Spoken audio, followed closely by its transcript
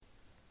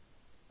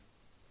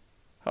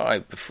Hi,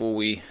 before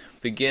we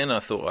begin, I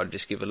thought I'd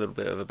just give a little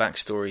bit of a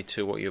backstory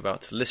to what you're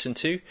about to listen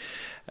to.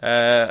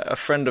 A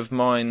friend of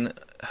mine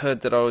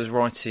heard that I was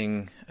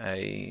writing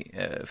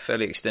a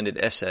fairly extended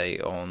essay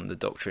on the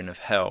doctrine of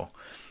hell,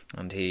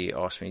 and he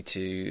asked me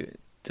to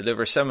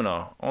deliver a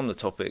seminar on the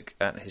topic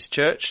at his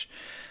church.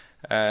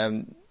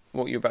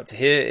 What you're about to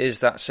hear is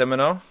that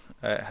seminar.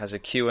 It has a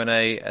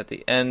Q&A at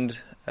the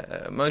end.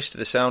 Most of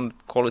the sound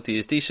quality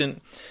is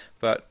decent,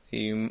 but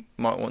you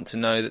might want to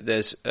know that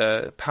there's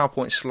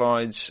PowerPoint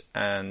slides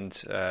and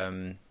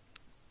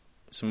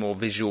some more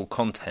visual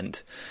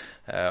content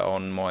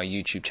on my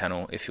YouTube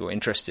channel if you're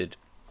interested.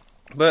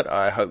 But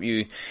I hope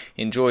you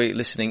enjoy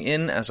listening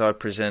in as I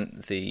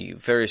present the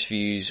various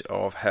views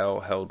of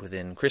hell held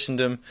within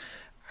Christendom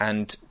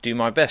and do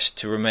my best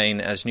to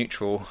remain as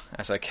neutral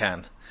as I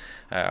can.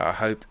 I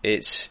hope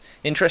it's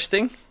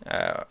interesting.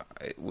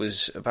 It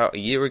was about a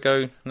year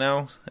ago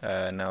now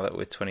that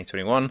we're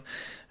 2021.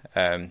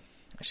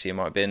 Actually, it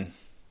might have been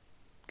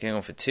going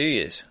on for 2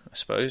 years, I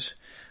suppose,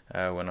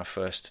 when I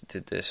first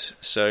did this.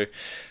 So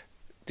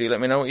do let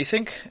me know what you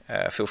think.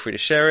 Feel free to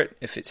share it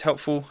if it's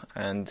helpful.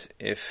 And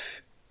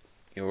if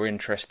you're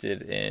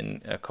interested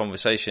in a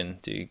conversation,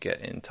 do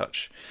get in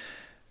touch.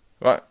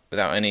 Right,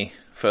 without any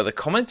further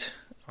comment,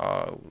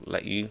 I'll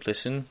let you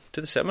listen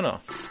to the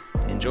seminar.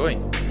 Enjoy.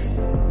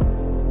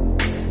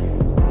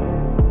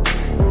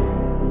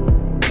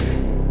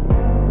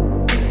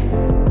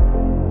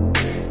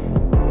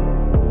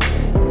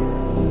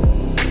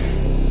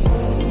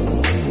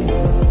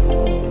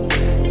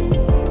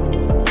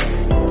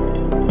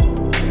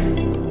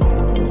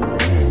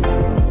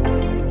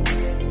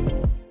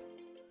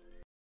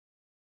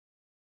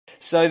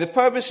 So the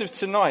purpose of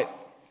tonight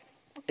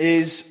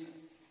is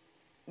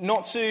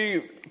not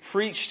to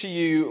preach to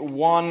you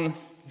one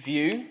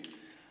view,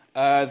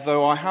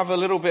 though I have a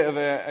little bit of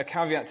a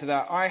caveat to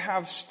that. I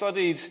have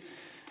studied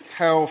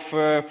hell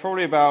for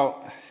probably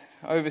about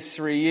over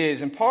 3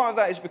 years, and part of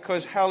that is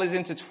because hell is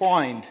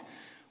intertwined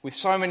with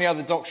so many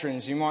other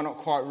doctrines. You might not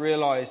quite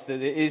realize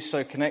that it is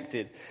so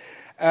connected.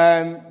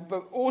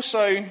 But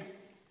also,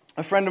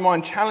 a friend of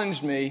mine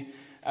challenged me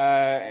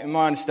in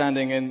my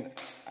understanding,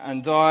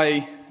 and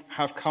I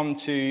have come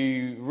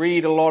to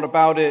read a lot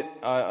about it.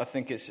 I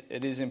think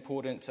it is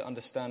important to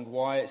understand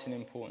why it's an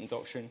important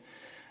doctrine.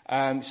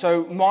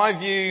 So my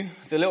view,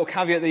 the little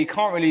caveat that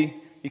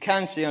you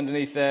can see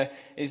underneath there,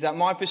 is that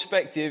my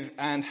perspective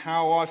and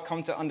how I've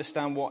come to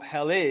understand what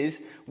hell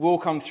is will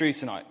come through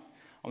tonight.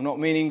 I'm not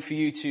meaning for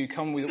you to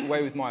come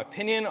away with my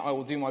opinion. I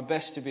will do my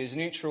best to be as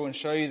neutral and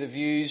show you the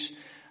views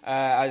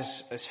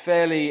as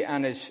fairly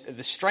and as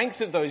the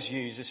strength of those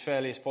views as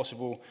fairly as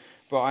possible.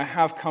 But I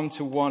have come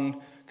to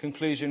one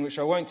conclusion, which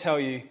I won't tell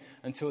you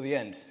until the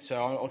end. So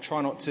I'll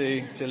try not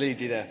to lead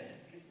you there.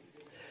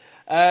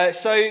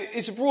 So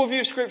it's a broad view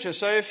of Scripture.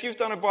 So if you've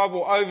done a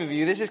Bible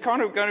overview, this is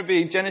kind of going to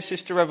be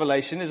Genesis to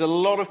Revelation. There's a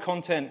lot of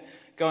content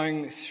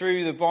going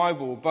through the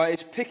Bible, but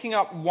it's picking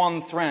up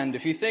one strand.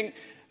 If you think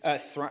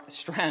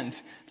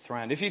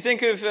If you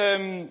think of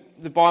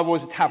the Bible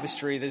as a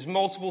tapestry, there's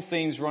multiple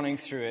themes running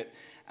through it.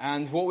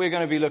 And what we're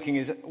going to be looking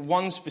is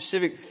one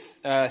specific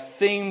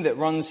theme that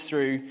runs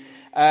through.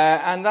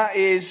 And that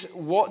is,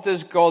 what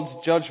does God's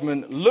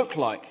judgment look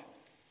like?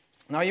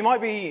 Now, you might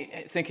be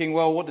thinking,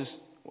 well, I want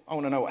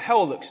to know what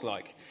hell looks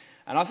like.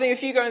 And I think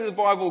if you go into the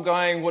Bible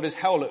going, what does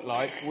hell look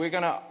like? We're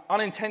going to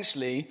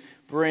unintentionally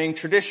bring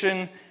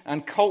tradition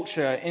and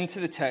culture into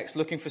the text,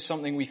 looking for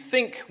something we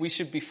think we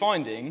should be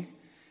finding,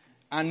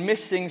 and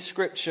missing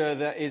Scripture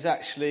that is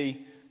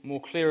actually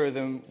more clearer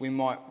than we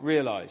might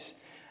realize.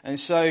 And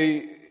so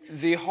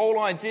the whole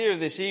idea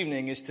of this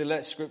evening is to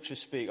let Scripture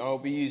speak. I'll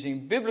be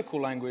using biblical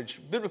language,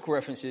 biblical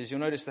references. You'll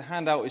notice the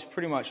handout is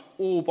pretty much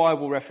all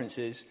Bible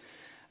references.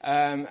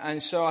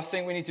 And so I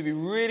think we need to be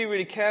really,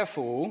 really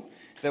careful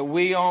that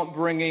we aren't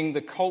bringing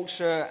the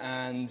culture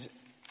and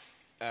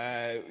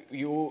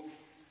you'll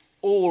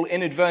all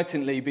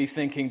inadvertently be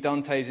thinking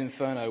Dante's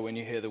Inferno when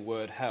you hear the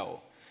word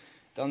hell.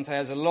 Dante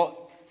has a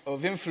lot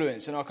of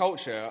influence in our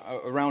culture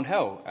around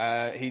hell.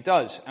 He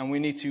does. And we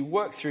need to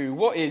work through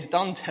what is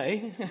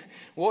Dante,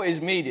 what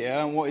is media,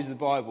 and what is the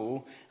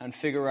Bible, and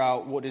figure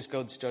out what does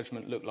God's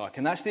judgment look like.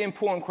 And that's the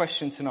important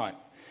question tonight.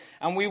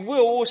 And we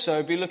will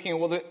also be looking at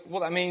what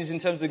that means in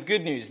terms of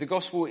good news. The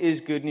gospel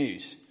is good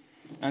news.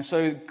 And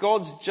so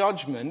God's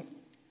judgment,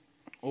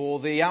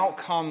 or the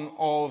outcome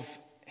of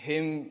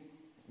him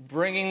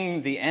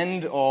bringing the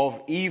end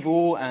of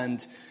evil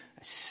and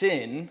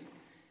sin,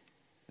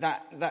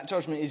 that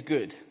judgment is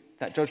good.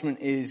 That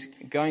judgment is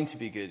going to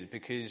be good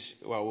because,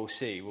 well, we'll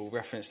see. We'll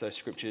reference those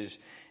scriptures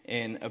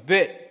in a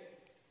bit.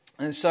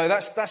 And so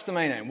that's the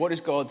main aim. What does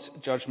God's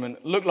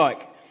judgment look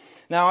like?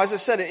 Now, as I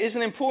said, it is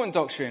an important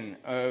doctrine.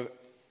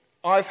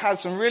 I've had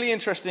some really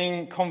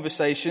interesting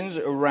conversations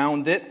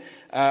around it.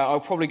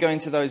 I'll probably go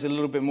into those a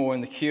little bit more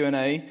in the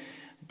Q&A.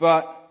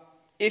 But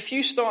if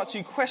you start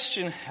to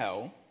question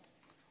hell,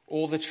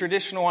 or the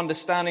traditional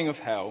understanding of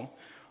hell,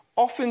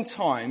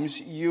 oftentimes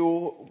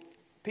you'll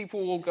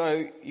people will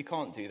go, you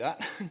can't do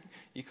that.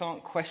 You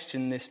can't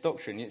question this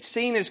doctrine. It's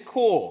seen as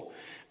core.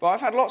 But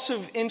I've had lots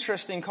of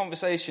interesting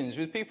conversations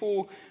with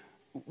people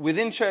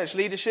within church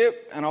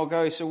leadership, and I'll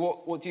go,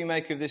 so what do you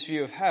make of this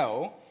view of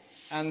hell?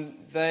 And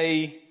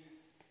they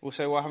will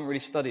say, well, I haven't really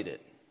studied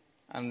it.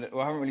 And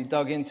I haven't really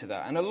dug into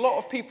that. And a lot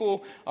of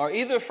people are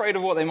either afraid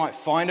of what they might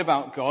find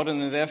about God,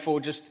 and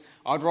therefore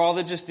I'd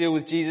rather just deal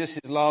with Jesus,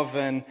 his love,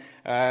 and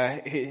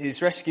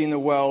his rescuing the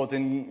world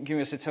and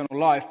giving us eternal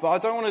life. But I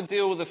don't want to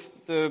deal with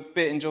the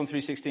bit in John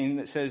 3:16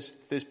 that says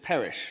there's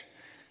perish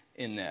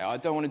in there. I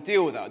don't want to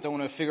deal with that. I don't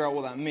want to figure out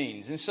what that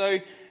means. And so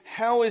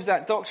hell is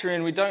that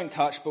doctrine we don't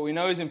touch, but we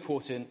know is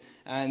important,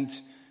 and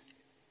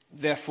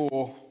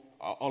therefore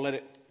I'll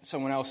let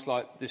someone else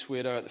like this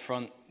weirdo at the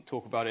front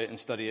talk about it and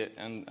study it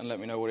and let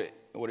me know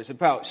what it's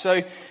about.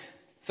 So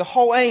the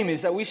whole aim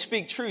is that we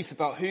speak truth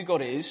about who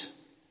God is,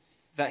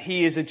 that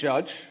he is a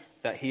judge,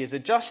 that he is a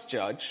just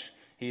judge,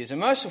 he is a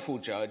merciful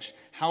judge.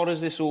 How does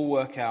this all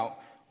work out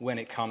when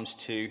it comes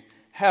to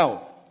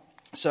hell?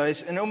 So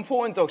it's an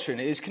important doctrine.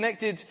 It is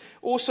connected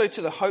also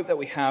to the hope that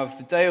we have,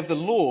 the day of the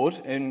Lord,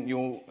 and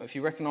if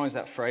you recognize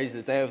that phrase,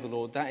 the day of the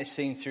Lord, that is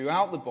seen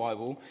throughout the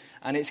Bible,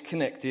 and it's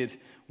connected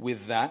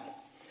with that.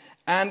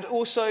 And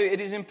also, it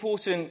is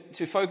important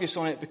to focus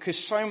on it because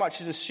so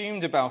much is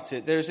assumed about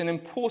it. There is an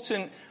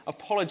important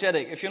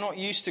apologetic. If you're not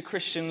used to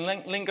Christian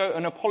lingo,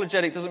 an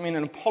apologetic doesn't mean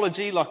an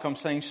apology, like I'm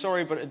saying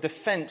sorry, but a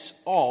defense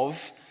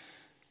of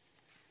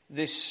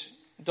this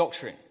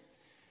doctrine.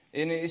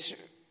 And it's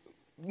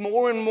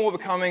more and more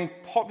becoming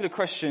a popular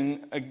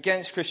question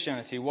against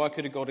Christianity. Why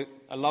could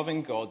a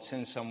loving God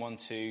send someone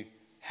to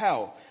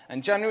hell?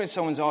 And generally when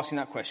someone's asking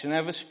that question, they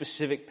have a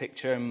specific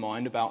picture in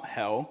mind about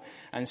hell.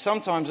 And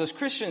sometimes as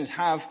Christians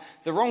have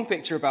the wrong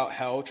picture about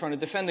hell, trying to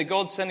defend a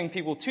God sending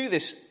people to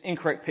this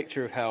incorrect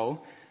picture of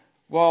hell,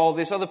 while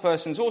this other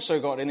person's also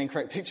got an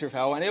incorrect picture of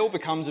hell, and it all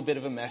becomes a bit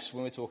of a mess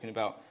when we're talking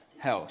about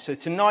hell. So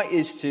tonight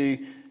is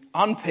to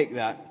unpick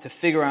that, to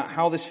figure out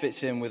how this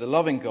fits in with a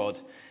loving God.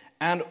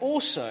 And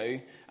also,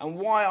 and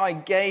why I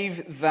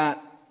gave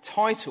that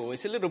title,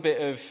 it's a little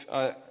bit of...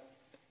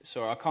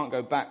 sorry, I can't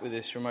go back with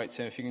this remote,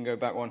 Tim, if you can go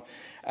back one.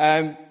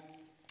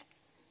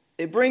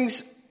 It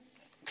brings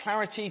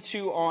clarity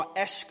to our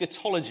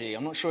eschatology.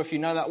 I'm not sure if you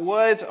know that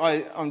word.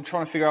 I'm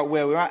trying to figure out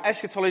where we're at.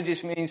 Eschatology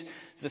just means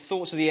the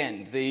thoughts of the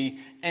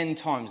end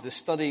times, the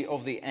study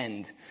of the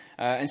end.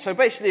 And so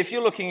basically, if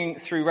you're looking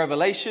through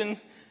Revelation,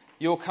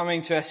 you're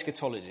coming to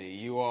eschatology.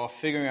 You are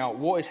figuring out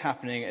what is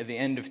happening at the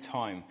end of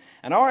time.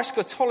 And our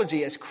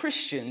eschatology as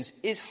Christians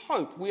is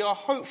hope. We are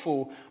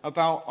hopeful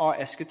about our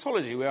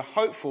eschatology. We are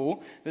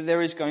hopeful that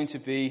there is going to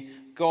be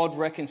God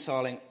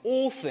reconciling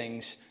all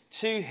things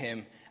to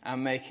him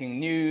and making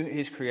new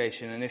his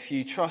creation. And if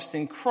you trust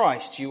in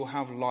Christ, you will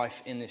have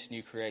life in this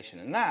new creation.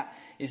 And that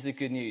is the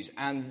good news.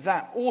 And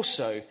that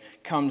also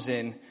comes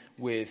in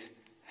with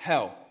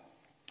hell.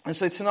 And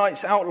so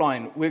tonight's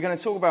outline, we're going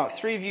to talk about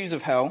 3 views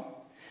of hell.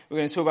 We're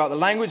going to talk about the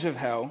language of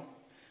hell.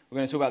 We're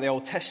going to talk about the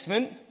Old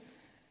Testament.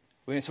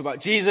 We're going to talk about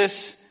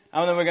Jesus.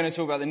 And then we're going to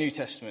talk about the New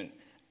Testament.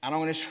 And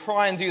I'm going to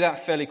try and do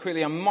that fairly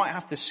quickly. I might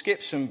have to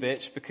skip some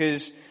bits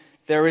because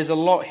there is a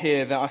lot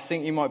here that I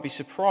think you might be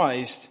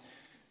surprised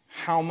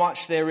how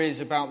much there is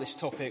about this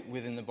topic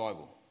within the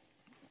Bible.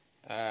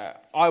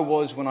 I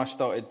was when I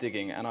started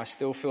digging, and I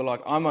still feel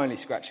like I'm only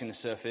scratching the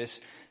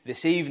surface.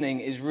 This evening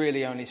is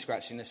really only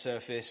scratching the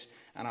surface.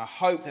 And I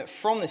hope that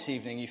from this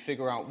evening you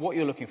figure out what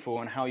you're looking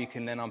for and how you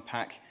can then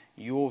unpack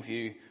your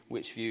view,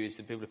 which view is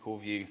the biblical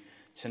view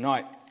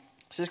tonight.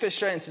 So let's go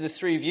straight into the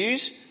 3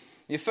 views.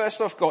 You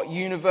first off got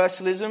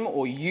universalism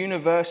or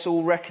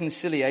universal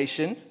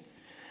reconciliation.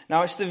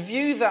 Now it's the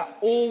view that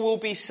all will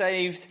be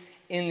saved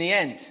in the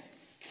end.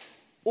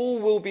 All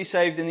will be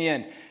saved in the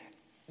end.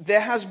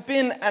 There has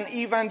been an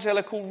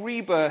evangelical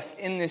rebirth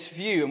in this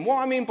view. And what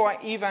I mean by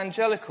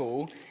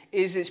evangelical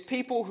is it's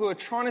people who are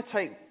trying to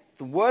take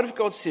the Word of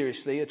God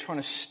seriously, are trying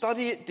to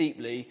study it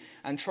deeply,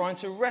 and trying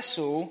to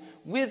wrestle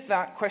with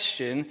that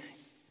question,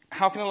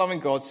 how can a loving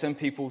God send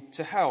people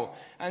to hell?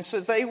 And so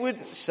they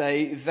would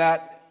say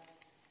that,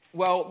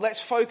 well, let's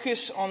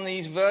focus on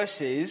these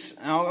verses.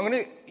 Now, I'm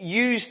going to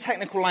use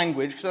technical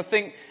language, because I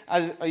think,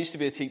 as I used to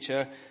be a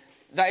teacher,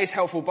 that is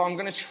helpful, but I'm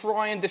going to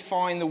try and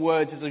define the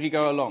words as we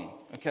go along.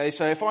 Okay,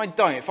 so if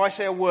I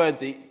say a word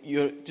that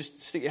you just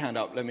stick your hand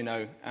up, let me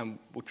know, and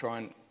we'll try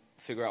and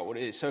figure out what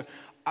it is. So,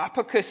 I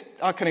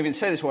can't even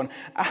say this one.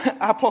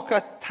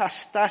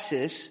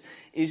 Apokatastasis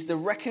is the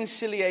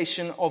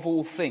reconciliation of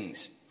all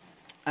things.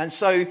 And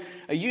so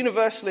a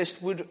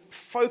universalist would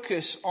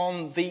focus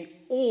on the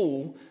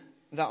all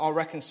that are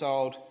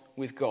reconciled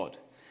with God.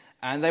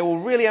 And they will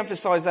really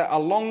emphasize that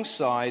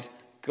alongside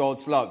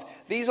God's love.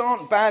 These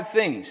aren't bad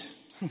things.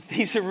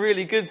 These are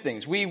really good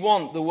things. We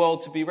want the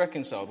world to be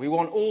reconciled. We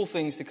want all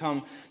things to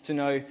come to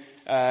know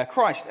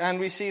Christ. And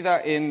we see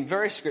that in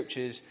various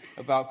scriptures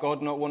about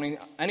God not wanting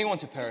anyone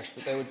to perish,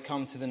 but they would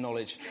come to the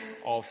knowledge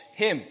of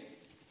him.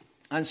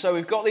 And so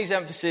we've got these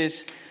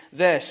emphases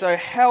there. So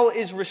hell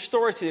is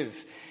restorative.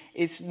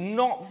 It's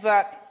not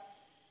that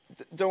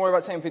don't worry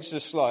about taking pictures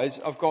of slides.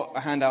 I've got a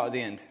handout at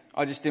the end.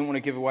 I just didn't want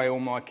to give away all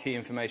my key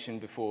information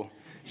before.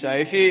 So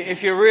if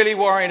you're really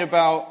worried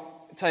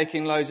about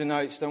taking loads of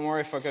notes, don't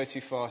worry if I go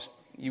too fast.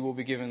 You will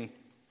be given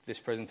this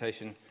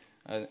presentation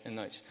in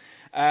notes.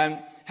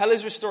 Hell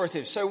is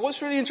restorative. So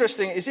what's really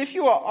interesting is if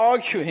you are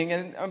arguing,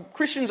 and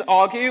Christians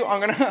argue, I'm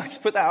going to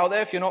put that out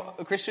there if you're not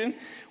a Christian,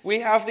 we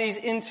have these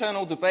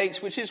internal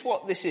debates, which is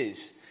what this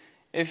is.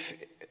 If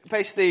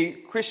basically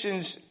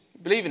Christians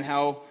believe in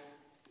hell,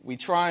 we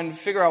try and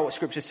figure out what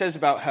Scripture says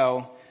about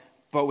hell,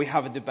 but we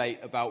have a debate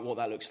about what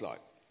that looks like.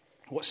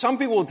 What some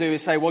people will do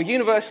is say, well,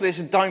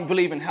 universalists don't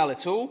believe in hell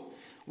at all,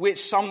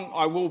 which some,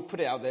 I will put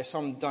it out there,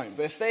 some don't.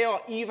 But if they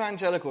are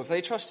evangelical, if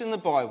they trust in the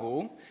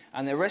Bible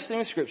and they're wrestling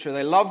with Scripture,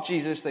 they love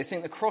Jesus, they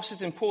think the cross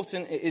is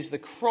important, it is the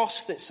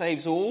cross that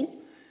saves all,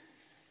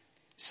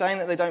 saying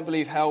that they don't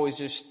believe hell is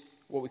just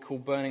what we call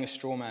burning a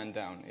straw man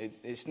down.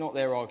 It's not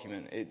their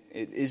argument.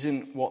 It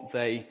isn't what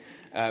they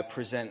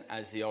present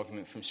as the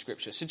argument from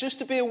Scripture. So just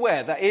to be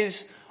aware, that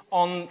is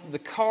on the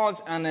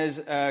cards, and there's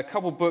a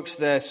couple books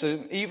there.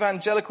 So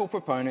evangelical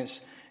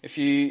proponents, if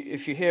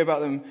you hear about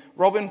them,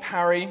 Robin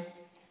Parry,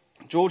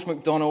 George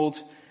MacDonald,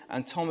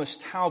 and Thomas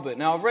Talbot.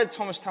 Now, I've read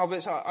Thomas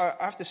Talbot's. I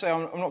have to say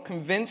I'm not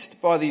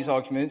convinced by these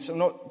arguments. I'm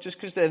not, just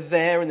because they're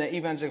there and they're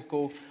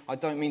evangelical, I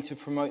don't mean to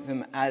promote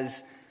them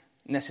as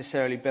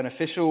necessarily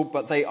beneficial,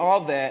 but they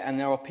are there, and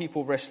there are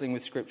people wrestling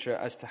with Scripture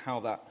as to how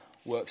that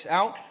works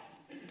out.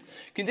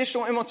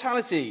 Conditional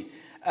immortality.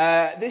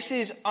 This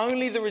is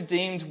only the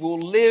redeemed will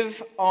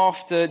live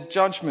after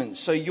judgment.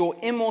 So your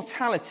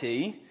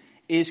immortality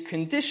is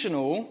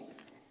conditional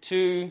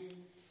to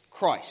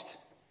Christ.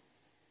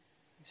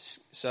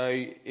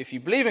 So if you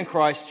believe in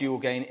Christ, you will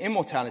gain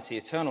immortality,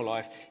 eternal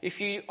life.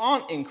 If you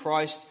aren't in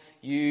Christ,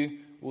 you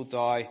will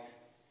die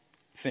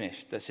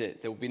finished. That's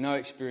it. There will be no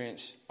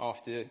experience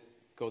after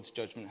God's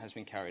judgment has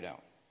been carried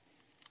out.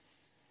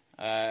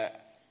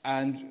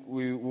 And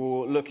we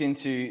will look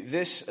into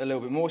this a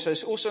little bit more. So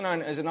it's also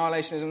known as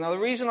annihilationism. Now, the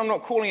reason I'm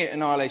not calling it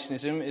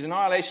annihilationism is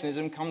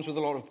annihilationism comes with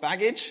a lot of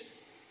baggage.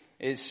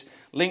 It's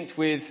linked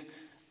with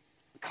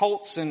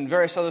cults and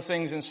various other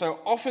things. And so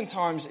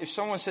oftentimes, if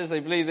someone says they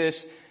believe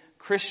this,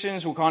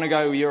 Christians will kind of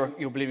go,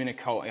 you're believing a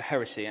cult, a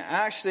heresy. And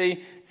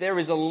actually, there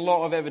is a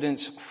lot of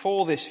evidence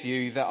for this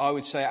view that I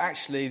would say,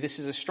 actually, this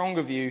is a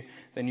stronger view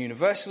than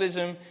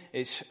universalism.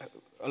 It's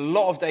a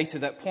lot of data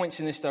that points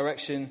in this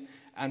direction.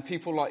 And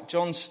people like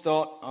John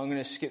Stott, I'm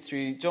going to skip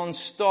through, John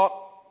Stott,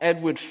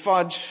 Edward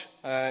Fudge,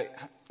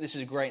 this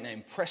is a great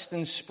name,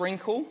 Preston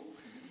Sprinkle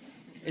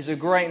is a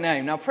great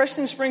name. Now,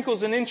 Preston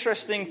Sprinkle's an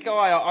interesting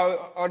guy.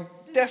 I'd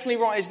definitely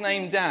write his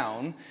name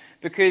down,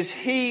 because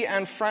he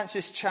and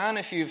Francis Chan,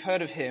 if you've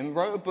heard of him,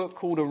 wrote a book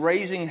called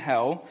Erasing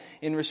Hell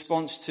in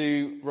response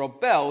to Rob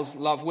Bell's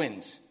Love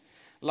Wins.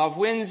 Love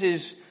Wins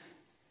is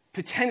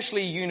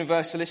potentially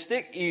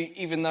universalistic,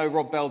 even though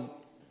Rob Bell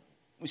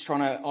was trying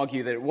to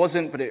argue that it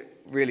wasn't, but it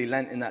really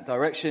lent in that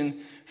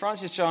direction.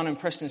 Francis Chan and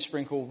Preston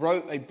Sprinkle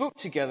wrote a book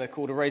together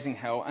called Erasing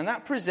Hell, and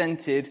that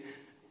presented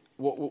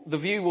what the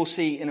view we'll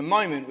see in a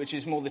moment, which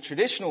is more the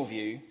traditional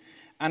view.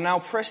 And now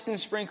Preston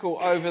Sprinkle,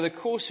 over the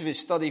course of his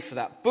study for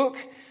that book,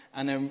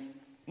 and then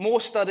more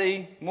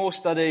study,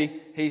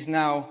 he's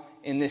now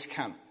in this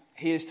camp.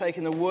 He has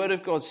taken the Word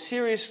of God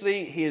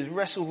seriously, he has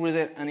wrestled with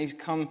it, and he's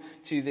come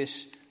to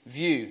this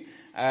view.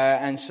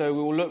 And so we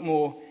will look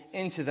more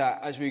into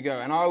that as we go.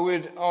 And I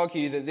would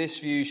argue that this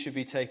view should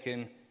be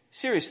taken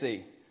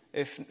seriously,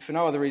 if for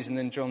no other reason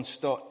than John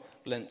Stott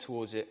lent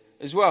towards it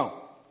as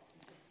well.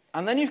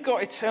 And then you've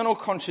got eternal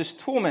conscious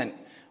torment,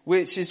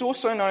 which is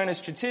also known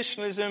as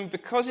traditionalism,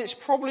 because it's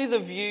probably the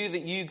view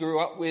that you grew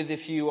up with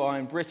if you are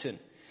in Britain.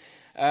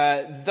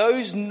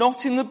 Those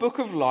not in the book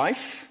of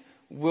life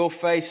will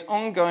face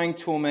ongoing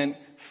torment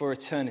for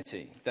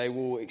eternity. They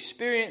will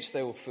experience,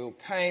 they will feel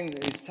pain.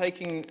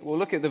 We'll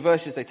look at the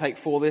verses they take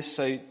for this,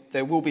 so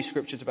there will be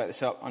scripture to back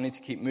this up. I need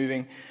to keep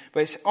moving.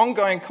 But it's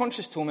ongoing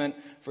conscious torment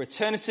for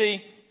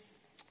eternity.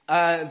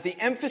 The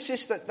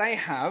emphasis that they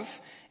have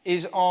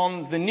is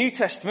on the New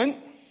Testament.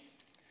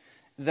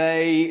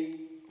 They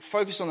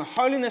focus on the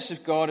holiness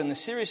of God and the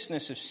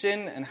seriousness of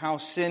sin and how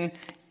sin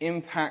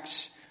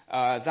impacts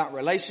that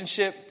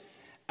relationship.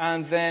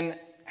 And then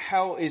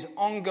hell is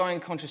ongoing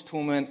conscious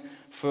torment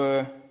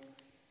for,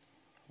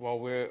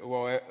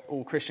 while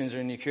all Christians are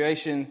in new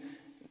creation,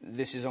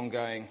 this is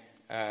ongoing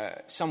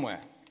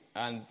somewhere.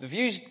 And the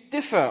views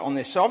differ on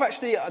this. So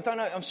I don't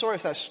know, I'm sorry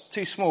if that's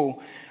too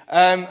small.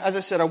 As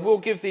I said, I will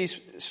give these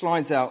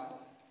slides out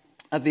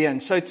at the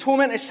end. So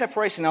torment is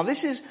separation. Now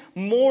this is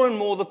more and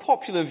more the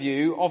popular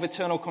view of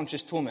eternal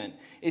conscious torment,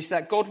 is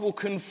that God will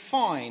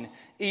confine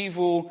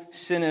evil,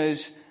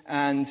 sinners,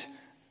 and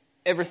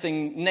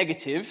everything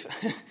negative.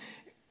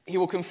 He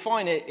will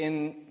confine it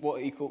in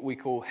what we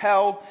call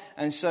hell.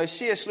 And so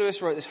C.S.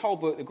 Lewis wrote this whole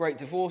book, The Great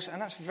Divorce,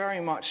 and that's very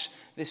much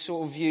this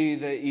sort of view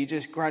that you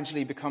just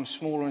gradually become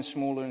smaller and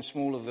smaller and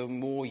smaller. The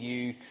more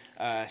you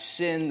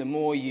sin, the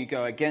more you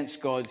go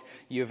against God,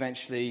 you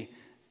eventually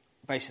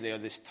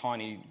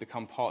basically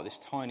become part of this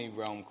tiny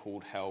realm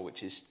called hell,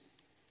 which is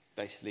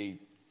basically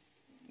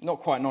not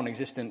quite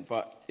non-existent,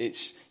 but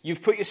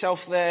you've put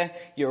yourself there,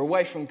 you're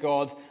away from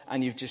God,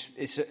 and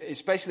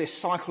it's basically a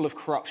cycle of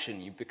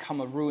corruption. You've become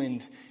a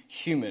ruined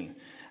human.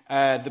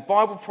 The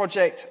Bible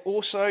Project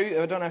also,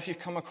 I don't know if you've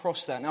come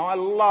across that. Now, I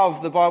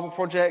love the Bible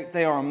Project.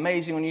 They are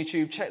amazing on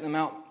YouTube. Check them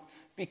out.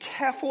 Be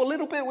careful a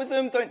little bit with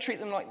them. Don't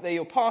treat them like they're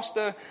your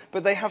pastor,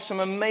 but they have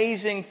some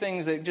amazing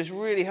things that just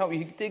really help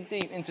you dig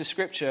deep into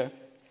Scripture.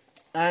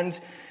 And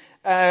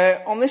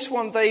on this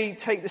one, they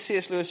take the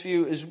C.S. Lewis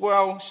view as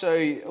well.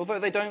 So, although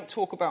they don't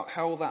talk about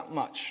hell that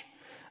much.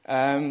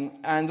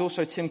 And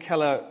also Tim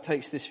Keller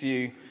takes this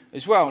view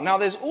as well. Now,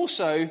 there's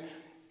also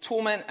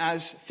torment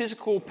as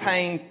physical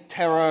pain,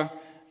 terror,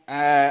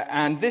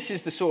 and this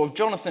is the sort of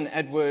Jonathan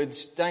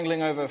Edwards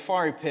dangling over a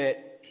fiery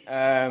pit.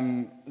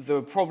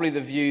 Probably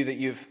the view that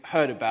you've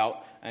heard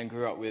about and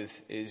grew up with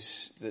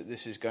is that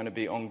this is going to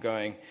be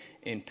ongoing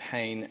in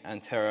pain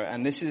and terror.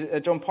 And this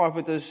is John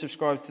Piper does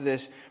subscribe to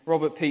this.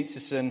 Robert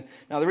Peterson.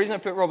 Now, the reason I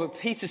put Robert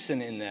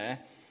Peterson in there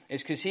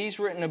is because he's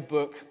written a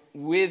book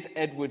with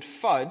Edward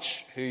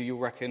Fudge, who you'll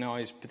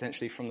recognise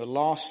potentially from the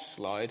last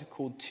slide,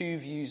 called Two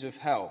Views of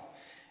Hell.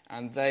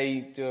 And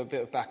they do a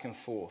bit of back and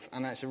forth.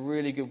 And that's a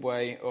really good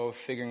way of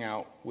figuring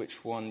out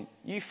which one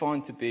you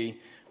find to be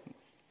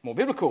more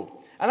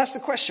biblical. And that's the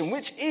question,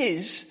 which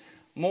is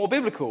more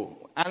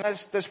biblical? And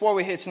that's why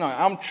we're here tonight.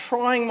 I'm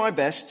trying my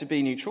best to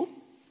be neutral.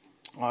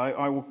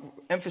 I will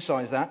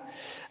emphasize that.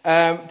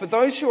 But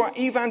those who are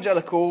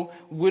evangelical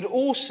would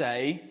all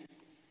say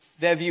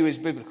their view is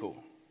biblical.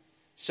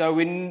 So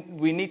we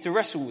need to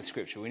wrestle with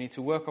Scripture. We need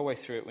to work our way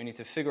through it. We need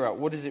to figure out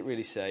what does it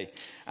really say.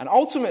 And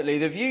ultimately,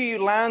 the view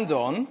you land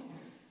on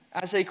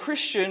as a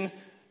Christian,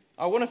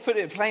 I want to put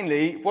it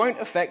plainly, won't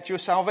affect your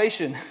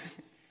salvation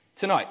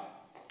tonight,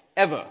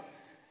 ever.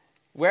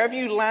 Wherever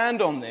you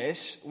land on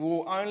this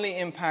will only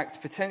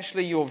impact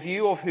potentially your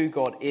view of who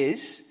God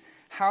is,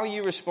 how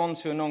you respond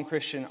to a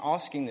non-Christian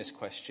asking this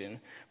question,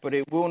 but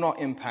it will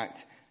not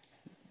impact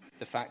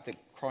the fact that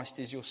Christ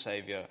is your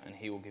Saviour and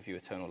he will give you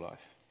eternal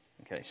life.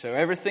 Okay, so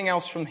everything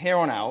else from here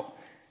on out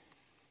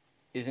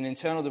is an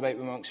internal debate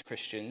amongst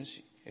Christians.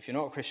 If you're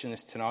not a Christian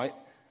this tonight,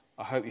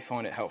 I hope you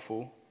find it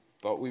helpful,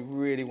 but we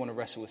really want to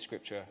wrestle with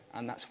Scripture,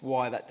 and that's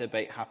why that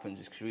debate happens,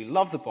 is because we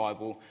love the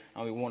Bible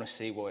and we want to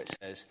see what it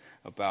says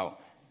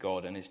about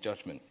God and his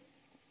judgment.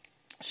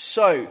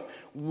 So,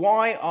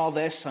 why are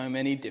there so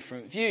many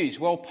different views?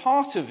 Well,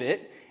 part of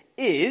it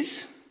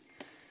is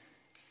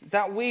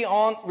that we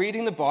aren't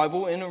reading the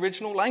Bible in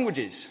original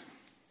languages.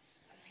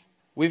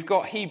 We've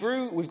got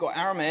Hebrew, we've got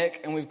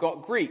Aramaic, and we've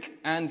got Greek,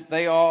 and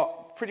they are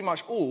pretty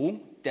much all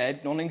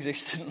dead,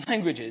 non-existent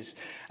languages.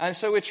 And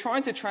so we're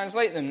trying to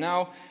translate them.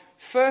 Now,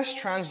 first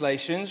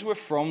translations were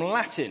from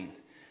Latin.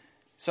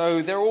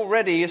 So they're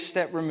already a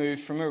step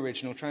removed from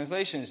original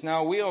translations.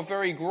 Now, we are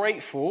very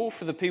grateful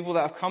for the people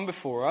that have come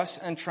before us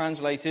and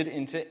translated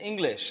into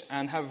English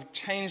and have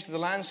changed the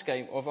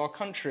landscape of our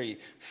country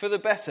for the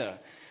better.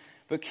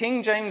 But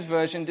King James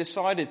Version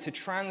decided to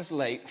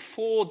translate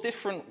 4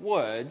 different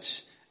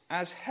words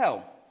as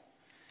hell.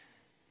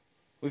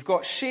 We've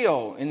got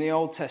Sheol in the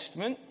Old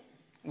Testament.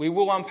 We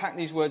will unpack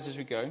these words as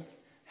we go.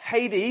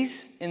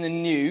 Hades in the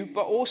New,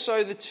 but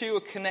also the two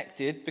are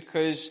connected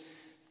because...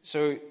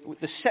 So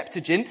the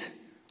Septuagint,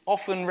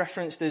 often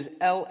referenced as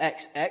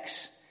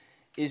LXX,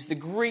 is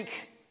the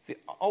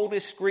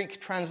oldest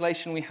Greek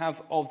translation we have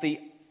of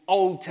the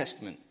Old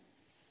Testament.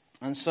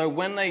 And so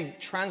when they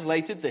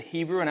translated the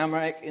Hebrew and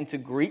Aramaic into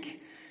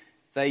Greek,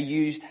 they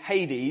used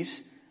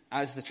Hades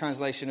as the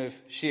translation of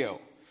Sheol.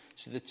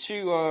 So the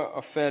two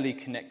are fairly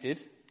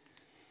connected.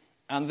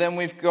 And then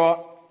we've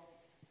got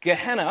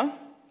Gehenna,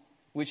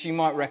 which you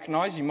might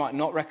recognize, you might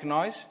not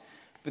recognize,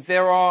 but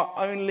there are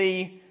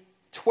only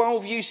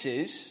 12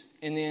 uses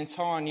in the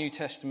entire New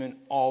Testament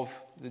of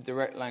the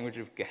direct language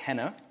of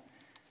Gehenna.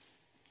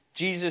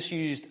 Jesus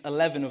used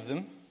 11 of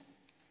them.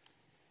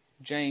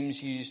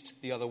 James used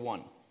the other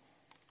 1.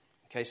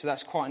 Okay, so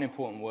that's quite an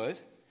important word.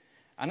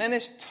 And then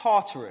there's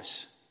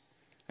Tartarus.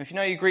 If you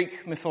know your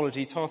Greek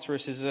mythology,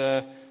 Tartarus is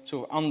a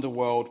sort of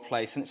underworld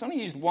place, and it's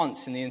only used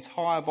once in the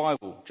entire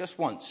Bible, just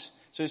once.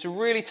 So it's a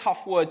really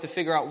tough word to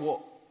figure out what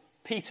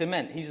Peter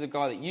meant. He's the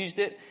guy that used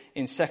it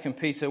in 2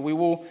 Peter. We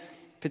will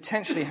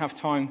potentially have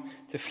time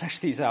to flesh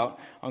these out.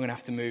 I'm going to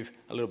have to move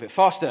a little bit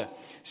faster.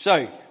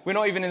 So, we're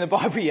not even in the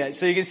Bible yet.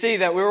 So you can see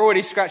that we're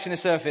already scratching the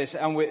surface,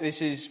 and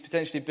this is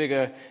potentially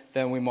bigger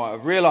than we might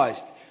have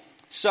realized.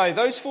 So,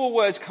 those 4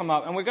 words come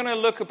up, and we're going to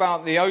look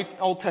about the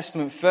Old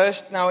Testament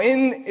first. Now,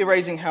 in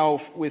Erasing Hell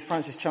with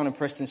Francis Chan and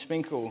Preston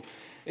Sprinkle,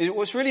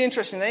 what's really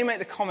interesting, they make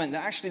the comment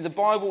that actually the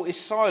Bible is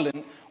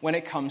silent when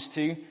it comes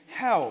to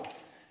hell.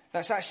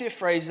 That's actually a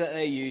phrase that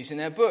they use in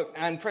their book.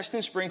 And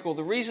Preston Sprinkle,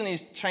 the reason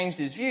he's changed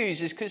his views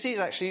is because he's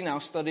actually now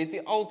studied the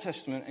Old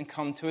Testament and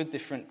come to a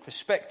different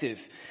perspective.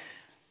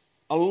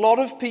 A lot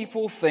of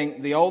people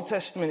think the Old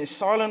Testament is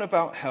silent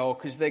about hell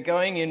because they're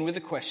going in with the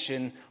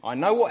question, I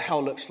know what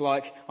hell looks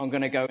like, I'm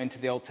going to go into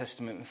the Old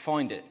Testament and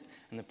find it.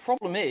 And the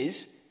problem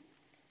is,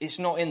 it's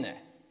not in there.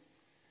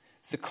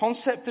 The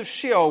concept of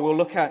Sheol we'll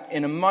look at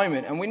in a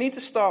moment, and we need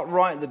to start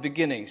right at the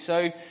beginning.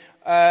 So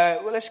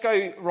let's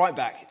go right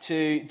back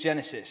to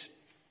Genesis.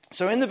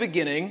 So in the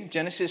beginning,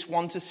 Genesis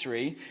 1 to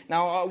 3.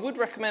 Now, I would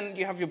recommend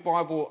you have your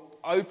Bible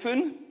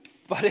open,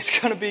 but it's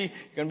going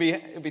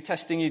to be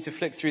testing you to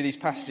flick through these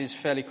passages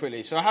fairly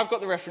quickly. So I have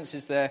got the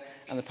references there,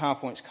 and the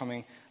PowerPoint's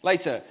coming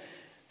later.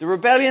 The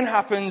rebellion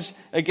happens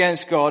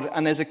against God,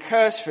 and there's a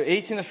curse for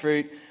eating the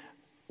fruit,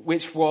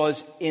 which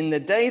was, in the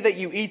day that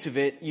you eat of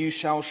it, you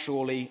shall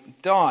surely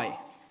die.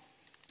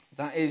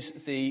 That is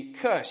the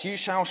curse. You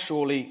shall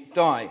surely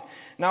die.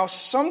 Now,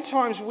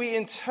 sometimes we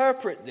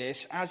interpret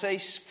this as a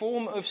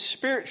form of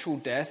spiritual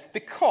death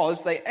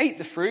because they ate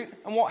the fruit,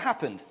 and what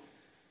happened?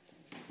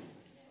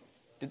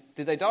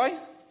 Did they die?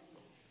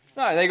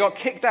 No, they got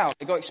kicked out.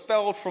 They got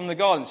expelled from the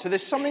garden. So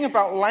there's something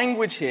about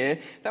language here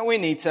that we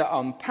need to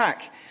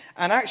unpack.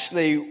 And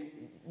actually,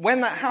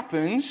 when that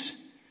happens,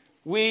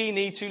 we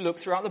need to look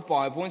throughout the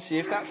Bible and see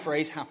if that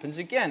phrase happens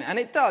again. And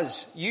it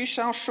does. You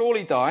shall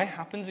surely die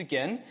happens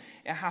again.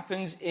 It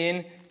happens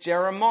in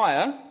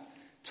Jeremiah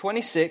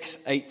 26,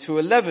 8 to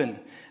 11.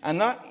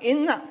 And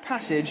in that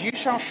passage, you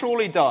shall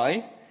surely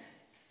die,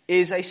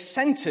 is a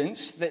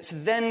sentence that's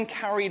then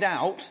carried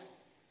out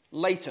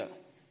later.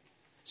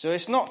 So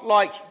it's not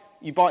like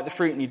you bite the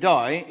fruit and you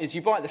die. It's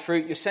you bite the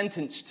fruit, you're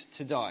sentenced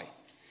to die.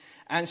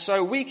 And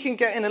so we can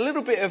get in a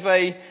little bit of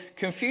a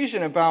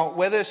confusion about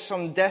whether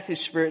some death is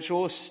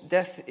spiritual,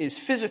 death is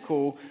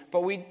physical,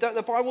 but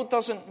the Bible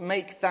doesn't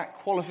make that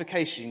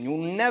qualification.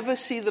 You'll never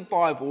see the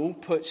Bible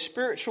put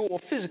spiritual or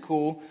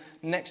physical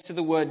next to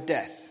the word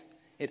death.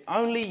 It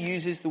only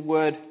uses the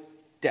word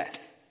death.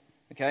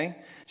 Okay?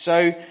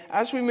 So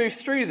as we move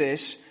through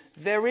this,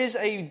 there is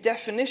a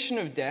definition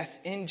of death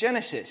in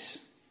Genesis.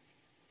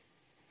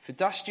 For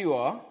dust you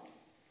are,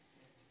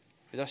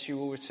 for dust you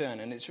will return.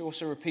 And it's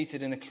also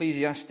repeated in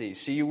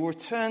Ecclesiastes. So you will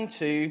return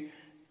to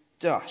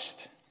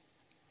dust.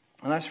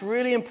 And that's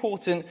really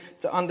important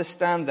to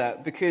understand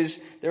that, because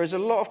there is a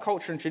lot of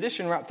culture and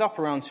tradition wrapped up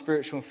around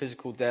spiritual and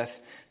physical death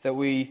that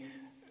we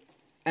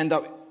end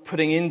up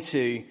putting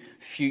into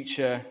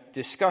future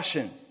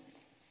discussion.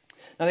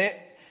 Now, the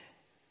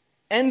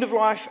end of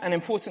life, and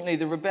importantly,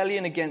 the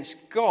rebellion against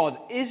God,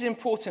 is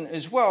important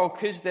as well,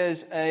 because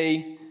there's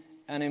an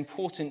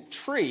important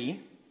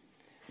tree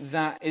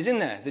that is in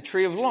there, the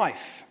tree of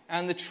life.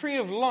 And the tree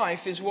of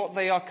life is what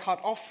they are cut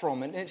off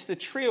from. And it's the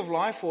tree of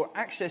life, or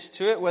access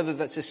to it, whether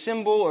that's a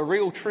symbol, a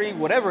real tree,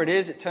 whatever it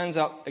is, it turns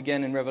up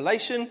again in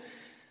Revelation.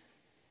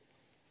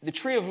 The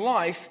tree of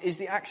life is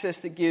the access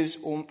that gives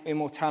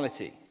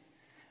immortality.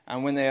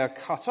 And when they are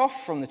cut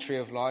off from the tree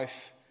of life,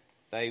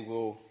 they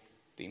will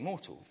be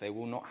mortal. They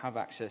will not have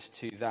access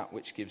to that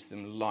which gives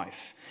them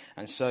life.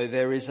 And so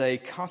there is a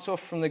cut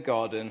off from the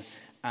garden,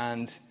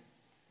 and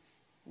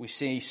we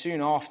see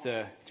soon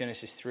after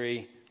Genesis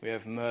 3, we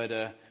have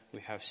murder, we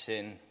have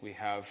sin, we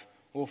have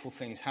awful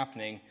things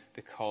happening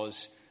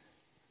because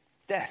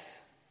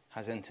death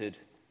has entered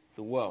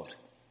the world.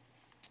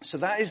 So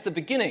that is the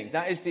beginning.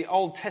 That is the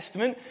Old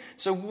Testament.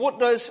 So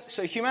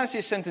humanity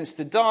is sentenced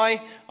to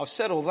die. I've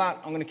said all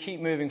that. I'm going to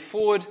keep moving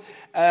forward.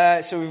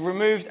 So we've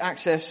removed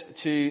access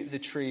to the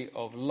tree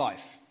of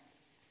life.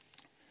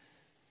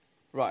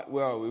 Right,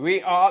 where are we?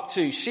 We are up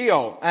to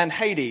Sheol and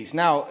Hades.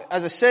 Now,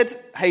 as I said,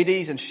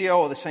 Hades and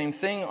Sheol are the same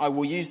thing. I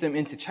will use them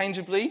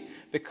interchangeably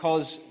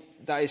because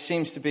that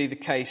seems to be the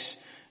case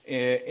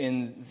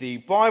in the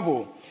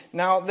Bible.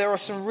 Now, there are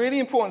some really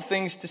important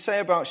things to say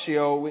about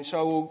Sheol, which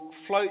I will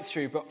float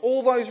through. But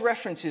all those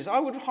references, I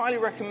would highly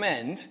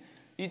recommend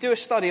you do a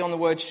study on the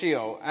word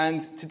Sheol.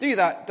 And to do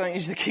that, don't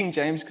use the King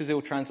James because it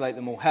will translate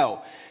them all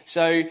hell.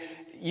 So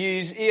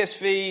use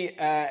ESV.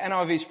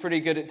 NIV is pretty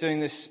good at doing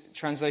this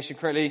translation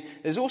correctly.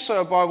 There's also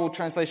a Bible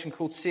translation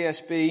called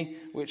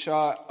CSB, which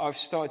I've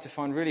started to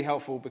find really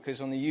helpful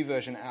because on the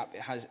YouVersion app,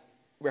 it has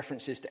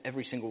references to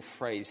every single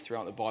phrase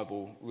throughout the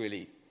Bible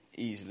really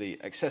easily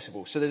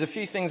accessible. So there's a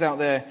few things out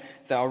there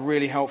that are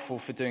really helpful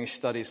for doing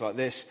studies like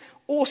this.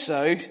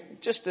 Also,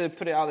 just to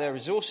put it out there,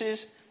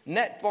 resources,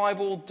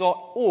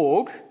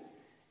 netbible.org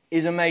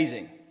is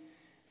amazing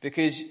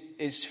because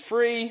it's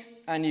free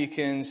and you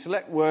can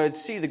select words,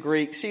 see the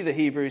Greek, see the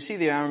Hebrew, see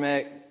the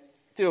Aramaic,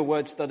 do a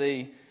word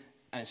study,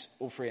 and it's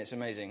all free. It's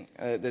amazing.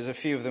 There's a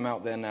few of them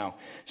out there now.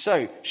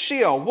 So,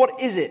 Sheol,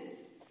 what is it?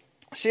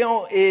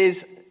 Sheol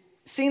is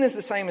seen as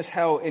the same as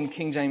hell in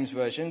King James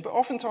Version, but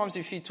oftentimes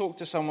if you talk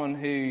to someone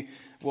who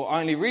will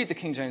only read the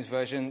King James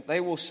Version, they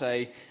will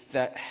say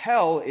that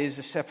hell is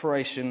a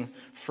separation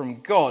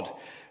from God.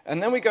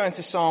 And then we go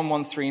into Psalm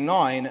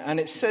 139, and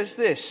it says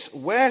this: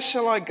 "Where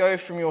shall I go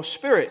from your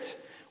spirit?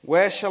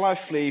 Where shall I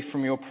flee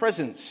from your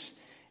presence?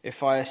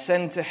 If I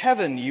ascend to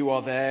heaven, you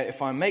are there.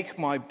 If I make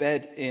my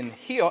bed in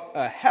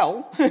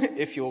hell,"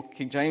 if you're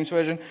King James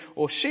Version,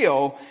 or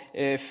Sheol,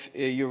 if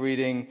you're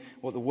reading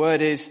what the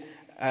word is,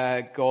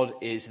 God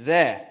is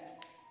there.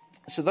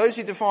 So those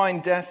who define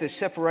death as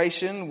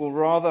separation will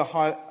rather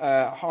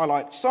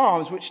highlight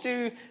Psalms which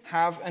do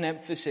have an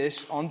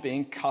emphasis on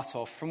being cut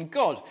off from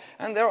God.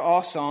 And there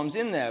are Psalms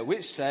in there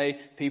which say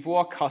people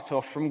are cut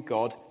off from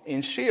God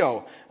in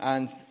Sheol.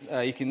 And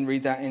you can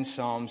read that in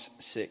Psalms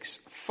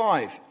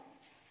 6:5.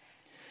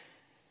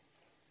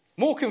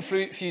 More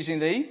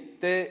confusingly,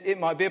 it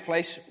might be a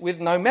place with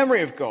no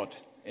memory of God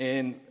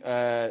in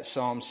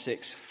Psalm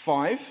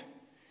 6:5.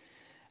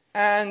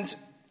 And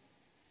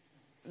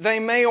they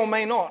may or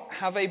may not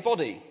have a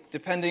body,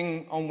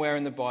 depending on where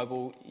in the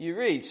Bible you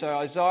read. So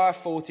Isaiah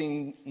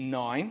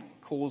 14:9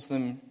 calls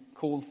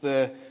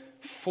the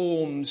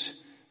forms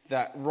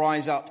that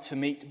rise up to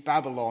meet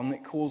Babylon,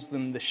 it calls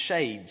them the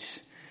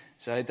shades.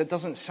 So that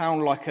doesn't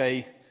sound like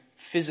a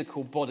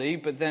physical body,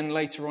 but then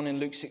later on in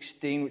Luke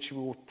 16, which we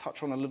will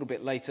touch on a little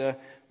bit later,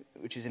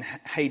 which is in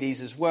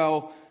Hades as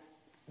well,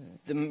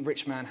 the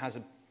rich man has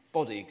a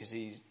body because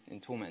he's in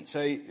torment.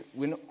 So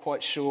we're not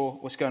quite sure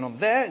what's going on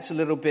there. It's a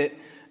little bit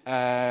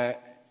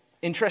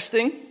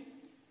interesting.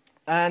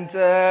 And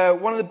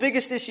one of the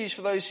biggest issues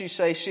for those who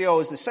say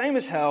Sheol is the same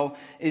as hell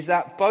is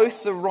that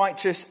both the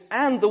righteous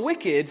and the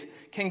wicked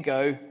can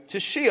go to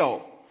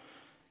Sheol.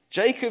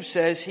 Jacob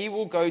says he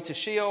will go to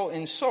Sheol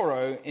in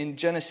sorrow in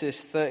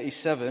Genesis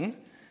 37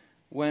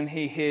 when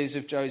he hears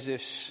of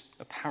Joseph's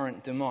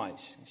apparent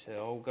demise. He said,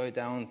 I'll go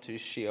down to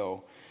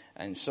Sheol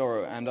in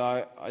sorrow. And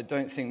I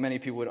don't think many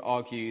people would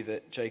argue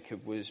that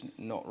Jacob was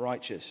not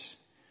righteous.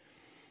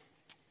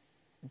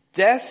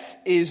 Death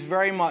is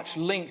very much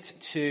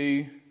linked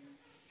to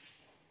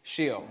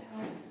Sheol.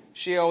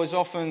 Sheol is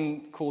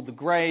often called the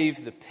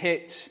grave, the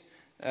pit.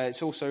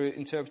 It's also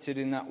interpreted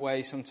in that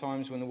way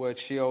sometimes when the word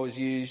Sheol is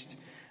used.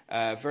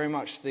 Very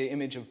much the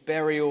image of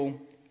burial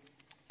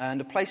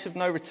and a place of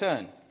no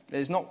return.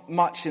 There's not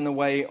much in the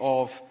way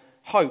of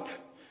hope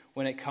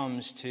when it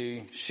comes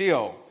to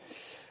Sheol.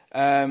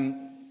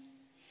 And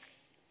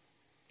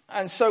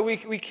so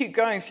we keep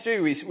going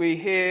through. We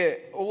hear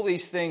all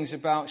these things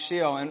about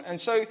Sheol. And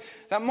so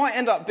that might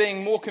end up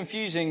being more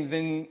confusing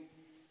than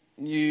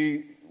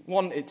you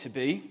want it to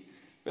be.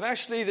 But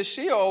actually the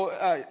Sheol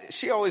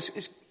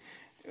is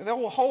the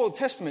whole Old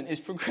Testament is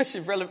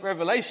progressive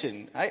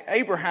revelation.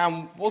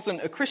 Abraham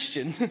wasn't a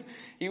Christian.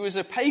 He was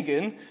a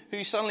pagan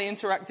who suddenly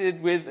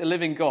interacted with a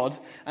living God,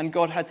 and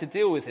God had to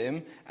deal with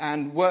him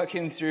and work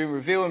him through,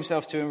 reveal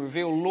himself to him,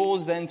 reveal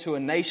laws then to a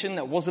nation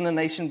that wasn't a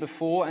nation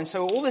before. And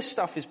so all this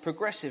stuff is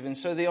progressive. And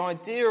so the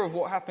idea of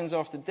what happens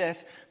after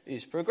death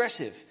is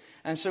progressive.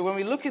 And so when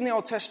we look in the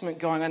Old Testament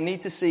going, I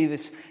need to see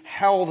this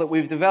hell that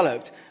we've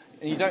developed,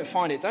 and you don't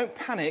find it, don't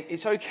panic.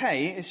 It's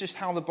okay. It's just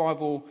how the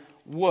Bible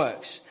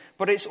works.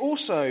 But it's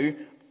also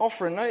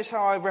often, notice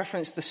how I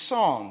referenced the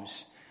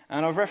Psalms,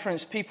 and I've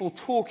referenced people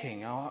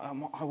talking.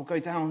 I will go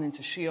down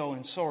into Sheol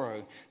in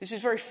sorrow. This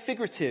is very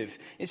figurative.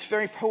 It's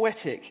very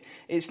poetic.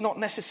 It's not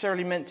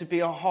necessarily meant to be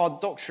a hard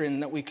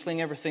doctrine that we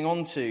cling everything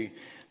onto.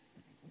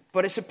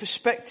 But it's a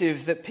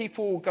perspective that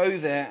people go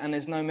there and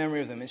there's no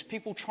memory of them. It's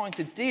people trying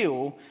to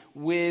deal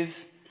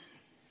with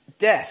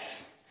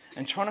death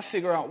and trying to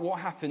figure out what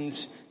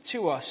happens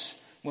to us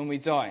when we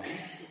die.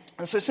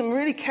 And so some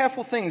really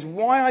careful things.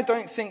 Why I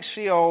don't think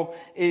Sheol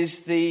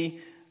is the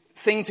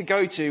thing to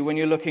go to when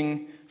you're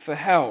looking for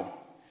hell.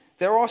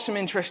 There are some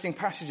interesting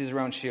passages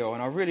around Sheol,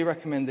 and I really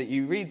recommend that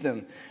you read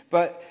them.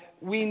 But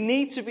we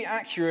need to be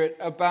accurate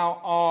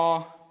about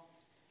our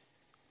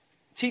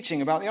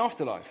teaching about the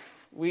afterlife.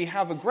 We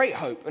have a great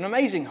hope, an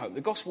amazing hope.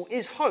 The gospel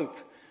is hope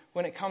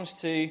when it comes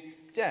to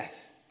death.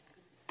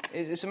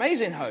 It's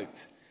amazing hope.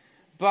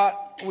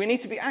 But we need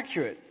to be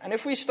accurate. And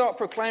if we start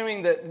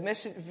proclaiming that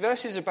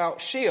verses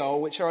about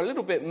Sheol, which are a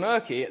little bit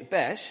murky at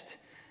best,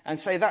 and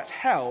say that's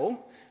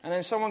hell, and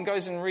then someone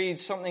goes and reads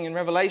something in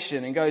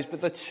Revelation and goes, but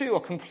the two are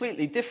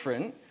completely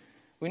different,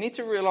 we need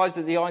to realize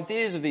that the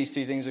ideas of these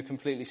two things are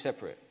completely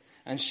separate.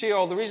 And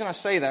Sheol, the reason I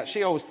say that,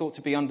 Sheol was thought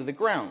to be under the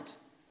ground.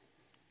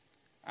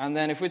 And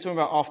then if we're talking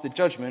about after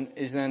judgment,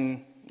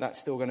 then that's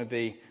still going to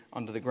be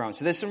under the ground.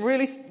 So there's some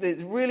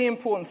really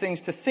important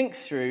things to think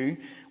through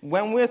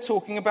when we're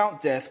talking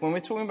about death, when we're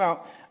talking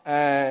about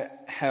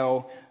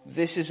hell.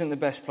 This isn't the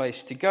best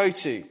place to go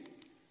to.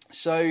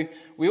 So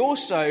we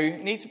also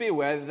need to be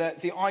aware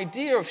that the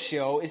idea of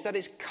Sheol is that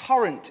it's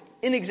current,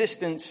 in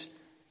existence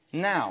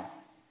now.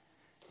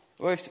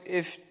 Well,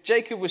 if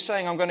Jacob was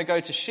saying, I'm going to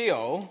go to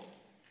Sheol,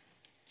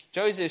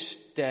 Joseph's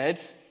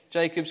dead,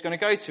 Jacob's going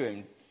to go to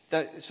him.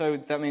 So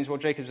that means, well,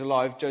 Jacob's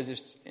alive,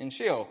 Joseph's in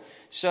Sheol.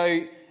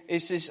 So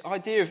it's this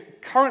idea of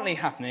currently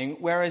happening,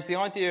 whereas the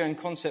idea and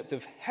concept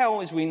of hell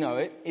as we know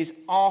it is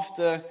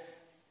after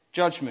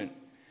judgment.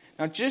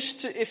 Now,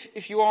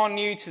 if you are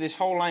new to this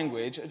whole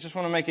language, I just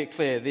want to make it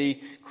clear.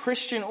 The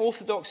Christian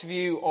Orthodox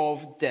view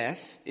of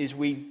death is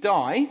we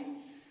die,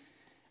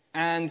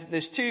 and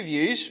there's two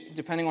views,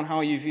 depending on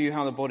how you view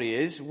how the body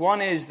is.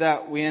 One is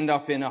that we end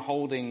up in a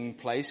holding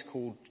place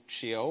called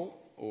Sheol,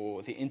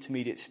 or the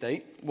intermediate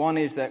state. One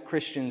is that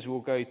Christians will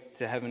go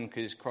to heaven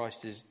because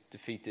Christ has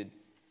defeated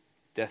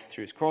death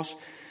through his cross.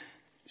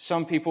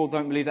 Some people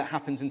don't believe that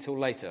happens until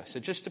later. So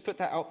just to put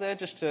that out there,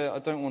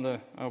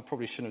 I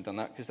probably shouldn't have done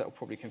that because that will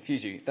probably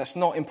confuse you. That's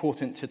not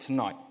important to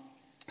tonight.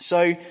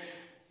 So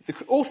the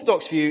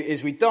Orthodox view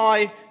is we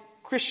die,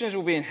 Christians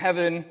will be in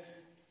heaven,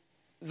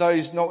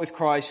 those not with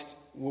Christ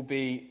will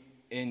be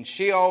in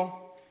Sheol,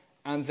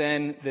 and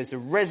then there's a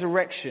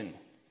resurrection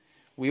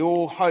We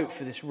all hope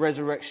for this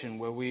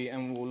resurrection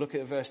and we'll look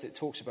at a verse that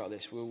talks about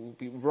this. We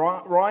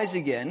will rise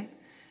again.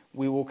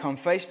 We will come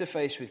face to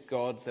face with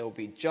God. There will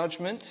be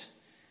judgment.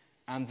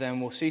 And then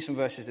we'll see some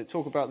verses that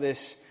talk about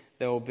this.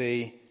 There will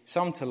be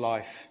some to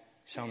life,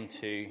 some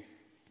to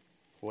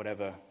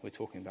whatever we're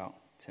talking about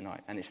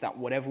tonight. And it's that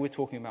whatever we're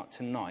talking about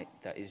tonight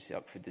that is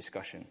up for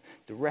discussion.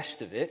 The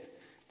rest of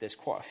it, there's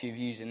quite a few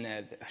views in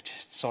there that are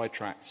just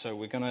sidetracked. So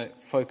we're going to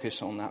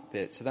focus on that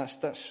bit. So that's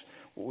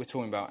what we're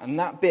talking about. And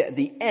that bit at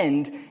the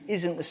end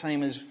isn't the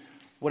same as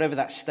whatever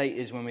that state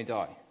is when we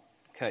die.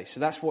 Okay,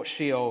 so that's what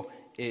Sheol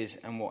is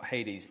and what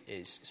Hades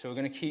is. So we're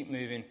going to keep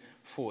moving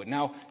forward.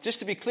 Now, just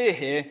to be clear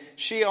here,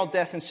 Sheol,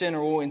 death and sin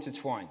are all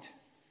intertwined.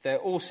 They're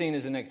all seen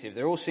as a negative.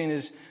 They're all seen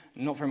as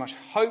not very much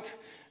hope.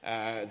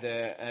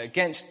 They're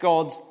against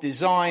God's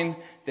design.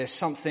 There's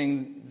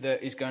something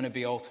that is going to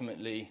be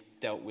ultimately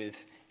dealt with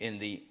in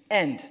the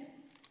end.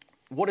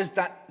 What does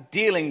that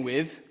dealing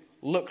with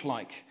look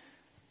like?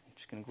 I'm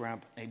just going to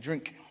grab a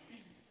drink.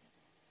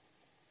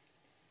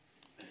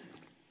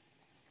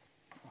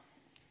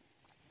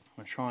 I'm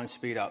going to try and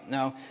speed up.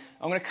 Now,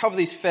 I'm going to cover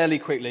these fairly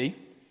quickly,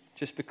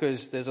 just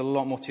because there's a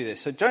lot more to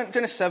this. So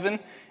Genesis 7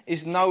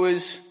 is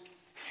Noah's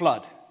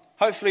flood.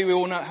 Hopefully we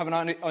all have an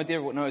idea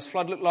of what Noah's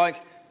flood looked like.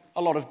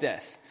 A lot of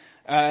death.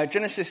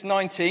 Genesis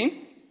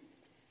 19,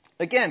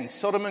 again,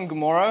 Sodom and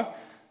Gomorrah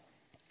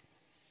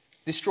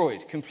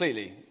destroyed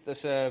completely.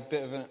 That's a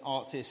bit of an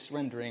artist's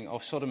rendering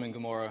of Sodom and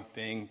Gomorrah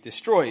being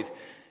destroyed.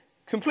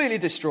 Completely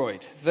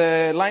destroyed.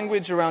 The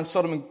language around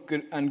Sodom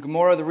and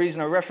Gomorrah, the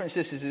reason I reference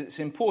this is it's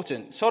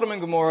important. Sodom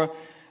and Gomorrah,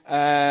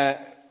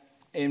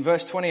 in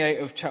verse 28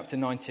 of chapter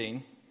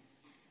 19,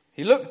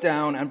 he looked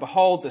down and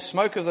behold, the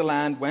smoke of the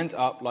land went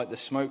up like the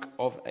smoke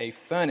of a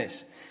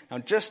furnace. Now,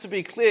 just to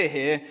be clear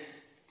here,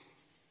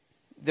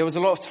 there was a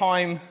lot of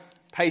time,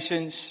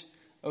 patience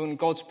on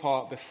God's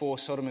part before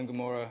Sodom and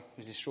Gomorrah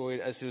was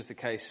destroyed, as was the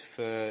case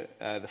for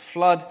the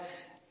flood.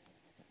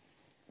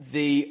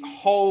 The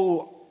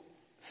whole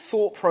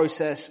thought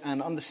process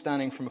and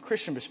understanding from a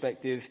Christian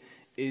perspective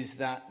is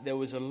that there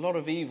was a lot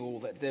of evil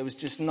that there was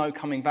just no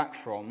coming back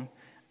from,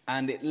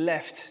 and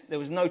there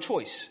was no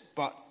choice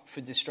but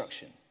for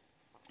destruction.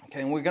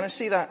 Okay, and we're going to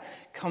see that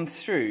come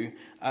through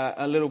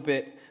a little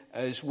bit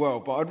as well.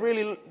 But I'd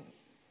really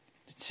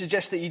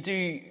suggest that you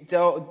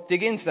do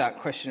dig into that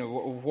question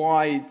of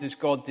why does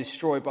God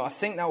destroy, but I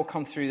think that will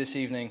come through this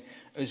evening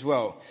as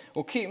well.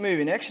 We'll keep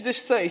moving.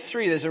 Exodus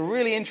 33, there's a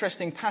really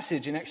interesting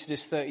passage in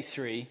Exodus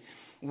 33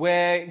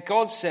 where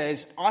God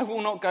says, I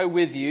will not go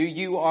with you,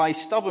 you are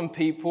stubborn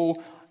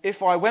people.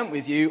 If I went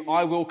with you,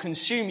 I will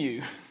consume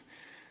you.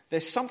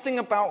 There's something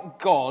about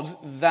God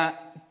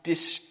that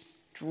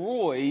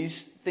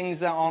destroys things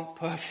that aren't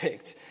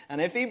perfect. And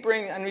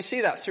and we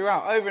see that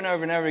throughout over and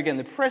over and over again,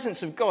 the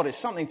presence of God is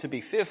something to be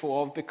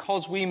fearful of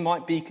because we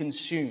might be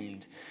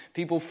consumed.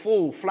 People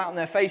fall flat on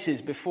their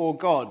faces before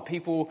God.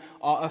 People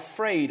are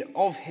afraid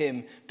of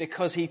him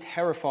because he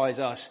terrifies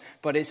us,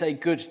 but it's a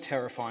good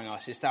terrifying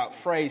us. It's that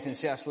phrase in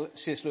C.S.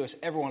 Lewis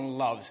everyone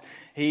loves.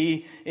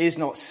 He is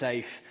not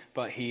safe,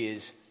 but he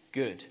is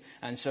good.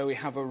 And so we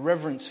have a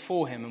reverence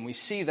for him, and we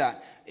see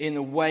that in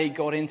the way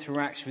God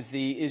interacts with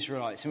the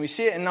Israelites. And we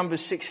see it in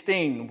Numbers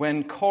 16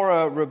 when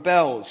Korah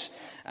rebels.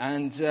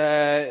 And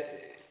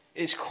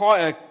it's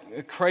quite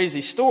a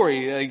crazy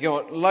story. They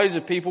got loads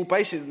of people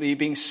basically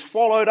being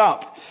swallowed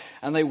up.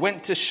 And they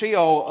went to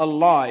Sheol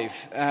alive.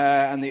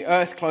 And the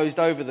earth closed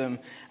over them.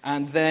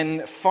 And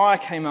then fire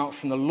came out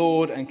from the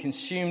Lord and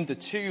consumed the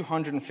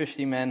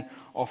 250 men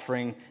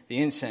offering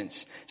the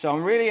incense. So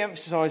I'm really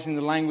emphasizing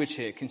the language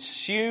here.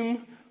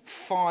 Consume,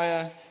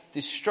 fire,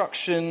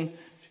 destruction,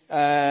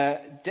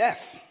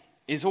 death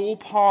is all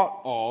part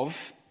of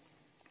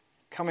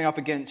coming up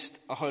against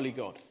a holy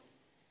God.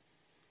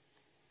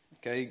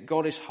 Okay,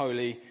 God is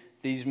holy.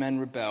 These men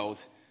rebelled.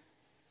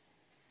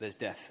 There's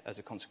death as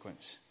a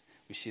consequence.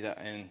 We see that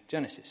in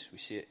Genesis. We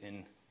see it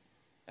in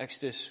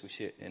Exodus. We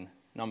see it in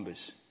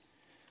Numbers.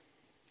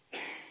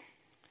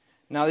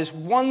 Now, there's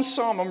one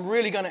psalm I'm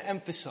really going to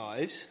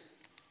emphasize.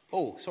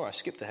 Oh, sorry, I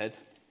skipped ahead.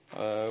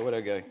 Where'd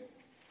I go?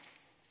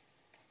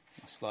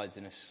 My slide's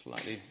in a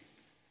slightly...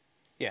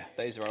 Yeah,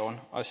 that is the right one.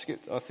 I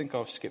think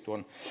I've skipped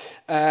one.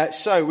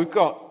 So we've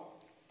got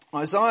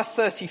Isaiah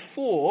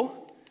 34.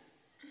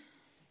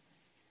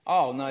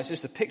 Oh, no, it's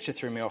just a picture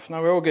threw me off. No,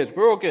 we're all good.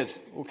 We're all good.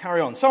 We'll carry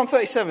on. Psalm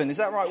 37, is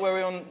that right where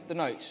we're on the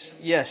notes?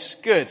 Yes,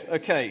 good.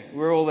 Okay,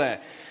 we're all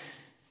there.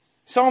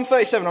 Psalm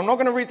 37, I'm not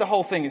going to read the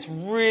whole thing. It's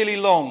really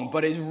long,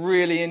 but it's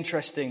really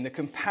interesting. The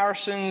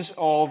comparisons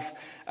of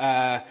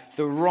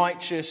the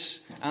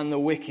righteous and the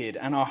wicked.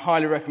 And I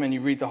highly recommend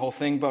you read the whole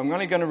thing, but I'm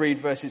only going to read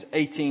verses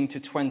 18 to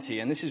 20.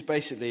 And this is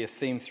basically a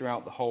theme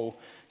throughout the whole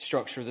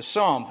structure of the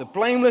psalm. The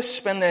blameless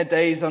spend their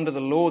days under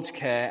the Lord's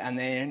care, and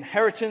their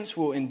inheritance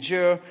will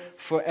endure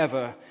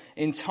forever.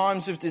 In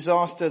times of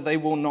disaster, they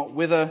will not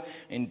wither.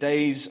 In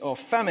days of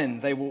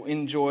famine, they will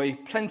enjoy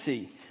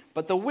plenty.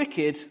 But the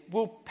wicked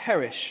will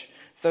perish.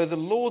 Though the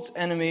Lord's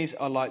enemies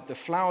are like the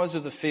flowers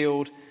of the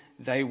field,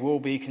 they will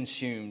be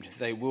consumed.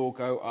 They will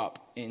go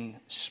up in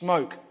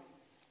smoke.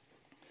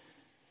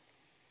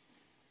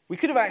 We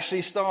could have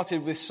actually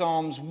started with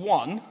Psalms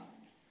 1,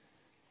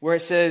 where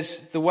it says,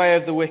 the way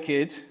of the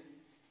wicked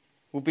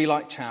will be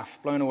like chaff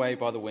blown away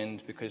by the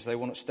wind, because they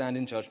will not stand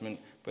in judgment,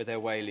 but their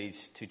way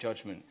leads to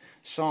judgment.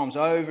 Psalms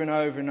over and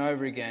over and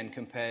over again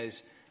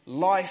compares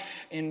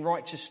life in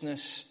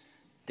righteousness,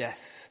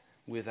 death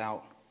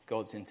without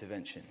God's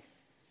intervention.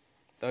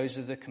 Those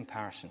are the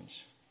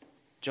comparisons.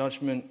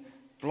 Judgment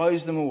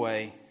blows them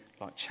away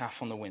like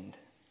chaff on the wind.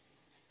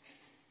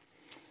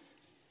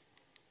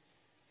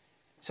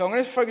 So I'm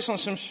going to focus on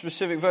some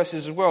specific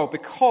verses as well,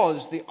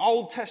 because the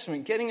Old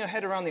Testament, getting your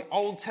head around the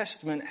Old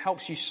Testament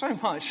helps you so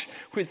much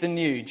with the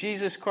New.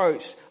 Jesus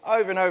quotes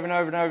over and over and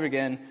over and over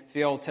again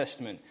the Old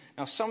Testament.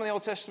 Now, some of the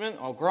Old Testament,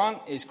 I'll grant,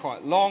 is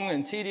quite long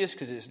and tedious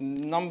because it's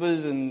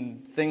numbers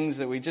and things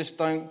that we just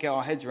don't get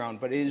our heads around,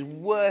 but it is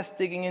worth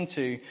digging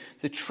into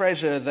the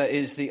treasure that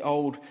is the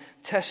Old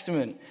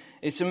Testament.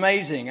 It's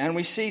amazing. And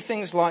we see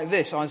things like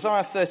this.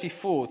 Isaiah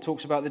 34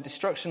 talks about the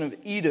destruction of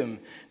Edom.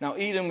 Now,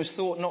 Edom was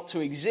thought not to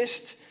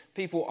exist.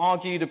 People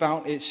argued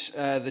about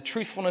the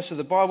truthfulness of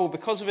the Bible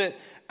because of it.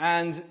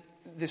 And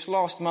this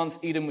last month,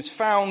 Edom was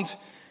found.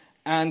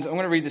 And I'm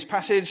going to read this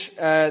passage.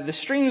 The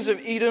streams of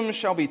Edom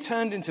shall be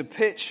turned into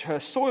pitch, her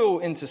soil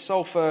into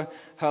sulfur.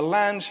 Her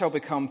land shall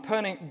become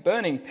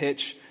burning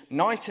pitch.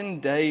 Night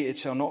and day it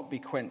shall not be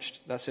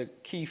quenched. That's a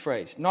key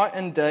phrase. Night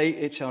and day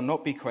it shall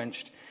not be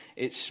quenched.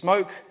 Its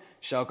smoke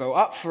shall go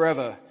up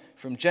forever.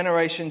 From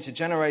generation to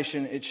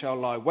generation it shall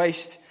lie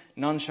waste.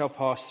 None shall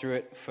pass through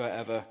it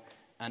forever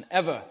and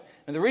ever.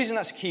 And the reason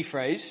that's a key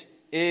phrase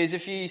is,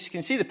 if you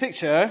can see the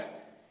picture,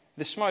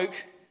 the smoke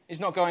is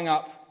not going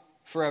up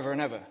forever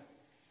and ever.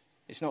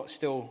 It's not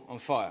still on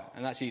fire,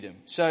 and that's Edom.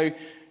 So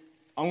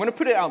I'm going to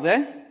put it out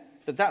there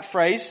that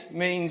phrase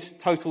means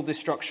total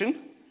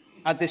destruction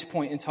at this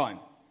point in time.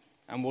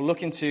 And we'll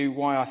look into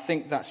why I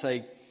think that's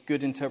a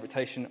good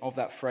interpretation of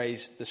that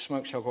phrase, the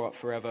smoke shall go up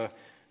forever,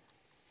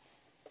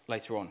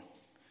 later on.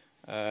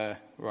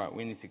 Right,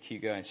 we need to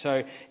keep going.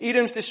 So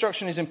Edom's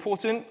destruction is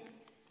important.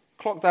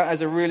 Clock that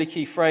as a really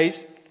key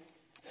phrase.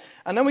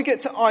 And then we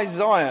get to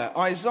Isaiah.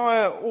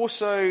 Isaiah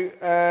also,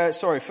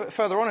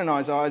 further on in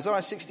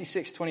Isaiah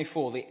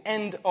 66:24, the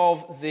end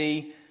of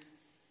the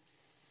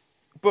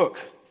book.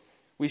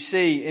 We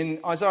see in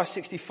Isaiah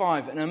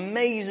 65 an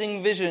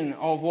amazing vision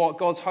of what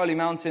God's holy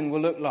mountain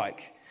will look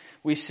like.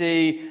 We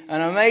see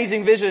an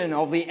amazing vision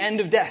of the end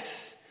of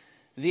death,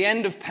 the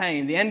end of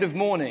pain, the end of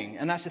mourning.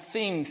 And that's a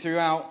theme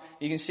throughout.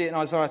 You can see it in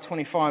Isaiah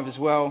 25 as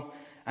well.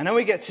 And then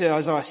we get to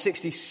Isaiah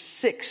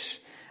 66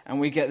 and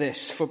we get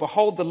this. For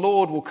behold, the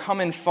Lord will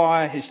come in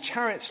fire, his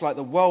chariots like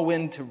the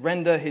whirlwind, to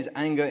render his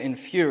anger in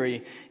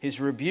fury,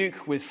 his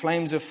rebuke with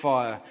flames of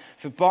fire.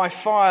 For by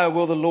fire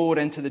will the Lord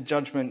enter the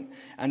judgment,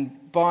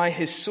 and by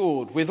his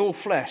sword with all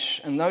flesh.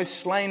 And those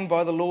slain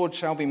by the Lord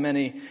shall be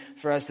many.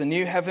 For as the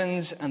new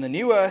heavens and the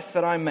new earth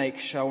that I make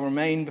shall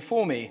remain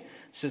before me,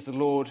 says the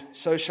Lord,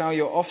 so shall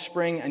your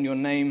offspring and your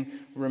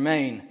name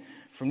remain.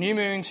 From new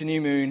moon to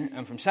new moon,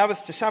 and from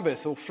Sabbath to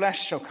Sabbath, all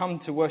flesh shall come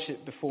to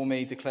worship before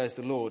me, declares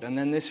the Lord. And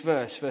then this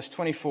verse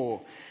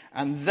 24.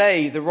 And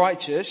they, the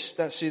righteous,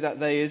 that's who that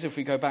they is, if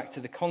we go back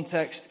to the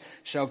context,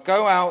 shall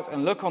go out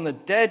and look on the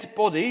dead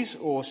bodies,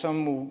 or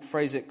some will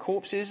phrase it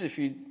corpses, if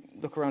you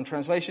look around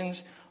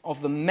translations,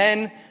 of the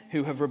men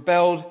who have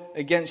rebelled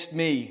against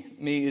me.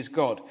 Me is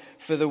God.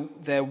 For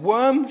their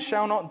worm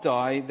shall not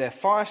die, their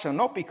fire shall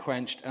not be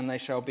quenched, and they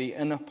shall be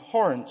an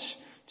abhorrence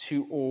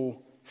to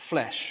all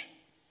flesh.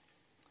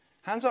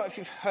 Hands up if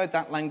you've heard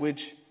that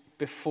language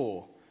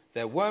before.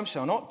 Their worm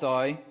shall not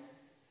die,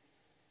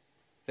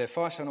 their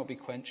fire shall not be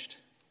quenched.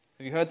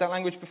 Have you heard that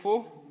language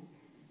before?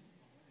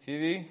 A few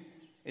of you?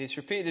 It's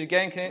repeated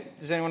again.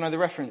 Does anyone know the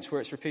reference where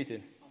it's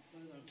repeated?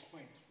 I've heard of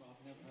quenched, but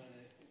I've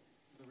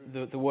never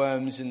heard it. The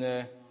worms and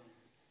the...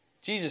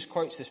 Jesus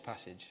quotes this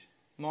passage.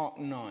 Mark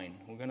 9.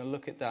 We're going to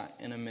look at that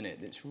in a minute.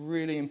 It's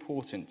really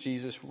important.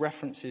 Jesus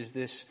references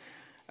this,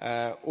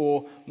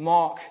 or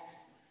Mark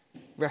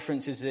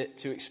references it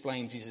to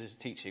explain Jesus'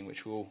 teaching,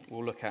 which we'll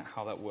look at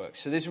how that works.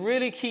 So there's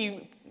really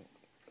key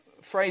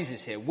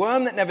phrases here.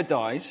 Worm that never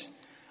dies,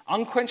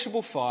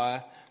 unquenchable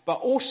fire, but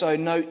also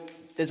note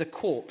there's a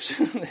corpse.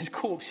 There's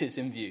corpses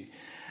in view.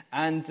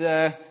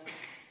 And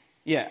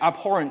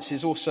abhorrence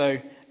is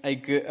also a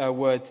good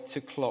word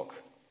to clock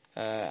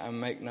and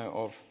make note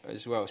of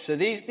as well. So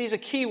these are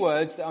key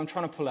words that I'm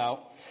trying to pull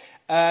out.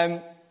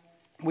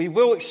 We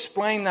will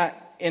explain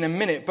that in a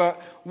minute,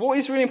 but what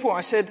is really important,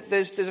 I said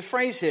there's a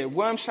phrase here,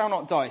 worm shall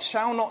not die.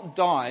 Shall not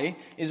die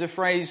is a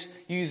phrase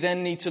you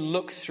then need to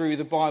look through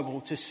the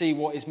Bible to see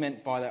what is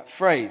meant by that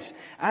phrase.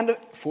 And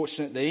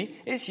fortunately,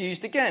 it's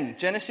used again.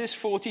 Genesis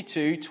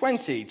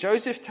 42:20.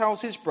 Joseph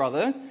tells his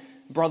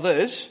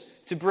brothers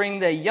to bring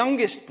their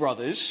youngest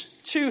brothers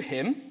to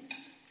him,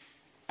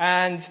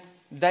 and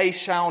they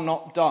shall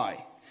not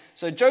die.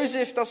 So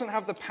Joseph doesn't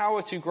have the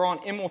power to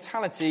grant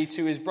immortality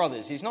to his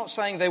brothers. He's not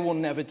saying they will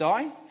never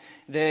die.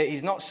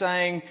 He's not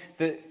saying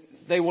that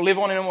they will live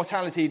on in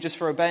immortality just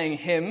for obeying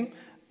him,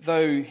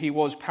 though he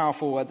was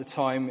powerful at the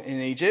time in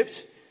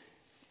Egypt.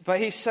 But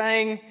he's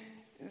saying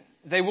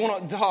they will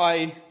not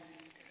die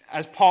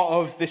as part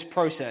of this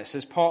process,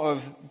 as part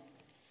of,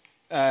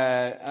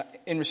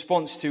 in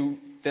response to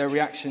their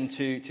reaction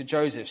to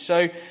Joseph.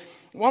 So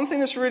one thing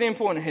that's really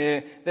important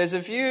here, there's a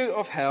view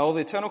of hell,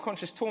 the eternal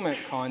conscious torment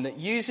kind, that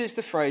uses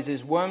the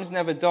phrases worms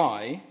never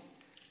die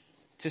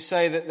to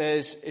say that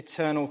there's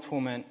eternal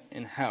torment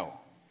in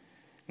hell.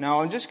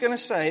 Now, I'm just going to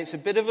say it's a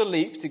bit of a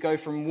leap to go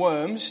from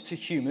worms to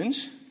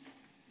humans,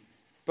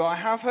 but I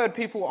have heard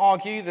people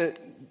argue that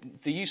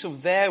the use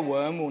of their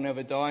worm will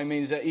never die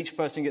means that each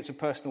person gets a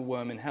personal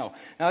worm in hell.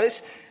 Now,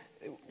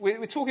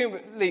 we're talking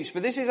about leaps,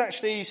 but this is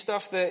actually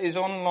stuff that is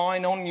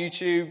online on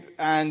YouTube,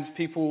 and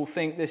people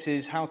think this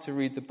is how to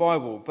read the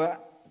Bible.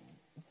 But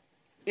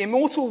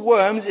immortal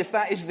worms, if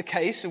that is the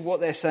case of what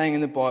they're saying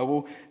in the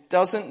Bible,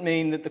 doesn't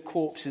mean that the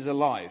corpse is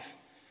alive.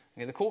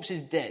 Okay, the corpse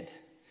is dead.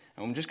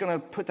 And I'm just going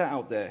to put that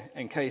out there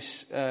in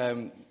case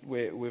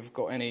we've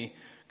got any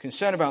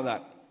concern about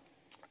that.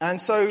 And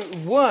so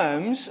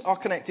worms are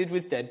connected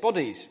with dead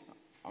bodies.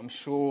 I'm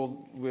sure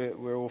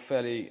we're all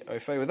fairly au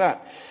fait with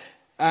that.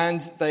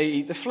 And they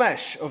eat the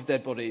flesh of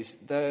dead bodies.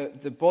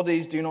 The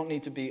bodies do not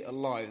need to be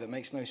alive. That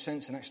makes no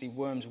sense. And actually,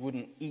 worms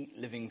wouldn't eat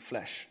living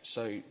flesh.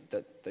 So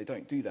that they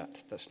don't do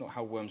that. That's not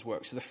how worms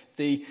work. So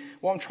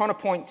what I'm trying to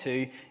point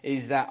to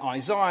is that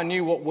Isaiah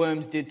knew what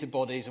worms did to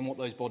bodies and what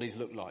those bodies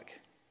looked like.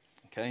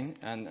 Okay,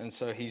 and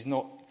so he's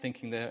not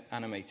thinking they're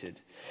animated.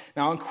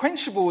 Now,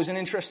 unquenchable is an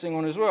interesting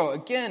one as well.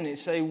 Again,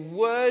 it's a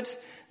word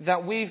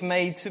that we've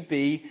made to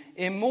be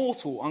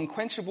immortal,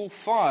 unquenchable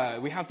fire.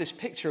 We have this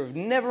picture of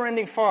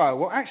never-ending fire.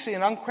 Well, actually,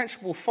 an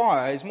unquenchable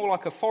fire is more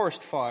like a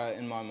forest fire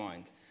in my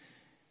mind.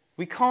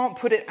 We can't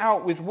put it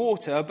out with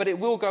water, but it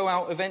will go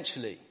out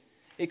eventually.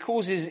 It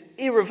causes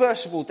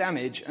irreversible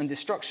damage and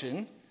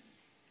destruction,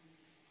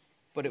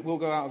 but it will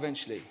go out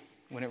eventually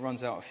when it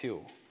runs out of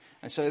fuel.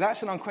 And so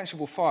that's an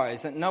unquenchable fire,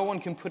 is that no one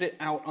can put it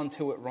out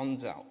until it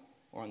runs out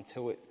or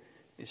until it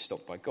is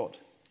stopped by God.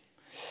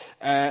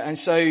 And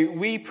so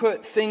we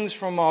put things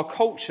from our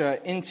culture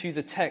into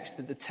the text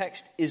that the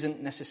text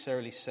isn't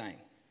necessarily saying.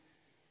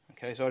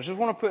 Okay, so I just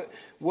want to put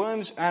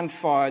worms and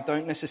fire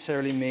don't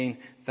necessarily mean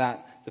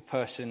that the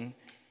person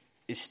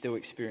is still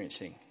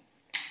experiencing.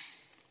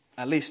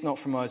 At least not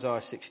from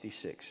Isaiah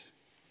 66.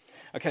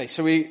 Okay,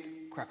 so we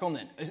crack on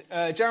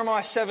then.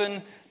 Jeremiah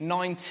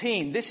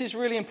 7:19. This is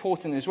really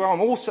important as well.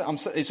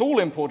 It's all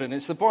important.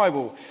 It's the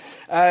Bible.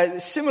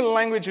 Similar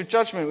language of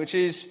judgment, which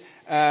is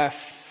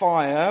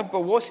fire.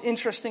 But what's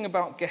interesting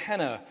about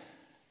Gehenna?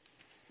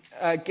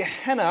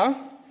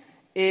 Gehenna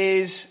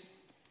is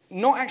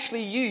not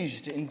actually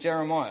used in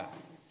Jeremiah,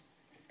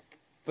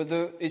 but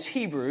it's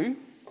Hebrew.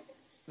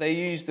 They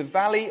use the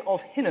Valley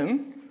of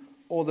Hinnom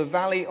or the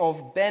Valley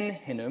of Ben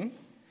Hinnom,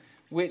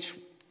 which,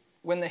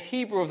 when the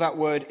Hebrew of that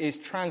word is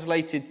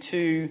translated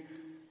to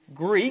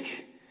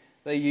Greek,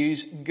 they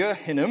use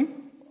Gehinnom,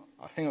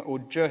 I think, or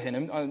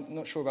Jehinnom. I'm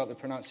not sure about the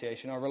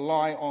pronunciation. I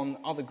rely on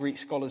other Greek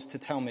scholars to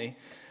tell me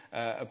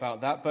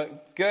about that.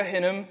 But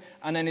Gehinnom,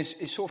 and then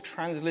it's sort of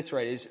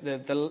transliterated, it's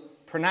the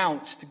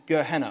pronounced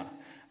Gehenna.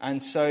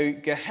 And so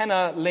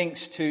Gehenna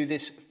links to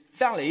this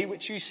valley,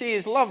 which you see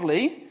is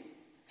lovely.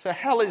 So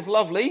hell is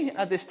lovely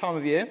at this time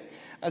of year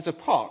as a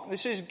park.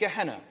 This is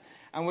Gehenna.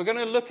 And we're going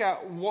to look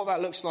at what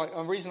that looks like.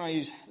 The reason I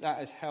use that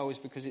as hell is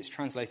because it's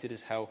translated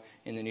as hell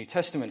in the New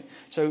Testament.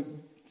 So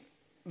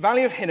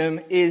Valley of Hinnom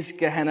is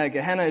Gehenna.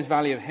 Gehenna is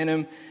Valley of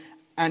Hinnom.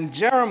 And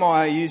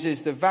Jeremiah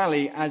uses the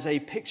valley as a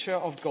picture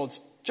of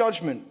God's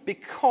judgment.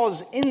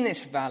 Because in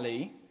this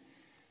valley,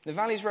 the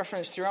valley is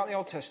referenced throughout the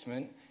Old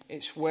Testament.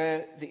 It's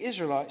where the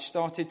Israelites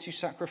started to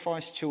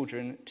sacrifice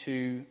children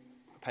to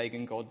a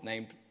pagan god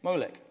named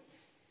Molech.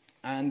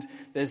 And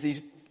there's these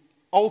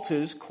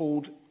altars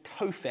called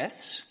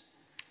Topheths.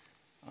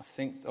 I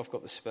think I've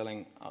got the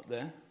spelling up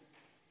there.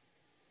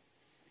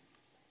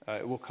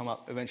 It will come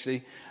up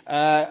eventually.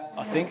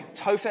 I think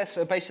Topheths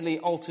are basically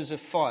altars of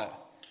fire,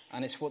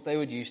 and it's what they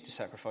would use to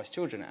sacrifice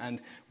children.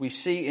 And we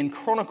see in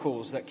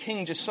Chronicles that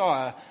King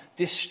Josiah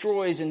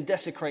destroys and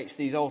desecrates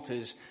these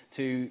altars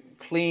to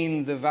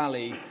clean the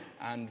valley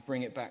and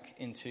bring it back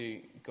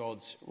into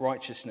God's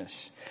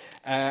righteousness.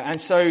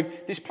 And so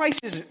this place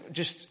is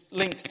just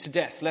linked to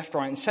death, left,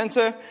 right, and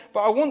centre.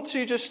 But I want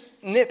to just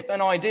nip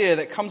an idea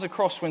that comes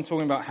across when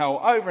talking about hell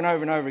over and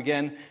over and over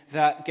again,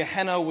 that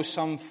Gehenna was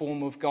some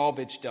form of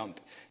garbage dump.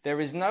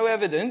 There is no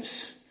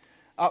evidence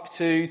up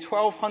to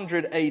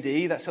 1200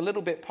 AD, that's a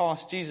little bit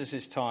past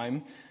Jesus'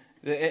 time,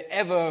 that it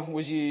ever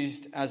was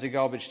used as a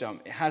garbage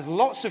dump. It has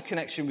lots of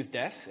connection with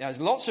death. It has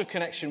lots of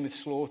connection with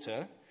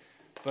slaughter.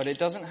 But it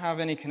doesn't have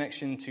any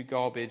connection to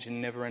garbage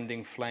and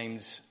never-ending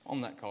flames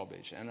on that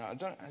garbage. And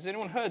has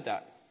anyone heard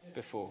that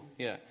before?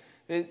 Yeah.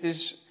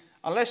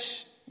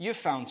 Unless you've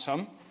found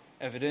some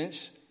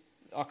evidence,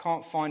 I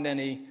can't find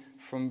any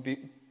from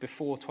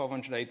before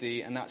 1200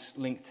 AD, and that's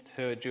linked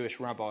to a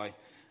Jewish rabbi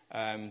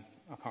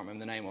I can't remember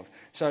the name of.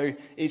 So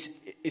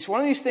it's one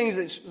of these things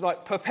that's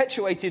like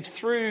perpetuated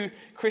through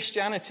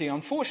Christianity,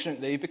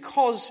 unfortunately,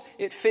 because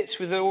it fits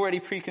with the already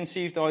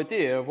preconceived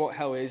idea of what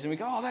hell is. And we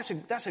go, oh,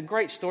 that's a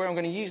great story. I'm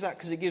going to use that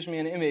because it gives me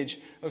an image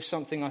of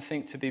something I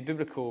think to be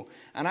biblical.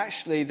 And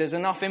actually, there's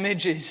enough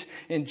images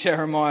in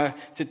Jeremiah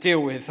to deal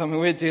with. I mean,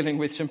 we're dealing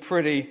with some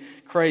pretty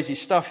crazy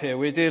stuff here.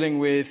 We're dealing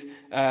with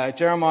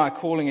Jeremiah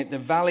calling it the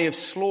Valley of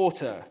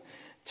Slaughter,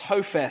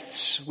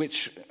 Topheths,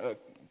 which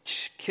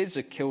kids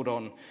are killed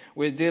on.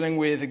 We're dealing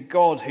with a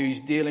God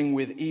who's dealing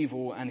with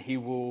evil, and he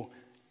will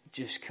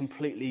just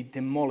completely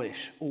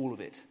demolish all of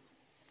it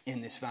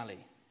in this valley.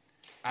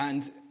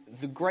 And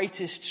the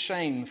greatest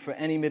shame for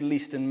any Middle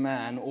Eastern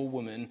man or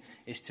woman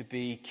is to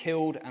be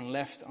killed and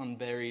left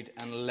unburied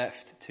and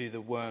left to the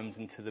worms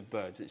and to the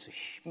birds.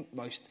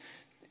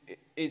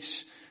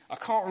 I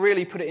can't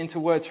really put it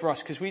into words for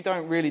us because we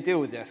don't really deal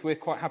with death. We're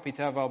quite happy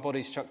to have our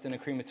bodies chucked in a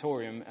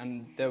crematorium,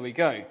 and there we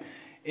go.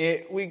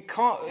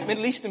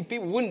 Middle Eastern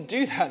people wouldn't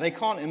do that. They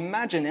can't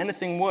imagine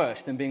anything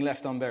worse than being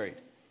left unburied.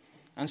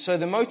 And so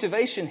the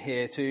motivation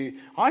here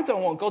I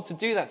don't want God to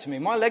do that to me.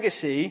 My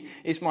legacy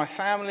is my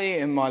family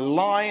and my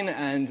line,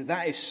 and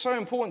that is so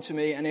important to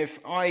me. And if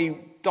I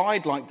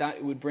died like that,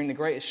 it would bring the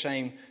greatest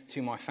shame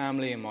to my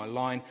family and my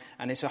line.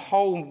 And it's a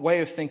whole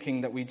way of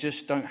thinking that we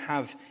just don't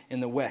have in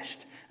the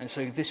West. And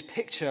so this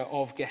picture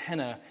of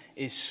Gehenna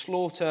is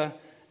slaughter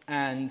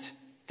and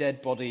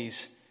dead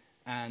bodies,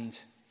 and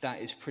that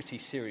is pretty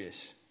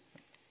serious.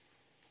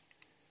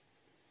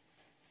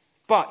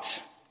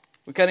 But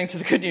we're getting to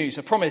the good news,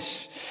 I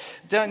promise.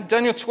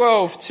 Daniel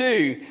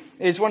 12:2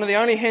 is one of the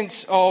only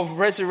hints of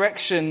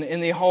resurrection in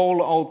the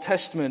whole Old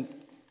Testament.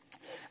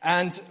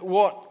 And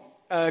what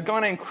a guy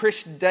named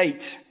Chris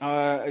Date,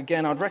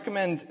 again, I'd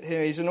recommend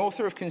here. He's an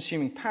author of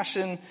Consuming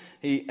Passion.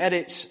 He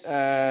edits...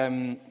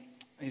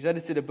 He's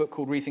edited a book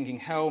called Rethinking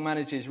Hell,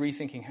 manages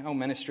Rethinking Hell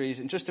Ministries,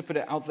 and just to put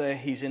it out there,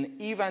 he's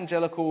an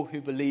evangelical who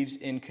believes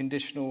in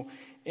conditional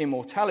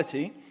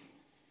immortality.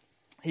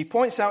 He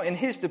points out in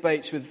his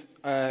debates with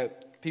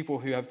people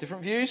who have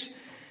different views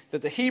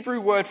that the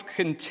Hebrew word for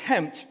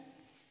contempt,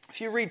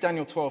 if you read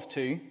Daniel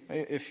 12:2,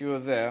 if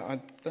you're there, I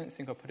don't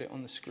think I put it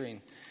on the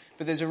screen,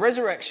 but there's a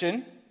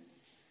resurrection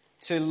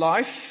to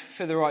life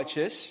for the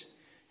righteous,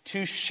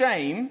 to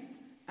shame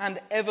and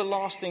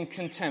everlasting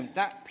contempt.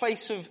 That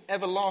place of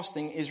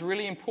everlasting is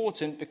really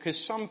important because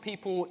some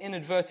people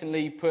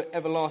inadvertently put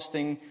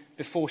everlasting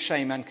before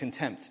shame and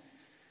contempt.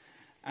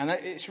 And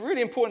it's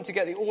really important to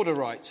get the order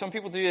right. Some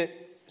people do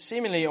it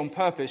seemingly on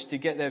purpose to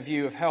get their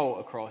view of hell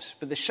across.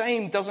 But the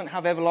shame doesn't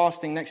have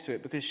everlasting next to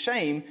it because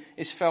shame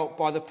is felt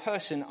by the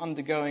person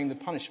undergoing the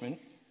punishment.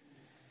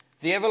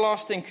 The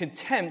everlasting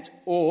contempt,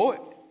 or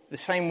the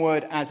same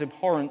word as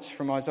abhorrence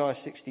from Isaiah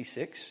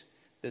 66,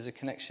 there's a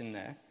connection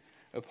there.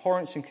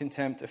 Abhorrence and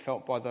contempt are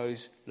felt by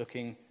those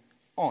looking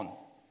on.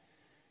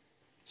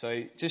 So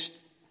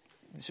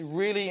it's a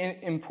really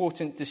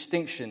important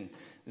distinction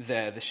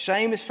there. The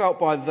shame is felt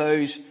by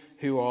those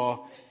who are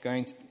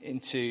going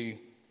into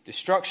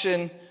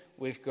destruction.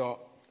 We've got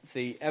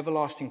the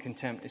everlasting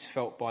contempt is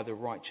felt by the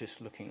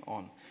righteous looking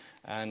on.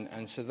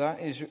 And so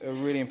that is a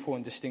really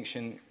important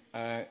distinction.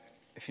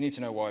 If you need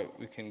to know why,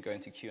 we can go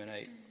into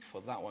Q&A for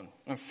that one.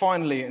 And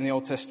finally, in the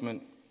Old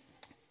Testament,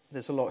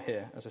 there's a lot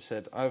here, as I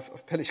said. I've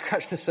barely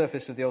scratched the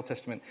surface of the Old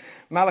Testament.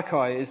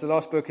 Malachi is the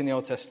last book in the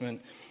Old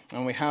Testament,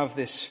 and we have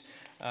this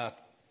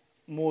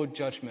more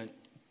judgment.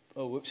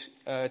 Oh, whoops.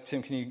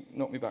 Tim, can you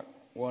knock me back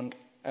one?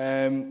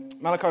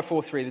 Malachi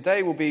 4:3. The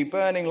day will be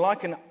burning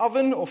like an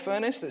oven or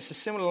furnace. That's a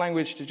similar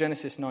language to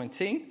Genesis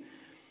 19.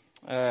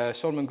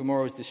 Sodom and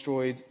Gomorrah was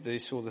destroyed. They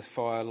saw the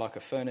fire like a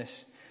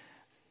furnace.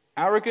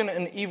 Arrogant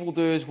and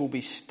evildoers will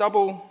be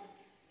stubble.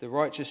 The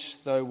righteous,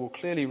 though, will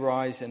clearly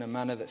rise in a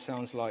manner that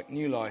sounds like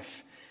new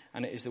life,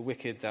 and it is the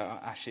wicked that are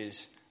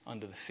ashes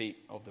under the feet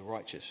of the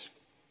righteous.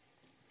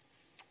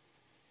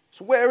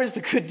 So where is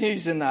the good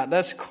news in that?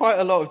 There's quite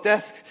a lot of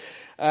death.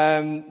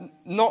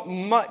 Not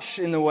much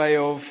in the way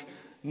of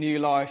new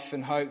life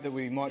and hope that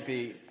we might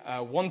be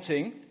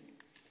wanting.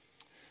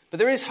 But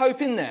there is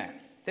hope in there.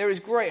 There is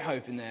great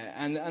hope in there.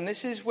 And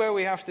this is where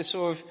we have to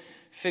sort of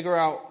figure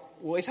out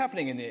what is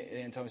happening in the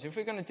end times. If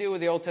we're going to deal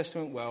with the Old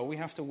Testament well, we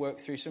have to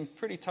work through some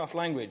pretty tough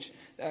language,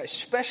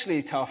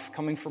 especially tough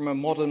coming from a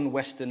modern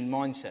Western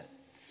mindset.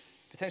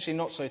 Potentially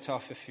not so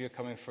tough if you're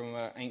coming from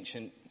an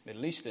ancient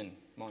Middle Eastern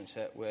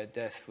mindset where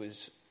death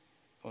was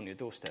on your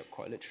doorstep,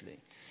 quite literally.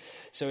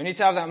 So we need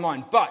to have that in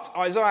mind. But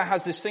Isaiah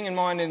has this thing in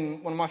mind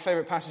in one of my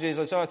favourite passages,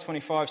 Isaiah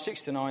 25,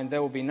 6-9.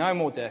 There will be no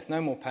more death,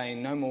 no more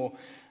pain, no more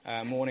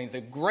mourning.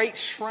 The great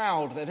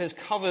shroud that has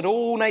covered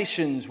all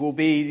nations will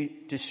be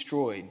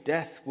destroyed.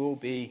 Death will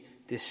be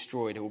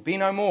destroyed. It will be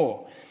no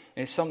more.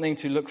 It's something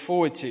to look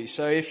forward to.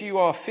 So if you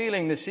are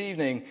feeling this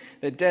evening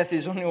that death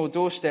is on your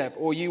doorstep,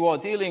 or you are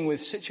dealing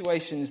with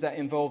situations that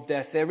involve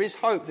death, there is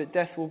hope that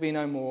death will be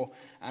no more,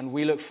 and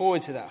we look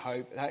forward to that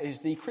hope. That is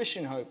the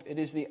Christian hope. It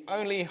is the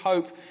only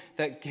hope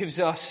that gives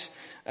us,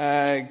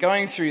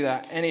 going through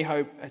that, any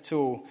hope at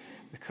all,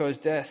 because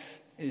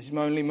death is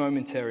only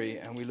momentary,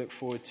 and we look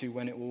forward to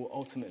when it will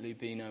ultimately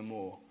be no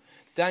more.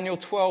 Daniel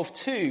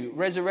 12:2,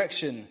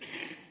 resurrection.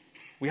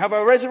 We have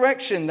a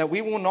resurrection that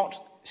we will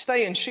not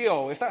stay in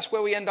Sheol. If that's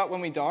where we end up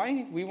when we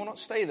die, we will not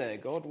stay there.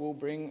 God will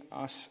bring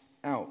us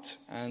out,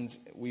 and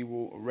we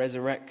will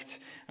resurrect,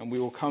 and we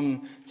will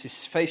come to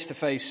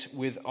face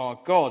with our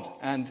God.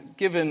 And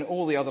given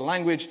all the other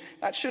language,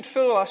 that should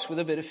fill us with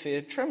a bit of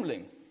fear,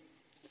 trembling.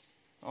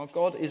 Our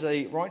God is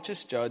a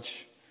righteous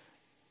judge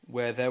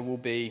where there will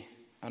be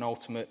an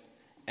ultimate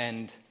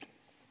end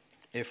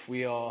if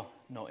we are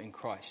not in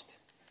Christ.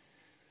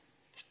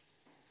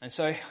 And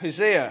so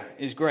Hosea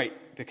is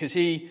great because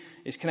he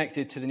is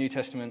connected to the New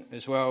Testament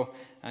as well.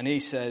 And he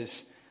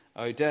says,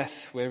 "O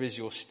death, where is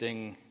your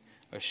sting?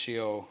 O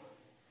Sheol,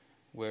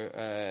 where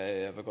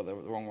have I got the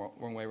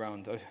wrong way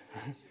around? Oh,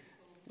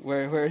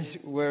 where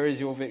is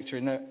your victory?"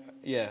 No,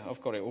 yeah,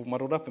 I've got it all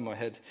muddled up in my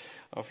head.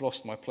 I've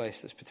lost my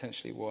place. That's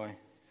potentially why.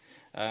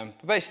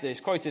 But basically, it's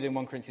quoted in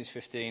 1 Corinthians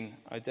 15.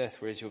 "O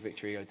death, where is your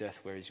victory? O death,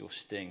 where is your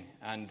sting?"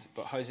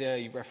 But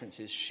Hosea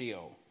references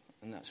Sheol,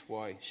 and that's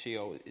why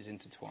Sheol is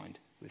intertwined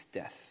with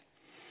death.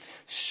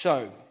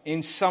 So,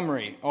 in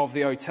summary of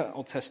the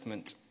Old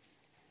Testament,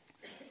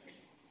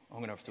 I'm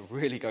going to have to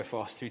really go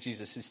fast through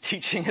Jesus'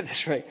 teaching at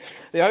this rate.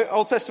 The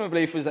Old Testament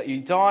belief was that you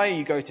die,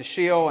 you go to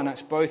Sheol, and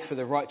that's both for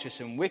the righteous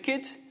and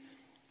wicked.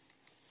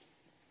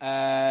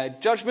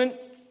 Judgment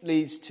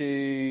leads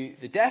to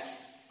the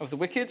death of the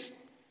wicked,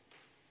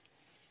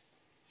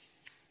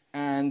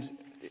 and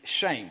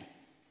shame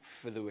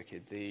for the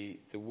wicked. The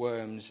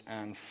worms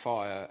and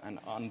fire and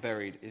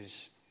unburied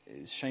is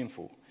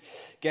shameful.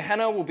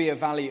 Gehenna will be a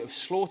valley of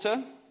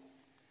slaughter.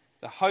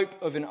 The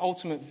hope of an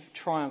ultimate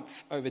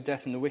triumph over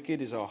death and the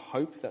wicked is our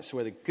hope. That's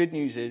where the good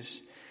news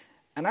is.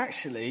 And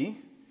actually,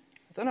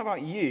 I don't know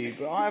about you,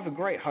 but I have a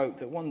great hope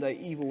that one day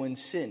evil and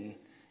sin,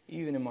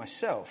 even in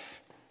myself,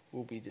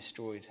 will be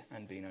destroyed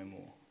and be no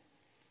more.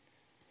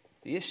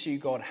 The issue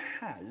God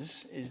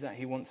has is that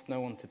he wants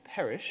no one to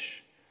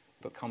perish,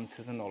 but come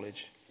to the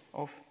knowledge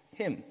of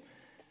him.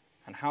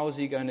 And how is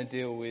he going to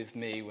deal with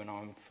me when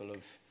I'm full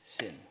of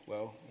sin?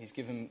 Well, he's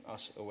given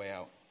us a way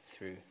out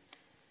through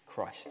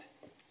Christ.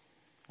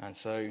 And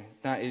so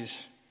that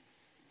is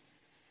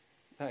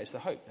the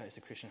hope. That is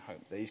the Christian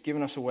hope. That he's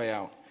given us a way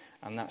out,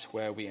 and that's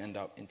where we end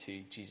up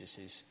into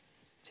Jesus'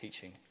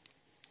 teaching.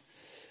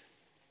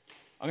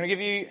 I'm going to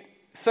give you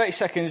 30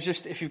 seconds.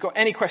 Just if you've got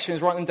any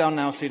questions, write them down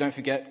now so you don't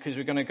forget, because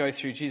we're going to go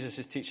through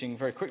Jesus' teaching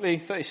very quickly.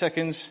 30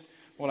 seconds,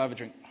 we'll have a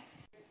drink.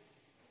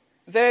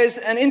 There's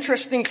an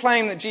interesting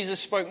claim that Jesus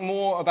spoke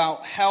more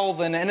about hell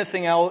than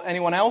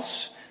anyone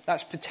else.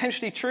 That's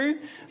potentially true,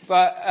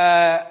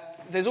 but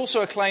there's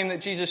also a claim that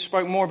Jesus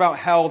spoke more about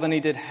hell than he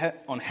did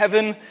on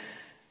heaven.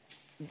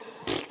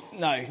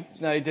 No,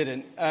 he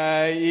didn't.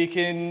 You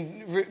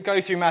can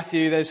go through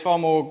Matthew. There's far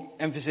more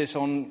emphasis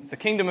on the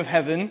kingdom of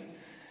heaven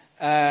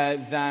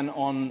than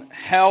on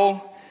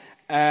hell.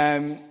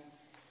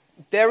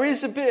 There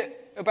is a bit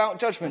about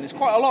judgment. It's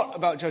quite a lot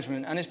about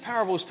judgment, and his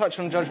parables touch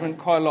on judgment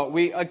quite a lot.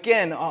 We,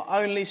 again, are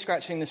only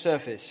scratching the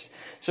surface.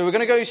 So we're going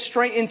to go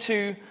straight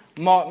into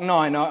Mark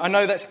 9. I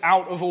know that's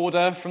out of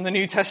order from the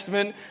New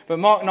Testament, but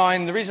Mark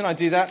 9, the reason I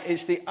do that,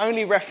 it's the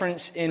only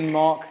reference in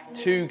Mark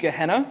to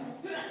Gehenna.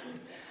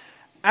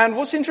 And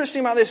what's interesting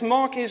about this,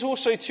 Mark is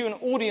also to an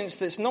audience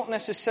that's not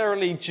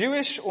necessarily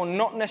Jewish or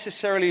not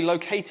necessarily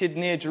located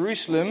near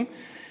Jerusalem.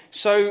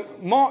 So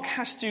Mark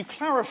has to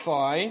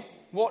clarify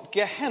what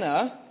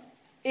Gehenna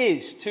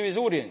is to his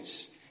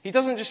audience. He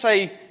doesn't just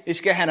say,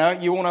 it's Gehenna,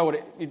 you all know what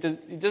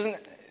it doesn't.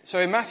 So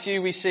in Matthew,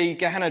 we see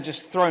Gehenna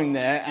just thrown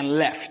there and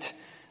left.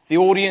 The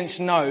audience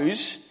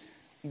knows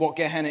what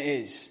Gehenna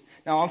is.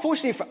 Now,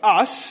 unfortunately for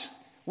us,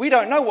 we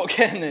don't know what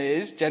Gehenna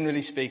is,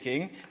 generally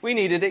speaking. We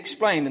need it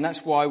explained, and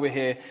that's why we're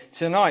here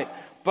tonight.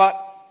 But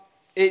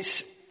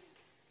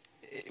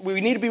we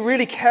need to be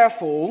really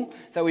careful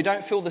that we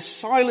don't fill the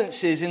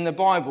silences in the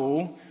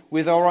Bible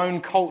with our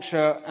own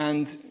culture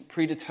and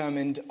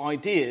predetermined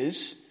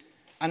ideas,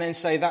 and then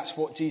say that's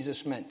what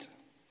Jesus meant.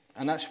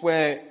 And that's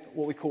where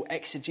what we call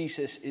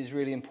exegesis is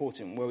really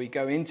important, where we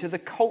go into the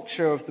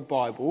culture of the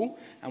Bible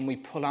and we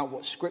pull out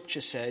what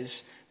Scripture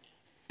says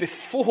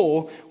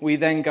before we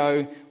then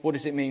go, what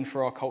does it mean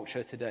for our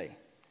culture today?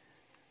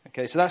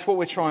 Okay, so that's what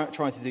we're trying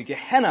to do.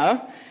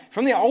 Gehenna,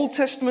 from the Old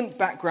Testament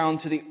background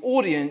to the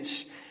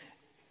audience,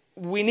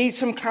 we need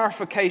some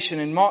clarification,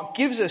 and Mark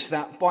gives us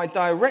that by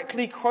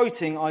directly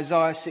quoting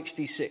Isaiah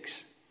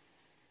 66.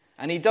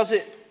 And he does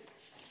it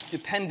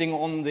depending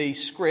on the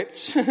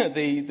scripts,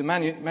 the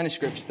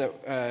manuscripts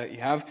that you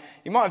have.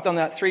 You might have done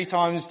that 3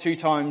 times, 2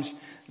 times.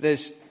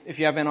 If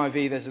you have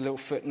NIV, there's a little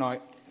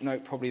footnote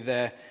probably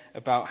there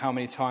about how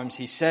many times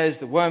he says,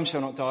 the worm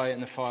shall not die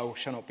and the fire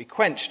shall not be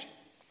quenched.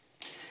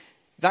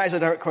 That is a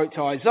direct quote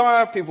to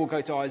Isaiah. People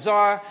go to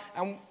Isaiah.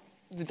 And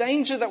the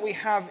danger that we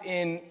have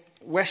in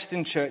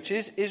Western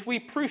churches is we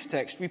proof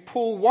text. We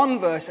pull one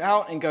verse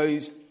out and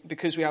goes,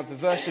 because we have the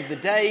verse of the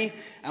day,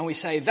 and we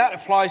say, that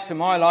applies to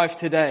my life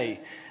today.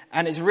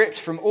 And it's ripped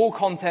from all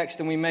context,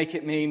 and we make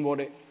it mean what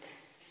it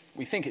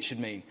we think it should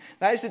mean.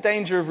 That is the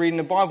danger of reading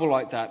the Bible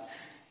like that.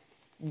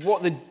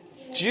 What the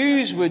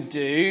Jews would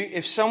do,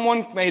 if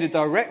someone made a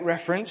direct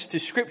reference to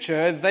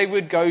Scripture, they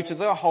would go to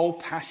the whole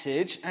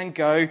passage and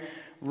go,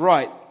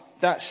 right,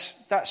 that's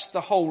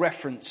the whole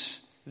reference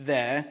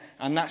there,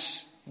 and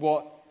that's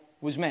what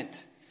was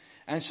meant.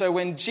 And so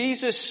when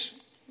Jesus,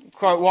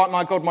 quote,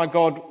 my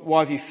God, why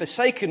have you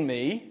forsaken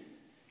me?"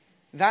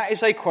 That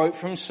is a quote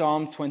from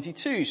Psalm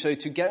 22. So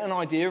to get an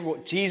idea of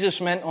what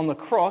Jesus meant on the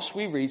cross,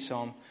 we read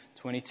Psalm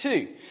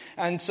 22.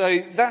 And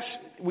so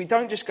we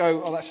don't just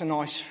go, "Oh, that's a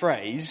nice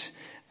phrase.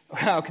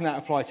 How can that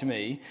apply to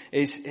me?"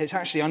 It's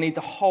actually, I need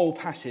the whole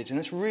passage, and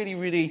it's really,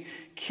 really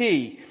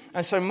key.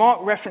 And so Mark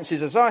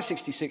references Isaiah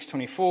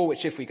 66:24,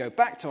 which if we go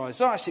back to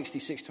Isaiah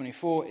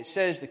 66:24, it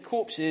says the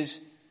corpses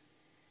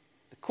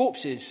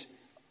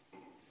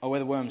are where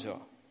the worms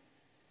are.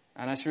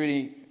 And that's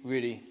really,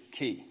 really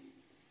key.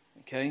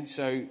 Okay,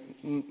 so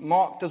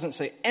Mark doesn't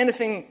say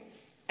anything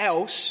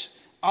else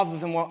other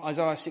than what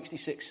Isaiah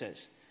 66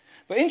 says.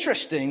 But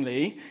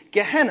interestingly,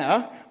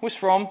 Gehenna was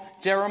from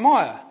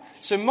Jeremiah.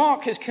 So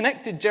Mark has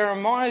connected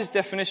Jeremiah's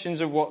definitions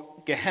of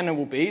what Gehenna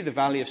will be, the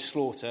valley of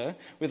slaughter,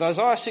 with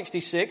Isaiah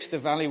 66, the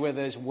valley where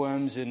there's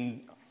worms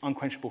and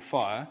unquenchable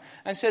fire,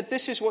 and said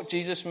this is what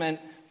Jesus meant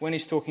when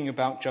he's talking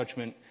about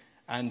judgment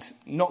and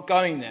not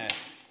going there.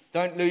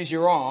 Don't lose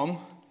your arm.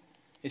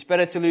 It's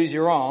better to lose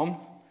your arm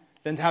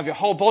than to have your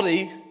whole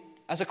body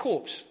as a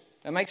corpse.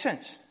 That makes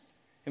sense.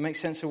 It makes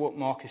sense of what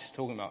Mark is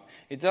talking about.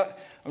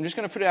 I'm just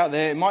going to put it out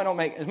there. It might not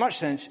make as much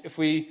sense if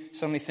we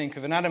suddenly think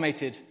of an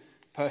animated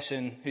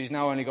person who's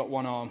now only got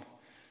one arm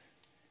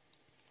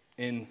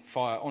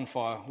on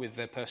fire with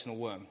their personal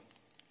worm.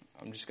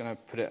 I'm just going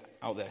to put it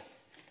out there.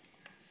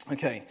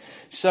 Okay,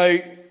 so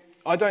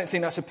I don't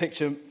think that's a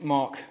picture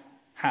Mark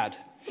had.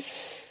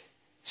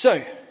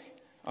 So,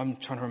 I'm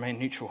trying to remain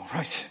neutral,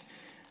 right?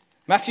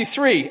 Matthew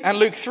 3 and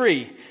Luke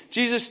 3.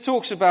 Jesus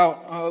talks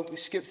about, we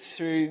skipped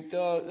through,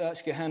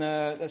 that's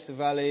Gehenna, that's the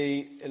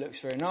valley, it looks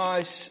very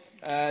nice.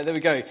 There we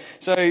go.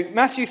 So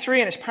Matthew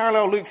 3 and its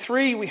parallel Luke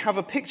 3, we have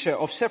a picture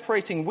of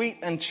separating wheat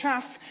and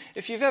chaff.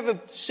 If you've ever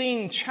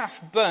seen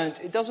chaff burnt,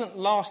 it doesn't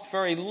last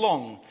very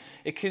long.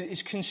 It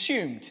is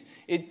consumed.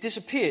 It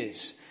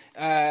disappears.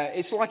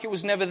 It's like it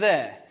was never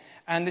there.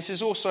 And this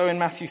is also in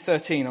Matthew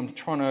 13. I'm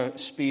trying to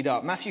speed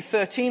up. Matthew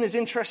 13 is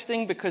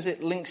interesting because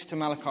it links to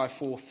Malachi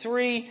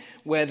 4:3,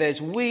 where there's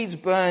weeds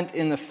burnt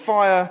in the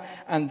fire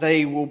and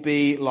they will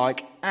be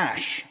like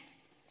ash.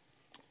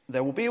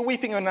 There will be a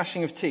weeping and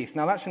gnashing of teeth.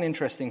 Now that's an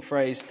interesting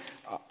phrase.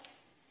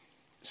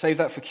 Save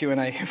that for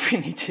Q&A if we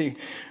need to.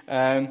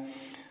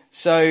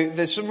 So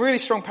there's some really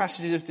strong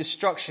passages of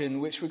destruction,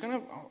 which I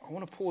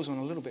want to pause on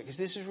a little bit because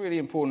this is really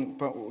important,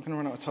 but we're going to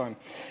run out of time.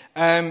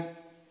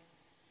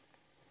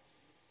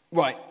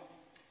 Right.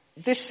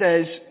 This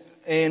says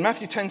in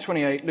Matthew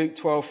 10:28, Luke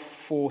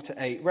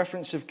 12:4-8,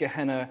 reference of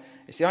Gehenna.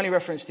 It's the only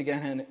reference to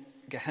Gehenna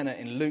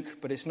in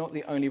Luke, but it's not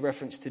the only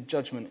reference to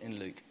judgment in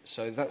Luke.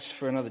 So that's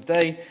for another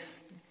day.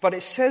 But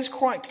it says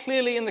quite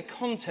clearly in the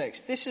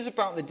context, this is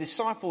about the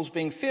disciples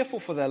being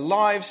fearful for their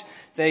lives.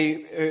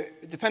 They,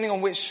 depending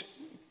on which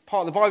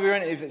part of the Bible you're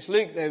in, if it's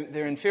Luke,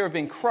 they're in fear of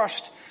being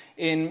crushed.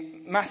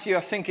 In Matthew,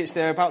 I think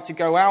they're about to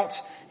go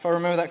out, if I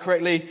remember that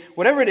correctly.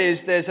 Whatever it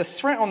is, there's a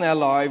threat on their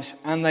lives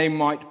and they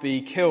might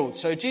be killed.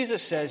 So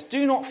Jesus says,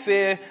 "Do not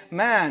fear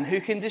man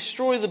who can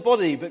destroy the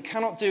body but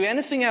cannot do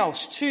anything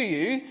else to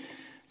you,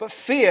 but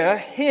fear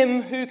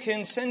him who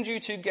can send you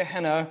to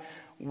Gehenna,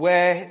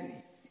 where,"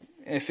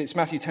 if it's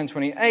Matthew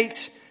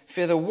 10:28,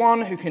 "fear the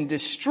one who can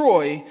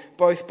destroy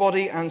both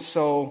body and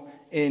soul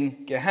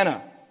in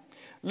Gehenna."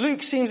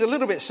 Luke seems a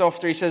little bit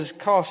softer. He says,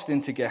 "cast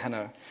into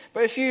Gehenna."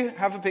 But if you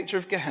have a picture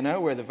of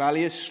Gehenna where the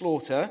valley is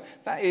slaughter,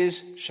 that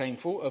is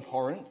shameful,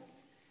 abhorrent,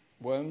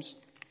 worms,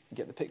 you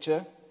get the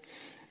picture,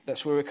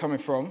 that's where we're coming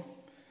from,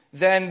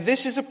 then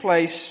this is a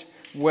place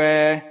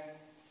where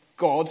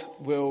God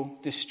will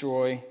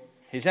destroy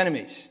his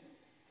enemies.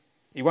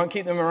 He won't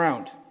keep them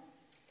around.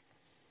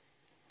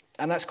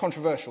 And that's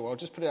controversial. I'll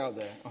just put it out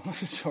there. I'm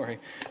sorry.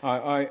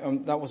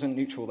 That wasn't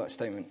neutral, that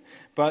statement.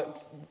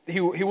 But he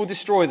will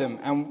destroy them.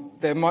 And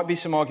there might be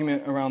some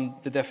argument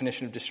around the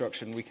definition of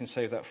destruction. We can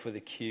save that for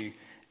the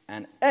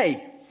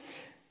Q&A.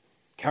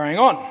 Carrying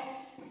on.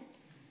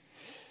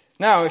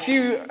 Now, if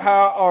you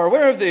are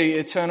aware of the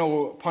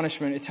eternal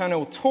punishment,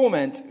 eternal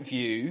torment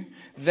view,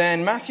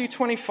 then Matthew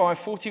 25,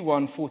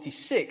 41,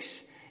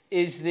 46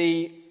 is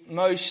the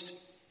most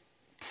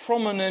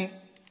prominent.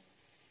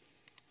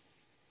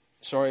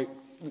 Sorry,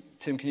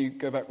 Tim, can you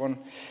go back one?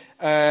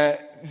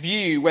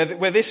 View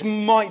where this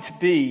might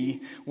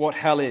be what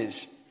hell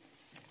is.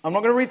 I'm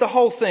not going to read the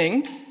whole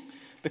thing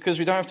because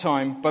we don't have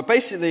time. But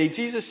basically,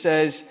 Jesus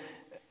says,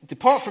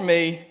 "Depart from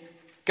me,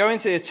 go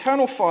into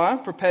eternal fire,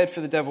 prepared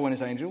for the devil and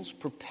his angels."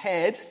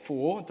 Prepared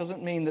for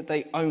doesn't mean that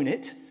they own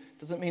it.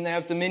 Doesn't mean they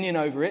have dominion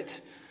over it.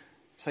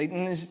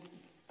 Satan's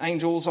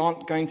angels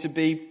aren't going to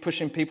be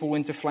pushing people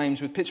into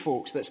flames with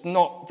pitchforks. That's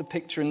not the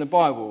picture in the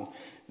Bible.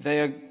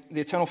 The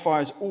eternal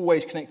fire is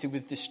always connected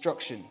with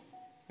destruction.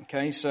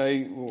 Okay, so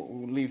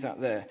we'll leave that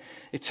there.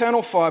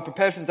 Eternal fire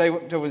prepared for the day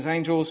of his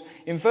angels.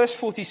 In verse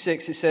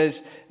 46 it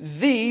says,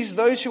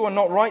 those who are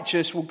not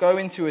righteous will go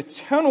into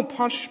eternal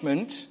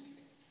punishment,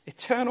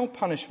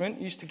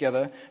 used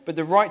together, but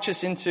the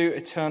righteous into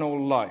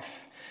eternal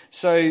life.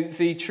 So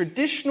the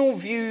traditional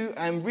view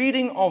and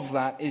reading of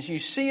that is you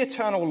see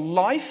eternal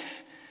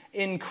life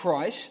in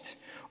Christ,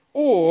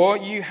 or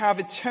you have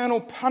eternal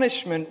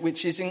punishment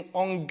which is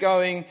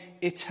ongoing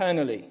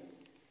eternally.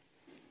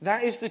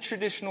 That is the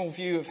traditional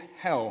view of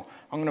hell.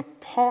 I'm going to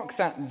park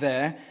that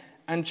there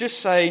and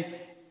just say,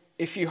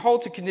 if you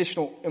hold to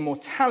conditional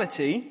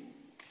immortality,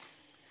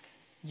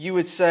 you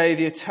would say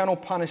the eternal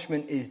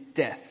punishment is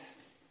death.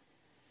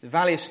 The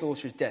valley of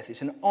slaughter is death.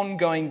 It's an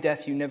ongoing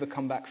death you never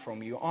come back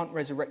from. You aren't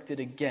resurrected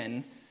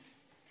again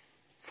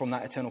from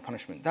that eternal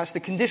punishment. That's the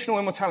conditional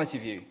immortality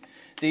view.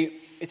 The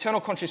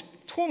eternal conscious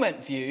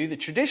torment view, the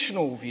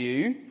traditional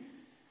view,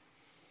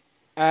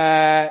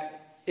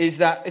 is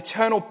that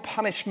eternal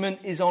punishment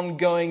is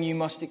ongoing, you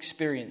must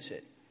experience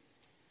it.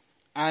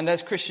 And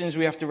as Christians,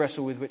 we have to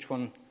wrestle with which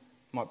one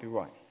might be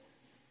right.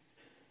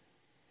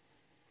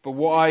 But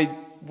what I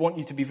want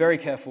you to be very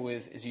careful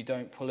with is you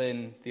don't pull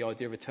in the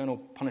idea of eternal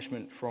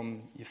punishment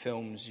from your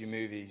films, your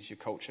movies, your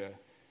culture,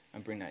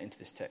 and bring that into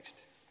this text.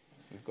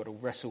 We've got to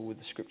wrestle with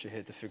the scripture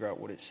here to figure out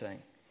what it's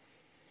saying.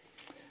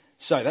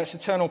 So that's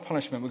eternal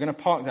punishment. We're going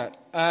to park that.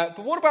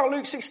 But what about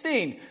Luke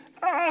 16?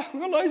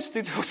 We've got loads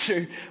to talk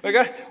to. I'm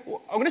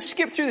going to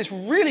skip through this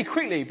really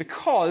quickly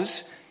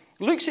because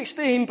Luke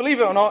 16, believe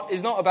it or not,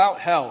 is not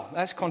about hell.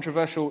 That's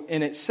controversial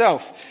in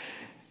itself.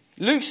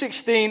 Luke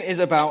 16 is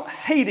about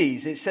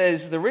Hades. It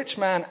says the rich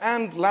man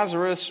and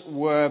Lazarus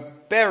were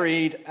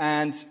buried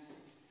and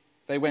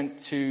they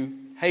went to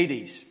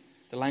Hades,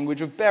 the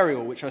language of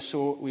burial, which I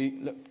saw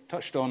we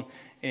touched on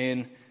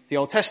in the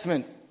Old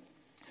Testament.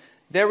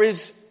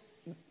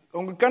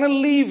 I'm going to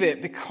leave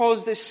it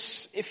because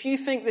if you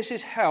think this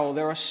is hell,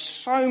 there are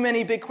so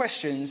many big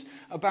questions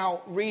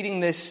about reading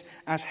this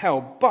as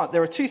hell. But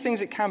there are two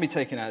things it can be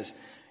taken as.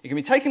 It can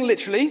be taken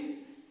literally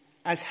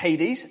as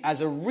Hades,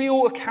 as a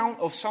real account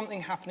of something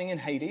happening in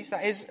Hades.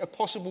 That is a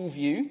possible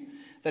view,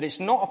 that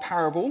it's not a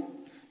parable,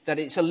 that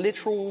it's a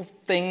literal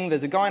thing.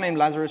 There's a guy named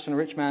Lazarus and a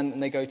rich man,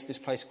 and they go to this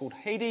place called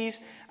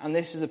Hades. And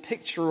this is a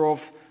picture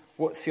of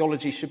what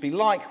theology should be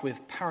like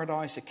with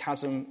paradise, a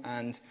chasm,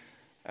 and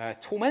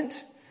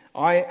torment.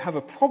 I have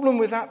a problem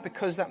with that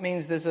because that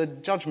means there's a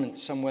judgment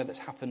somewhere that's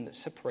happened that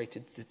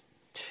separated the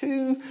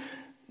two.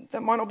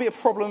 That might not be a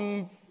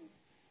problem.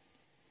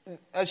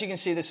 As you can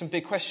see, there's some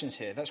big questions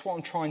here. That's what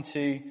I'm trying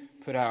to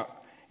put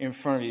out in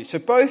front of you. So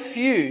both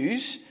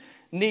views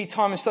need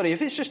time and study.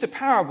 If it's just a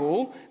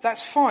parable,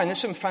 that's fine. There's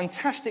some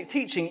fantastic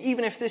teaching,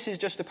 even if this is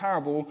just a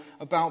parable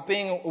about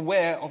being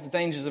aware of the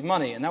dangers of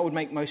money. And that would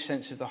make most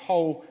sense of the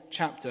whole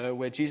chapter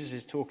where Jesus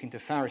is talking to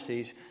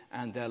Pharisees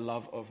and their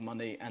love of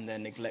money and their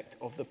neglect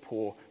of the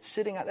poor,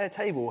 sitting at their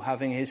table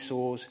having his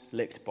sores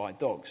licked by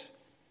dogs.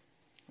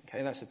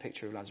 Okay, that's the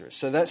picture of Lazarus.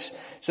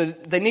 So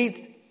they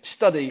need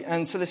study.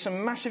 And so there's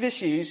some massive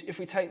issues if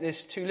we take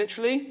this too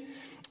literally.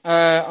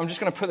 I'm just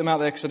going to put them out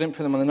there because I didn't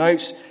put them on the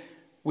notes.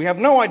 We have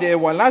no idea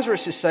why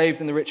Lazarus is saved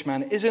and the rich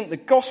man isn't. The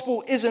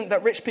gospel isn't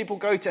that rich people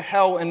go to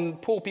hell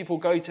and poor people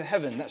go to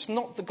heaven. That's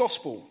not the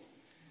gospel.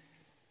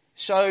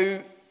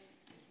 So,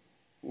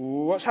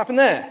 what's happened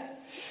there?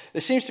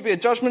 There seems to be a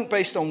judgment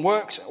based on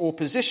works or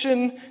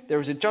position. There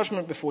is a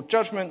judgment before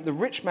judgment. The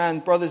rich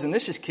man's brothers, and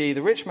this is key,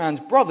 the rich man's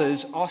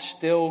brothers are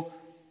still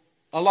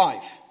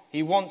alive.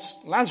 He wants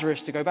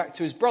Lazarus to go back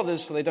to his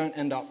brothers so they don't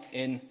end up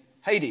in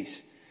Hades.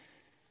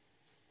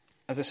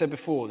 As I said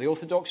before, the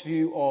orthodox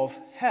view of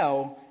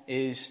hell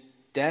is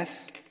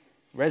death,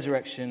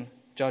 resurrection,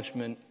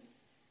 judgment,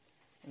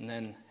 and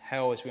then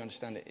hell, as we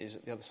understand it, is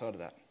at the other side of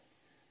that.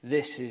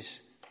 This is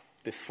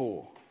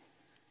before.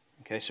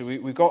 Okay, so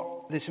we've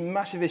got this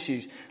massive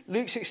issues.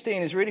 Luke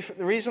 16 is really,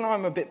 the reason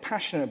I'm a bit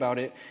passionate about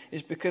it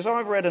is because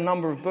I've read a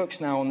number of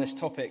books now on this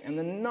topic, and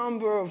the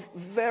number of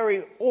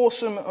very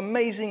awesome,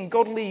 amazing,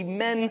 godly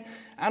men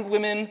and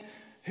women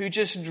who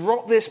just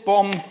drop this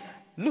bomb.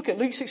 Look at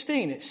Luke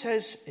 16. It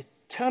says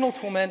eternal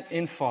torment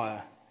in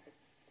fire.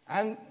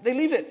 And they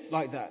leave it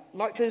like that.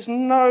 Like there's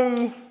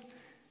no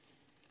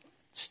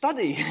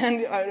study.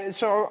 And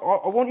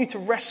so I want you to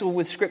wrestle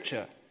with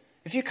Scripture.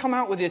 If you come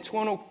out with the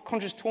eternal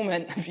conscious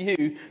torment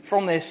view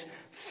from this,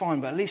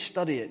 fine, but at least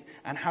study it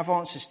and have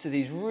answers to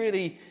these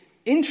really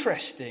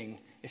interesting,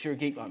 if you're a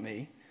geek like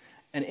me,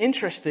 an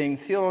interesting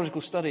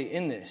theological study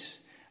in this.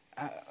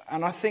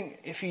 And I think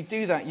if you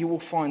do that, you will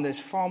find there's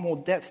far more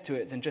depth to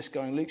it than just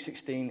going, Luke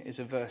 16 is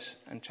a verse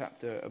and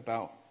chapter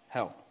about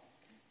hell.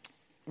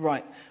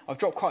 Right, I've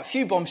dropped quite a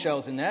few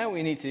bombshells in there.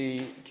 We need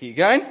to keep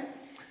going.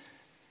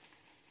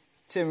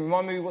 Tim,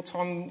 remind me what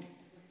time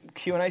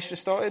Q&A should have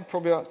started?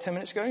 Probably about 10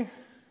 minutes ago?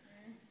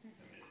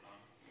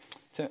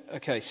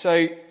 Okay,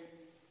 so,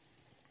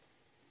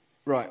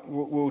 right,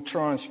 we'll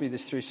try and speed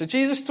this through. So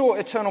Jesus taught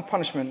eternal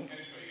punishment.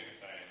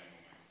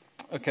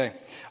 Okay,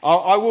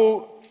 I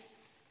will...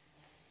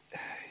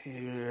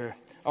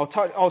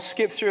 I'll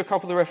skip through a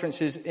couple of the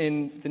references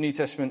in the New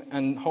Testament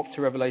and hop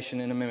to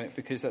Revelation in a minute,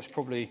 because that's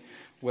probably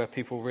where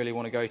people really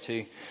want to go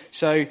to.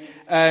 So,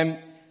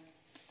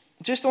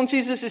 just on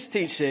Jesus'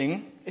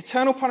 teaching,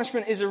 eternal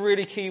punishment is a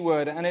really key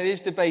word, and it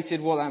is debated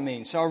what that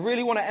means. So I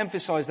really want to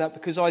emphasize that,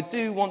 because I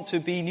do want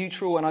to be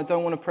neutral and I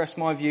don't want to press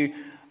my view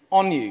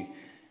on you.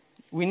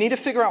 We need to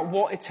figure out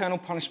what eternal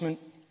punishment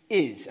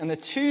is. And the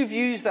two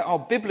views that are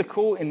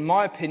biblical, in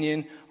my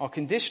opinion, are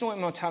conditional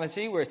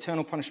immortality, where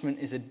eternal punishment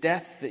is a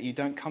death that you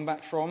don't come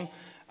back from.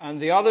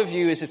 And the other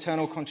view is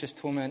eternal conscious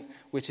torment,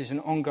 which is an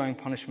ongoing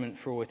punishment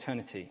for all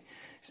eternity.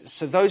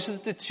 So those are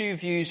the two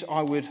views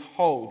I would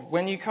hold.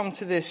 When you come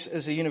to this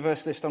as a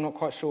universalist, I'm not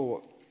quite sure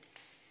what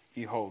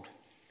you hold.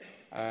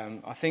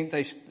 I think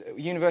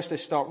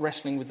universalists start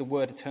wrestling with the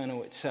word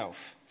eternal itself.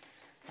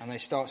 And they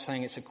start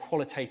saying it's a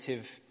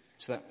qualitative,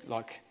 so that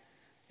like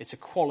it's a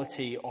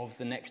quality of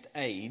the next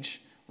age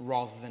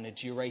rather than a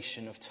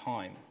duration of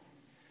time.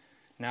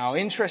 Now,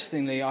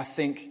 interestingly, I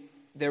think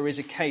there is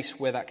a case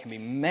where that can be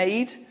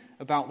made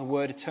about the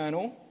word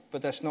eternal,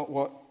 but that's not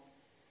what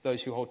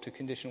those who hold to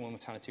conditional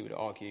immortality would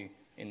argue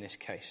in this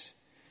case.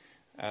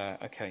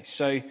 Okay,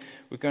 so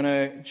we're going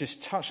to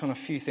just touch on a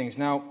few things.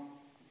 Now,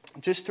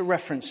 just to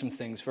reference some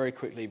things very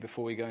quickly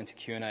before we go into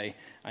Q&A,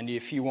 and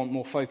if you want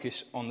more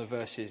focus on the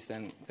verses,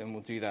 then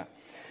we'll do that.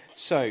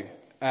 So,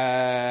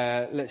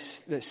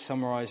 let's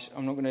summarize.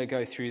 I'm not going to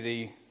go through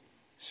the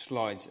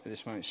slides at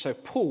this moment. So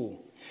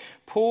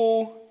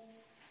Paul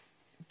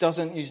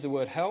doesn't use the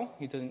word hell.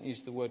 He doesn't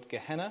use the word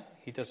Gehenna.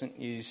 He doesn't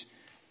use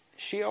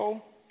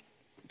Sheol.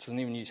 Doesn't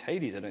even use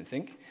Hades, I don't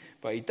think.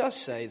 But he does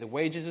say the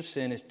wages of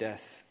sin is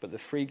death, but the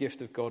free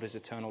gift of God is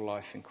eternal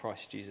life in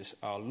Christ Jesus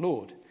our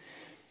Lord.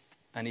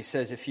 And he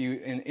says, if you,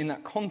 in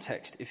that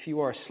context, if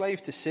you are a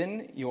slave to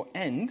sin, your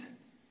end,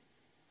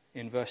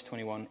 in verse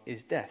 21,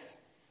 is death.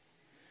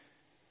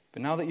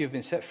 But now that you have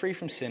been set free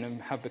from sin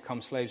and have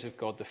become slaves of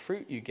God, the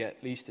fruit you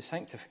get leads to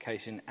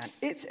sanctification, and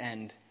its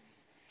end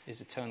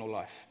is eternal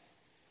life.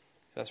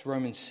 So that's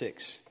Romans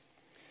 6.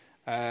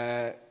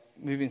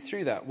 Moving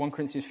through that, 1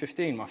 Corinthians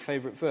 15, my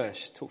favourite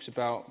verse, talks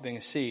about being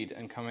a seed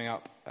and coming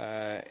up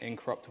in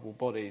corruptible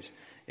bodies.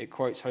 It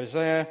quotes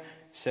Hosea,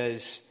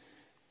 says,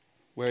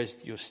 "Where is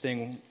your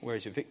sting? Where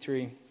is your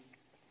victory?"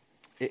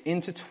 It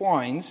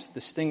intertwines. The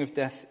sting of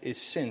death is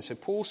sin. So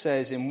Paul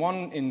says in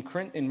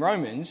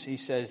Romans, he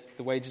says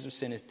the wages of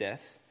sin is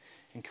death.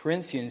 In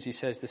Corinthians, he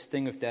says the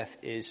sting of death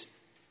is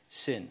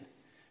sin.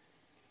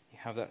 You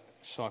have that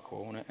cycle.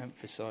 I want to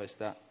emphasize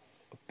that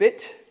a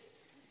bit.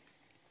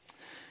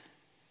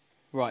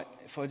 Right,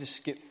 if I just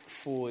skip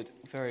forward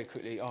very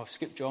quickly. I've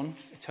skipped John.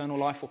 Eternal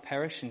life will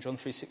perish in John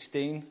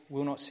 3:16.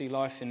 Will not see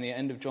life in the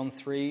end of John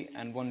 3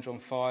 and 1 John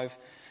 5.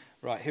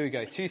 Right, here we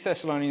go. 2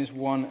 Thessalonians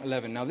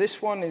 1:11. Now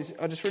this one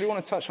I just really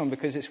want to touch on,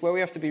 because it's where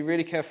we have to be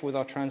really careful with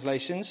our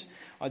translations.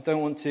 I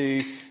don't want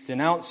to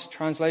denounce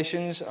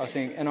translations. I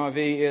think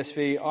NIV,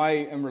 ESV, I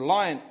am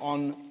reliant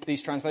on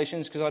these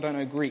translations because I don't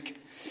know Greek.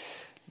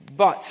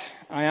 But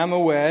I am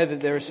aware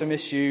that there is some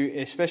issue,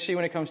 especially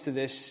when it comes to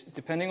this,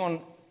 depending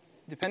on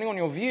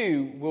your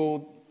view,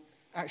 will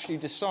actually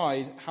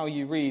decide how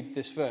you read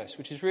this verse,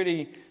 which is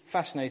really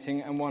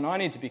fascinating and one I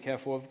need to be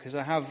careful of, because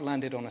I have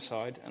landed on a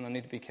side and I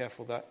need to be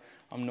careful that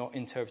I'm not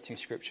interpreting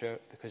scripture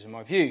because of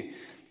my view.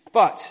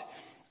 But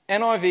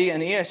NIV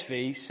and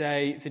ESV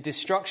say the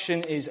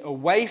destruction is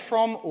away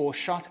from or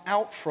shut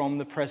out from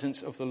the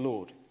presence of the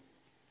Lord.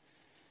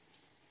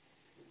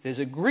 There's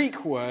a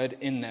Greek word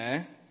in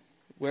there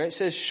where it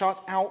says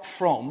shut out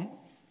from.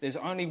 There's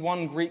only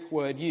one Greek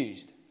word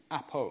used,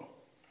 apo.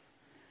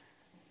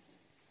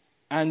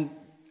 And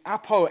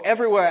apo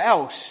everywhere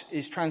else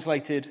is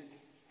translated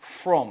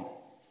from.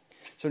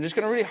 So I'm just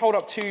going to really hold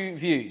up two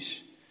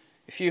views.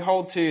 If you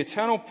hold to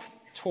eternal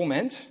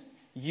torment,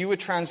 you would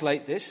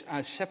translate this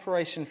as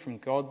separation from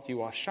God.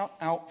 You are shut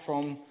out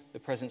from the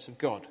presence of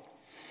God.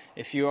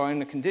 If you are in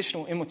the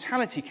conditional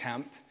immortality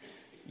camp,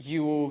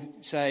 you will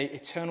say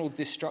eternal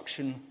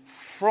destruction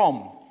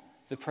from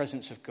the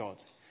presence of God,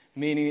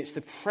 meaning it's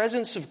the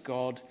presence of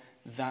God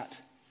that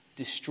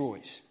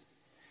destroys.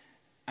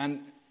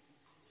 And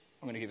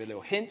I'm going to give you a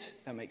little hint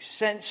that makes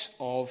sense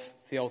of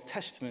the Old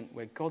Testament,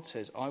 where God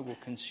says, I will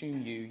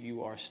consume you,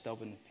 you are a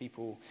stubborn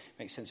people.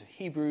 Makes sense of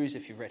Hebrews.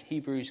 If you've read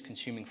Hebrews,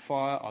 consuming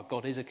fire, our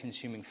God is a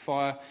consuming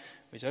fire.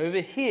 Whereas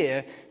over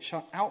here,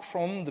 shut out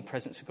from the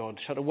presence of God,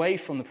 shut away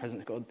from the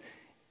presence of God.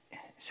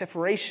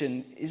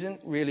 Separation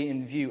isn't really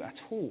in view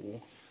at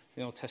all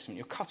in the Old Testament.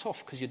 You're cut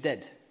off because you're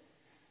dead.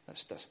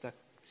 That's the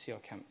CR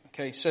camp.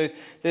 Okay, so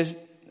that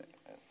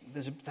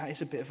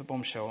is a bit of a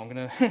bombshell. I'm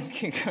going to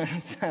keep going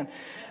with that.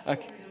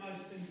 Okay.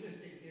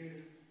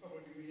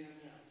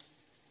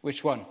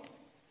 Which one?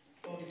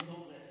 God is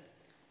not there.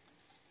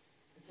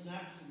 It's an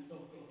absence of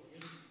God.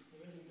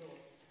 There isn't God.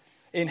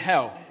 In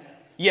hell.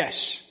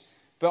 Yes.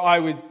 But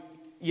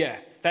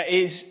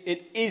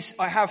it is,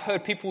 I have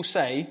heard people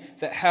say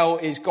that hell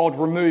is God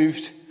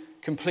removed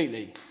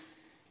completely.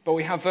 But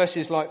we have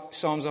verses like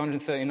Psalms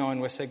 139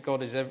 where it said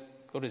God is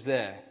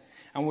there.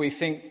 And we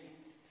think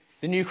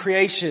the new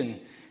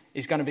creation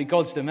is going to be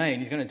God's domain.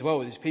 He's going to dwell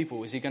with his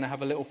people. Is he going to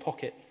have a little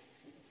pocket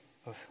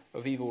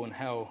of evil and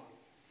hell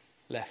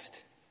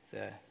left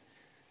there?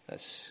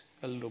 That's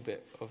a little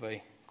bit of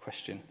a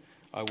question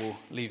I will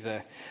leave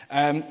there.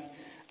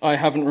 I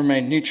haven't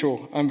remained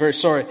neutral. I'm very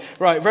sorry.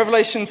 Right,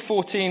 Revelation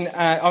 14,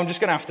 I'm just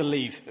going to have to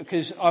leave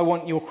because I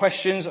want your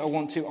questions. I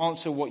want to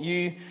answer what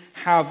you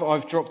have.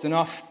 I've dropped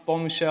enough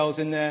bombshells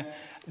in there.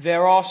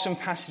 There are some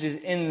passages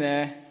in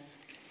there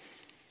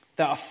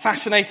that are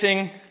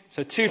fascinating.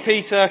 So 2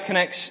 Peter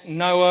connects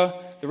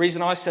Noah. The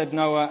reason I said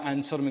Noah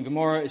and Sodom and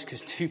Gomorrah is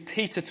because 2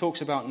 Peter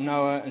talks about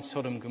Noah and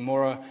Sodom and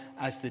Gomorrah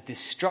as the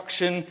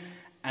destruction.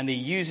 And he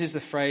uses the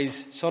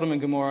phrase, Sodom and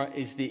Gomorrah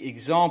is the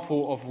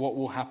example of what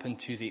will happen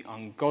to the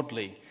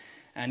ungodly.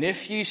 And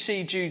if you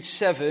see Jude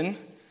 7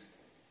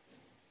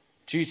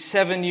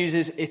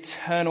 uses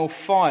eternal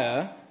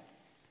fire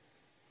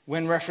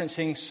when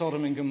referencing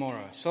Sodom and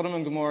Gomorrah. Sodom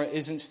and Gomorrah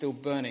isn't still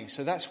burning.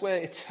 So that's where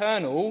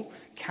eternal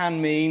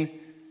can mean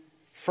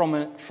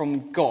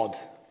from God.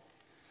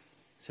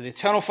 So the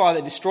eternal fire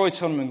that destroyed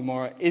Sodom and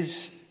Gomorrah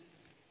is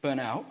burnt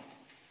out.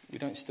 We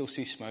don't still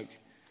see smoke.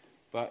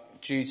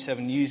 But Jude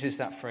 7 uses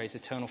that phrase,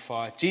 eternal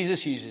fire.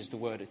 Jesus uses the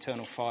word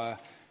eternal fire.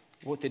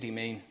 What did he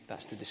mean?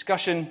 That's the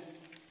discussion.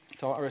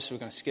 Tartarus, we're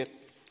going to skip.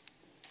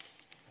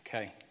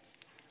 Okay.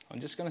 I'm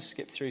just going to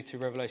skip through to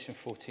Revelation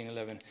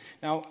 14:11.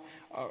 Now,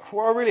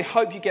 what I really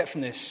hope you get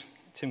from this,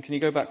 Tim, can you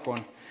go back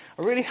one?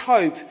 I really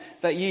hope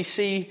that you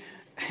see,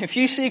 if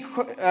you see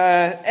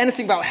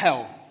anything about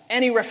hell,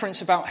 any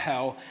reference about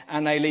hell,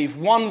 and they leave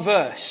one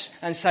verse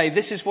and say,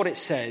 this is what it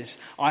says,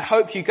 I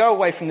hope you go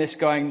away from this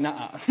going,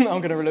 nah, I'm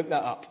going to look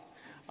that up.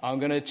 I'm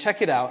going to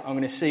check it out. I'm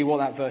going to see what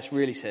that verse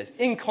really says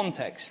in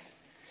context.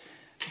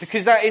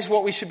 Because that is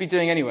what we should be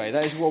doing anyway.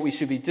 That is what we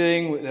should be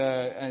doing with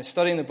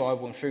studying the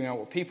Bible and figuring out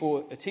what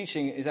people are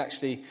teaching is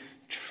actually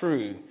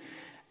true.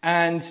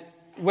 And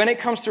when it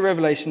comes to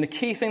Revelation, the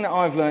key thing that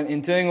I've learned in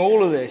doing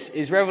all of this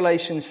is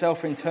Revelation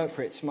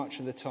self-interprets much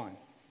of the time.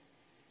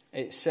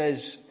 It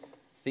says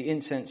the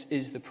incense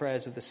is the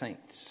prayers of the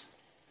saints.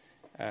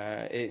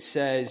 It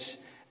says,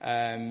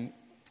 it's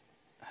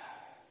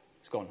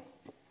gone.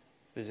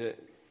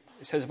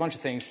 It says a bunch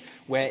of things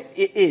where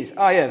it is.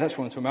 Oh yeah, that's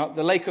what I'm talking about.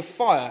 The lake of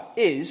fire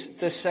is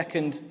the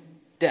second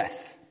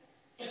death.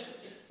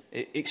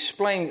 It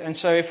explains, and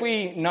so if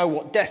we know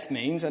what death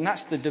means, and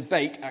that's the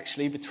debate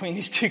actually between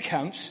these two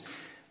camps,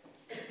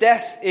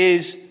 death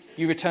is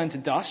you return to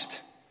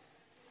dust.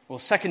 Well,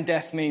 second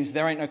death means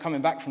there ain't no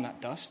coming back from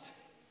that dust.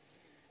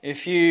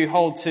 If you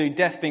hold to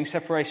death being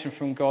separation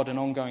from God and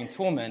ongoing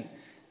torment,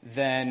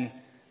 then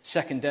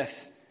second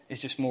death is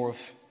just more of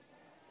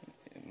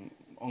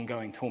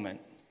ongoing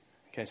torment.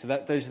 Okay, so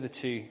those are the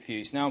two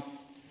views. Now,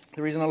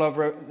 the reason I love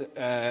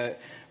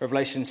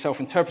Revelation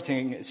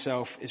self-interpreting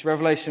itself is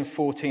Revelation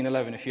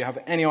 14:11. If you have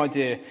any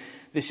idea,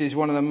 this is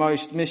one of the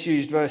most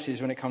misused verses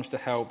when it comes to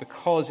hell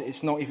because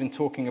it's not even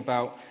talking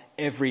about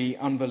every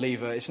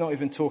unbeliever. It's not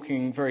even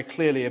talking very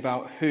clearly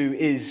about who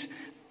is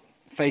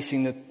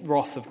facing the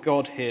wrath of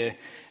God here,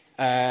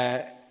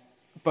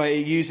 but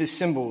it uses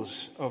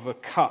symbols of a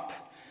cup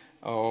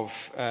of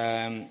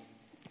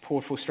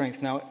poured full strength.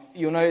 Now,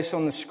 you'll notice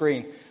on the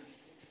screen,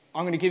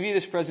 I'm going to give you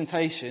this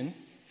presentation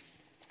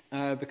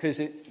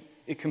because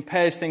it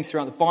compares things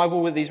throughout the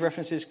Bible with these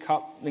references,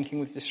 cup, linking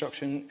with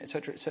destruction,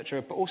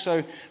 etc., but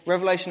also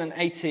Revelation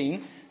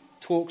 18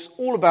 talks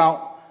all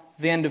about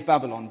the end of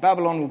Babylon.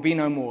 Babylon will be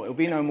no more. It will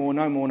be no more,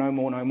 no more, no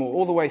more, no more,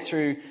 all the way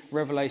through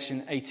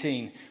Revelation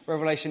 18.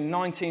 Revelation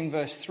 19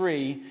 verse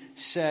 3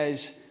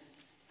 says,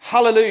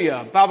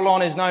 hallelujah,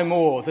 Babylon is no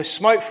more. The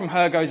smoke from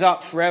her goes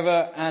up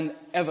forever and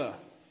ever.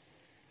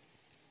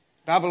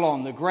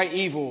 Babylon, the great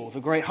evil,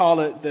 the great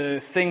harlot, the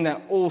thing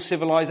that all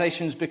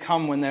civilizations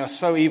become when they are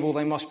so evil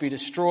they must be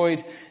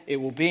destroyed. It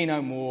will be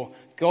no more.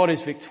 God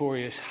is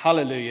victorious.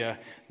 Hallelujah.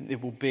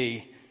 It will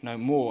be no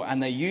more.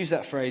 And they use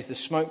that phrase, the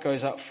smoke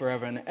goes up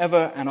forever and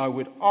ever, and I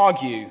would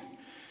argue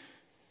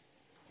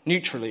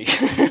neutrally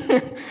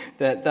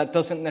that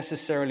doesn't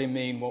necessarily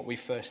mean what we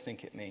first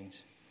think it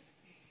means.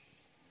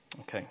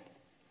 Okay.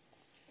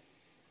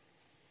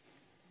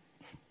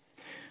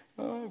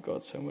 Oh, I've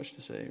got so much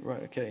to say.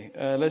 Right, okay.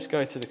 Let's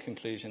go to the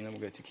conclusion, then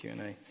we'll go to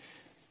Q&A.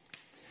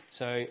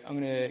 So I'm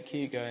going to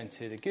keep going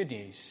to the good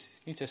news.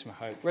 New Testament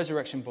hope.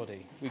 Resurrection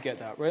body. We get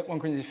that. 1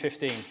 Corinthians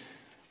 15.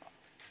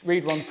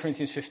 Read 1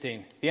 Corinthians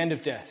 15. The end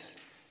of death.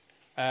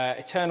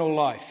 Eternal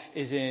life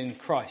is in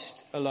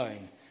Christ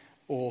alone,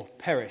 or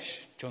perish.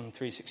 John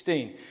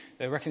 3:16.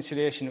 The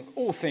reconciliation of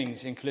all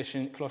things in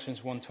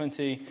Colossians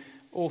 1:20.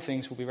 All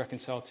things will be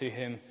reconciled to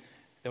him.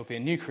 There will be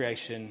a new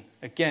creation.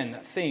 Again,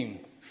 that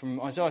theme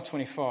from Isaiah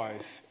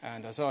 25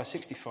 and Isaiah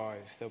 65.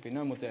 There will be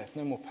no more death,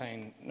 no more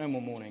pain, no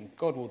more mourning.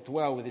 God will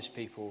dwell with his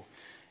people.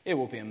 It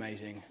will be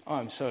amazing. I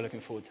am so looking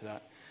forward to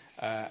that.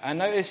 And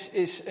notice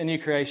it's a new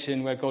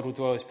creation where God will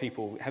dwell with his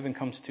people. Heaven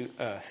comes to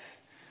earth.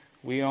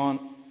 We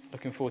aren't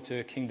looking forward to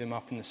a kingdom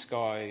up in the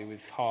sky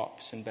with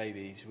harps and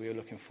babies. We are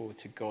looking forward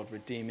to God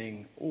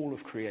redeeming all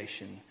of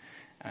creation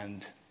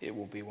and it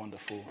will be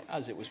wonderful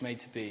as it was made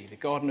to be. The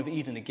Garden of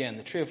Eden again,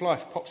 the tree of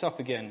life pops up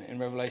again in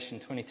Revelation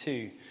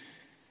 22.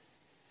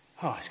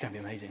 Oh, it's going to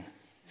be amazing.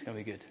 It's going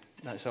to be good.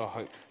 That's our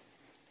hope.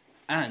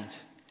 And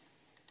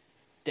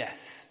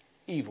death,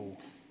 evil,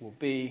 will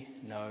be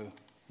no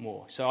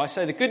more. So I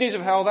say the good news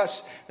of hell,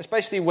 that's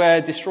basically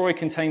where destroy,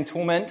 contain,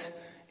 torment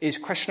is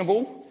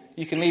questionable.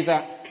 You can leave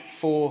that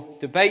for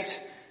debate.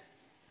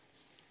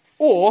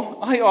 Or,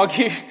 I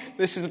argue,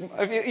 if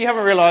you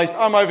haven't realised,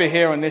 I'm over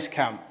here on this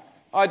camp.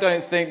 I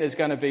don't think there's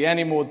going to be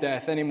any more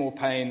death, any more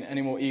pain,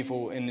 any more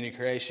evil in the new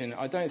creation.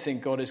 I don't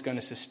think God is going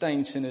to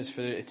sustain sinners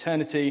for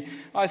eternity.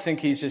 I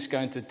think he's just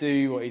going to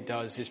do what he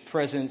does. His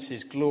presence,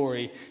 his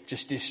glory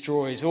just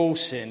destroys all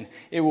sin.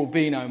 It will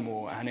be no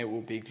more, and it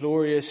will be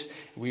glorious.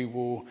 We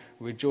will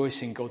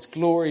rejoice in God's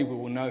glory. We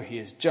will know he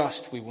is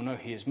just. We will know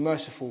he is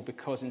merciful,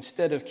 because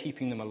instead of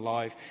keeping them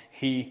alive,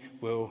 he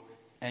will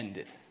end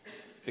it.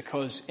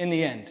 Because in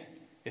the end,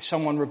 if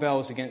someone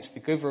rebels against the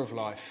giver of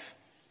life,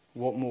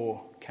 what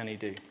more can he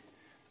do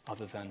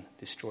other than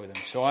destroy them?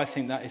 So I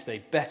think that is the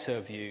better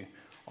view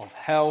of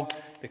hell,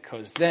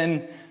 because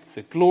then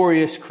the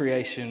glorious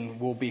creation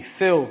will be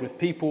filled with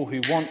people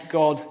who want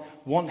God,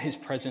 want his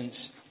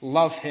presence,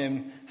 love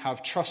him,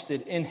 have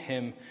trusted in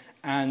him,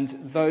 and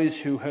those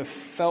who have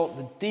felt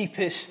the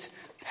deepest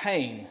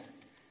pain,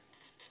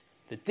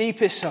 the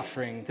deepest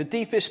suffering, the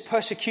deepest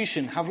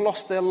persecution, have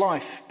lost their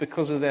life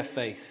because of their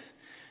faith,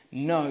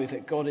 know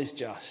that God is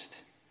just.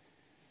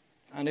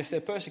 And if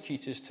their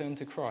persecutors turn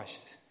to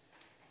Christ,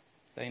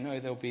 they know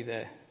they'll be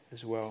there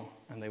as well,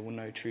 and they will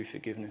know true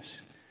forgiveness.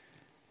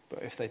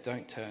 But if they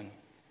don't turn,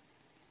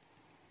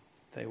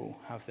 they will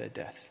have their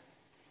death.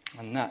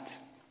 And that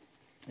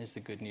is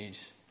the good news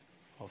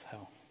of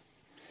hell.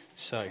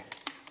 So,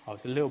 I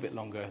was a little bit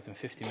longer than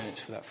 50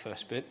 minutes for that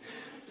first bit.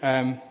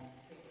 Do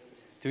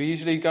we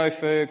usually go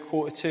for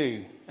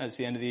 1:45 at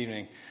the end of the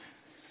evening?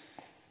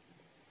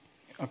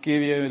 I'll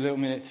give you a little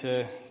minute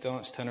to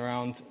dance, turn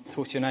around,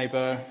 talk to your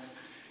neighbour,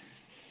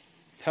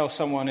 tell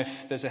someone if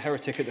there's a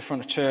heretic at the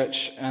front of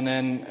church, and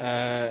then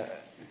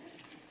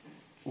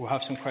we'll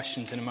have some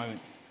questions in a moment.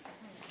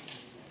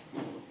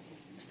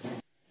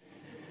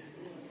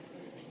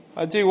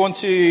 I do want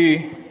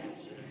to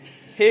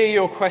hear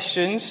your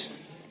questions.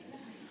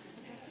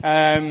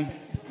 I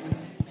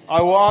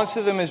will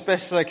answer them as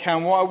best as I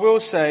can. What I will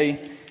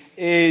say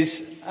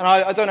is, and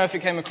I don't know if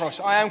it came across,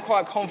 I am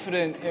quite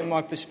confident in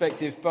my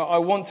perspective, but I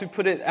want to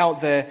put it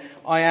out there.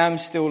 I am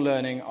still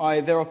learning.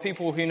 There are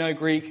people who know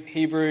Greek,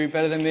 Hebrew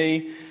better than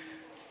me.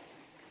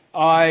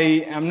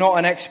 I am not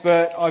an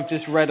expert. I've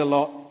just read a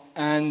lot.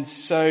 And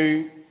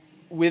so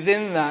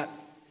within that,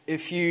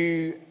 if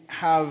you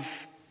have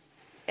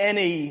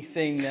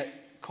anything that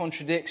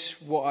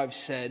contradicts what I've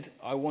said,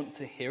 I want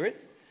to hear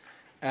it.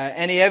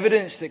 Any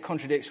evidence that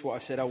contradicts what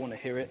I've said, I want to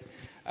hear it.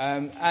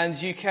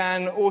 And you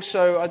can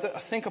also, I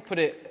think I put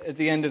it at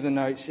the end of the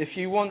notes, if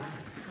you want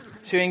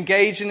to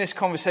engage in this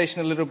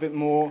conversation a little bit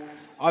more,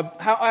 I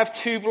have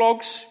 2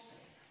 blogs,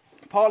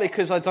 partly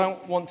because I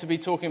don't want to be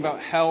talking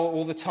about hell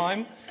all the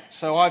time,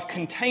 so I've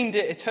contained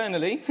it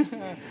eternally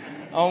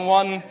on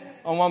one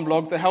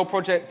blog,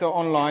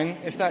 thehellproject.online.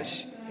 If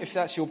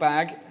that's your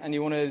bag and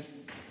you want to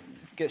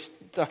get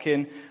stuck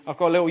in, I've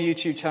got a little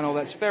YouTube channel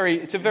it's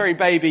a very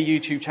baby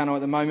YouTube channel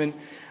at the moment.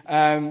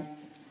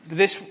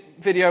 This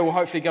video will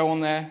hopefully go on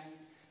there.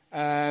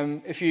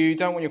 If you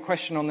don't want your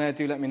question on there,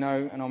 do let me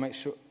know, and I'll make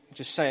sure,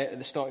 just say it at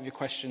the start of your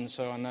question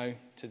so I know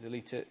to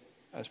delete it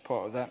as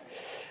part of that.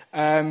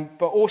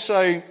 But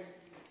also,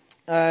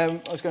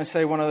 I was going to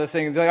say one other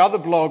thing. The other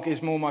blog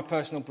is more my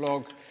personal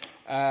blog.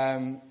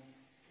 It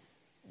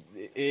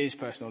is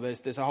personal.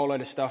 There's a whole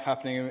load of stuff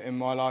happening in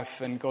my life,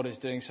 and God is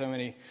doing so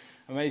many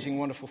amazing,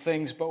 wonderful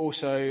things. But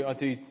also, I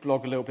do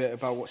blog a little bit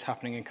about what's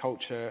happening in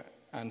culture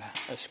and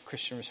a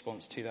Christian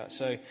response to that.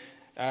 So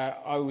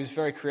I was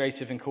very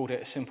creative and called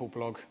it a simple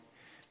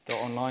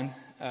blog.online.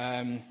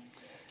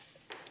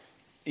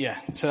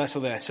 So that's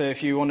all there. So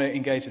if you want to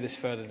engage with this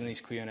further than these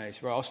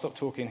Q&As, right, I'll stop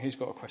talking. Who's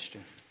got a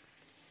question?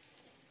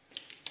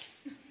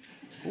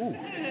 Ooh.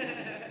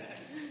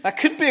 That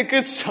could be a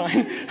good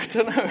sign. I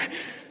don't know.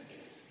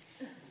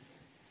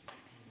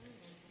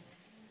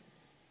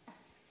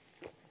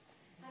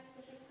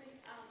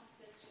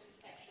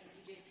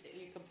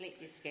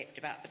 Skipped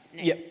about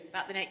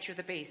the nature of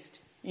the beast.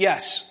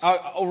 Yes.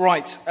 All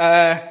right.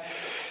 An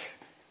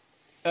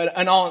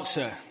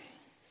answer.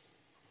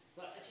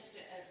 Well,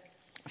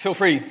 Feel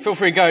free.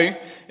 Go.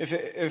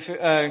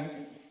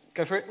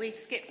 Go for it.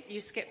 You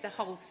skipped the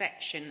whole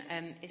section.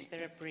 Is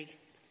there a brief?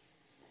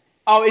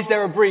 Oh, is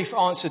there a brief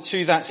answer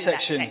to that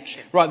section?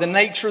 Right. The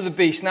nature of the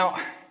beast. Now,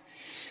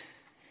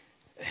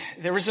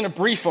 there isn't a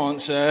brief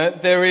answer.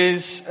 There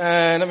is.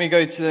 Let me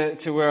go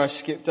to where I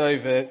skipped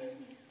over.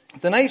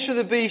 The nature of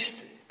the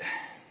beast,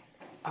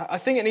 I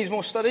think it needs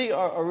more study.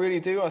 I really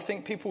do. I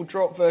think people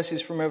drop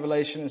verses from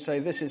Revelation and say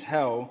this is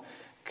hell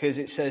because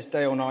it says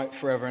day or night,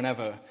 forever and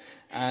ever.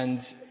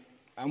 And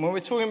when we're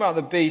talking about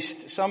the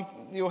beast,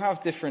 you'll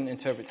have different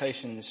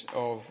interpretations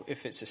of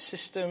if it's a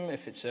system,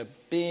 if it's a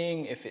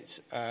being, if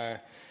it's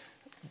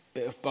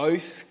bit of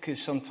both,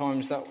 because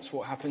sometimes that's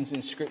what happens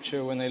in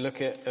Scripture when they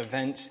look at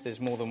events. There's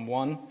more than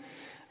one.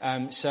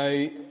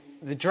 So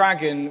the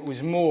dragon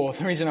was more,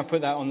 the reason I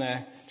put that on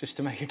there, just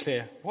to make it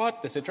clear,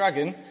 what? There's a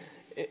dragon?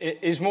 It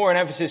is more an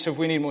emphasis of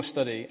we need more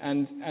study.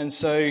 And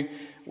so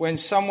when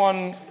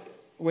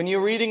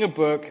you're reading a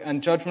book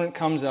and judgment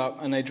comes up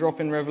and they drop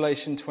in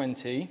Revelation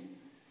 20,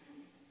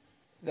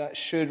 that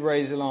should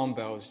raise alarm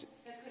bells. So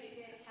could it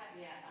be a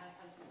caveat?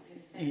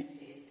 In the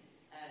 70s,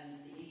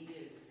 the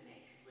EU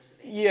was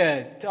the beast.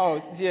 Yeah.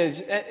 Oh,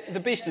 yeah. The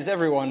beast is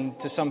everyone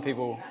to some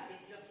people.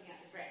 It's looking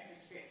at the breadth of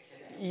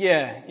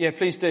Scripture. Yeah,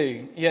 please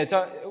do. Yeah,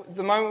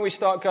 the moment we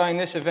start going,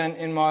 this event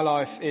in my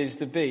life is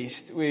the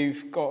beast,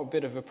 we've got a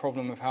bit of a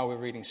problem with how we're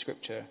reading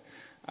Scripture.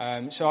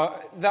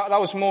 That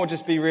was more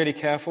just be really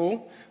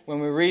careful. When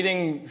we're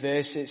reading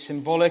this, it's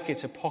symbolic,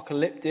 it's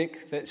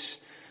apocalyptic, there's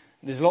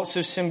lots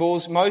of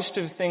symbols. Most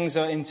of the things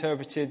are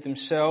interpreted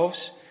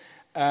themselves.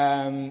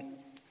 And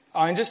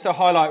just to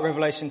highlight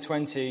Revelation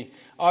 20,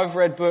 I've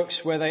read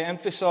books where they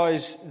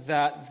emphasize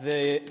that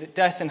the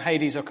death and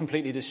Hades are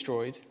completely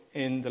destroyed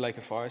in the lake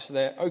of fire. So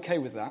they're okay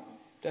with that.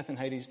 Death and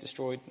Hades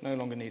destroyed, no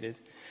longer needed.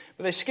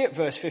 But they skip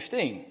verse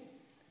 15.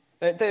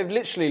 They've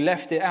literally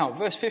left it out.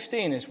 Verse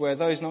 15 is where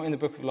those not in the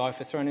book of life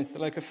are thrown into the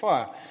lake of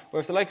fire. Where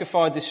if the lake of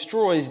fire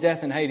destroys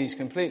death and Hades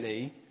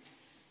completely,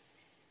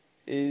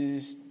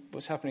 is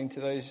what's happening to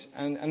those.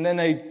 And then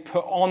they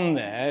put on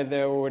there,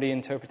 they're already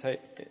interpreting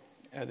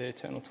the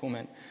eternal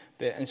torment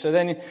bit. And so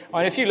then,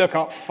 if you look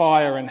up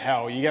fire and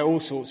hell, you get all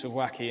sorts of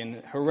wacky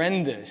and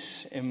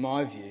horrendous, in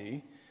my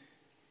view,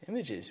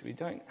 images we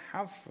don't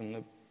have from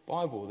the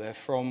Bible. They're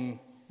from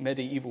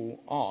medieval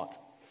art,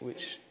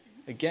 which,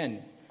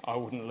 again, I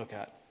wouldn't look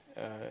at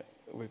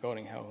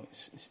regarding hell.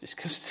 It's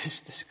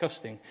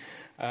disgusting.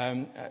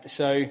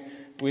 So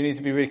we need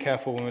to be really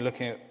careful when we're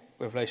looking at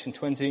Revelation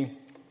 20.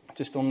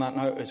 Just on that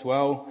note as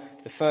well,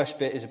 the first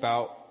bit is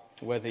about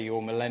whether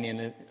you're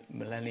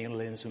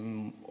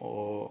millennialism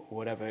or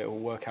whatever, it will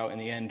work out in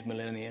the end,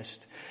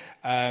 millennialist.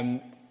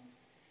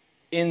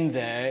 In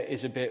there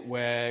is a bit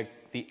where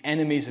the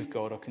enemies of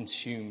God are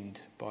consumed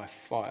by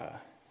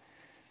fire.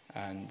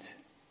 And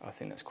I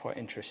think that's quite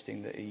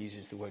interesting that he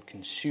uses the word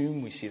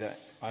consume. We see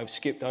that. I've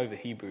skipped over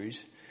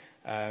Hebrews.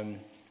 When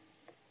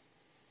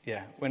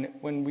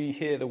we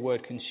hear the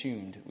word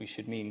consumed, we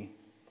should mean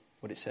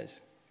what it says.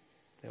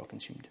 They are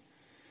consumed.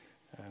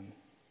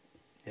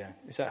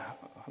 Is that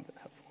helpful?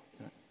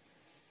 Yeah.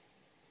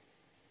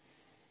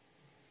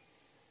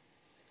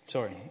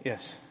 Sorry,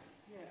 yes.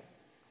 Yeah,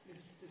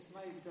 this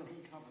maybe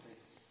doesn't cover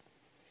this.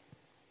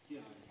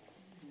 You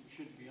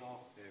shouldn't be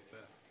asked here,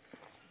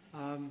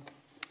 but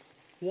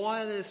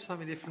why are there so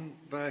many different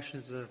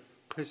versions of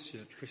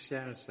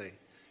Christianity?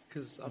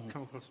 Because I've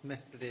come across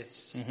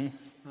Methodists,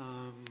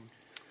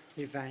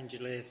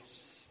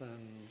 evangelists,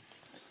 and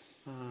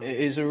it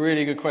is a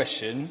really good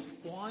question.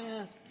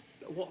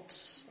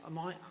 Some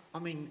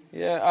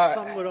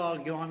would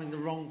argue I'm in the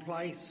wrong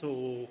place,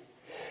 or...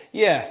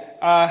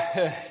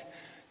 Yeah,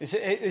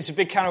 it's a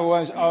big can of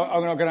worms.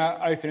 I'm not going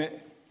to open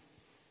it.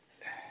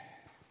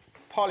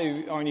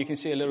 Partly, you can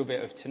see a little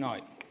bit of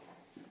tonight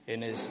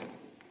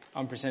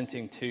I'm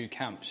presenting two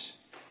camps.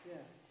 Yeah.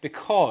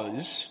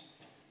 Because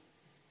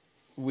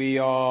we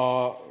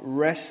are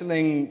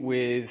wrestling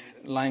with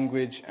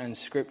language and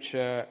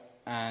Scripture,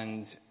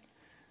 and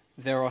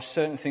there are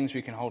certain things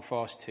we can hold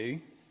fast to,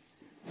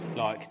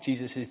 like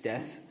Jesus'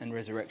 death and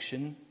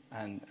resurrection,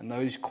 and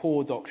those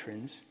core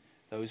doctrines.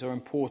 Those are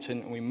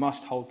important, and we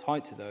must hold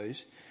tight to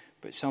those.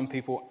 But some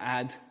people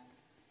add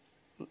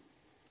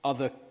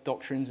other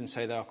doctrines and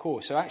say they are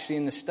core. So actually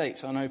in the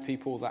States, I know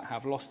people that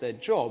have lost their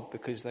job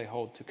because they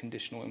hold to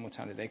conditional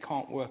immortality. They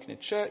can't work in a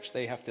church.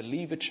 They have to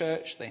leave a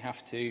church. They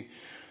have to...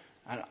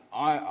 And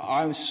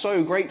I'm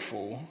so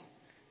grateful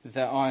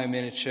that I am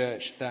in a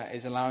church that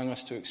is allowing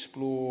us to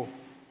explore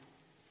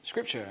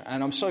Scripture.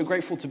 And I'm so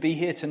grateful to be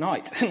here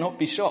tonight and not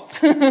be shot.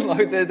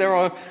 There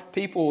are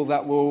people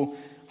that will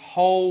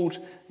hold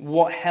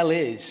what hell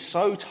is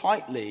so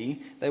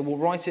tightly, they will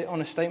write it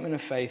on a statement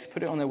of faith,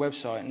 put it on their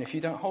website, and if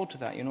you don't hold to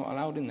that, you're not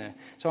allowed in there.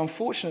 So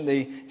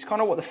unfortunately, it's kind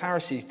of what the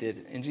Pharisees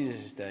did in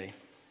Jesus' day.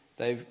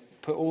 They've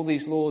put all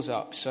these laws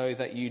up so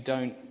that you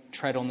don't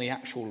tread on the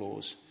actual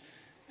laws,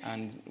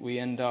 and we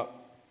end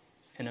up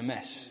in a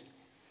mess.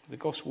 The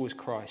gospel is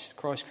Christ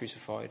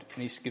crucified,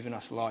 and he's given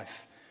us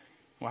life.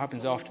 What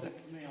happens after that?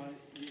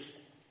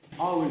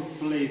 I would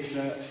believe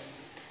that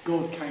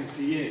God came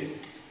to you,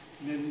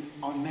 and then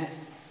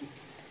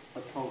I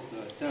told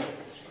Derek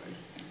actually,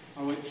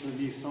 I went to the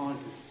new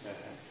scientist there,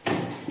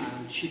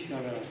 and she's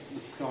got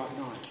the sky at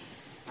night,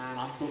 and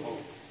I thought, well,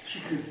 she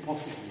couldn't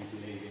possibly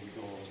believe in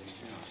God,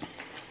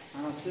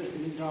 And I asked her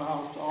the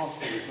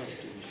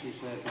question. She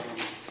said,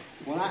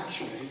 well,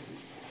 actually,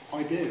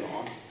 I do.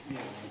 I'm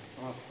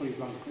a fully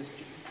run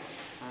Christian.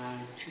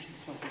 And she said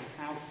something,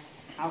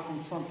 how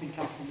can something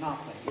come from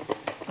nothing?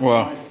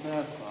 Well, vice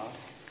versa.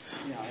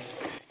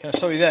 Can I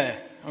stop you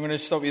there? I'm going to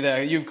stop you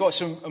there. You've got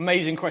some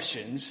amazing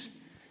questions,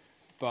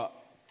 but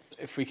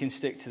if we can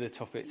stick to the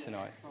topic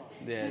tonight.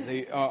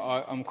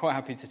 I'm quite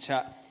happy to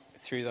chat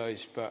through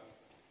those, but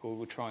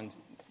we'll try and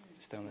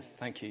stay on this.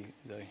 Thank you,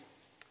 though.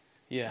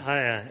 Yeah.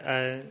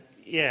 Hi.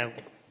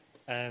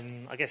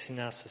 I guess in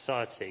our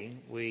society,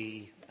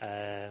 if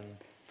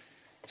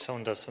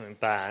someone does something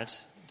bad,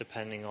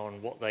 depending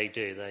on what they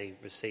do, they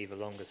receive a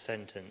longer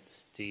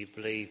sentence. Do you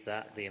believe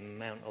that the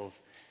amount of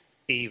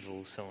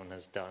evil someone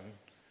has done,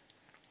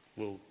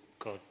 will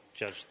God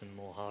judge them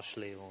more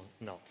harshly or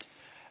not?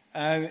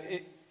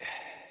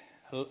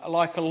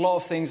 Like a lot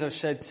of things I've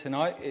said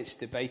tonight, it's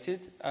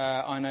debated.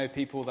 I know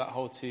people that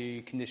hold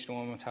to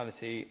conditional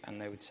immortality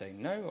and they would say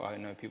no. I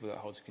know people that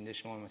hold to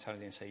conditional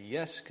immortality and say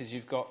yes, because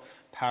you've got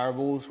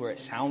parables where it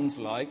sounds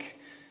like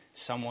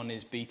someone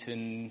is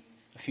beaten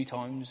a few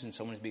times and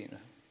someone is beaten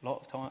a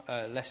lot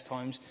of less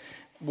times.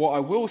 What I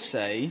will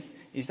say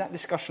is that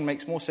discussion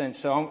makes more sense.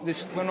 So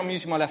when I'm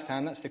using my left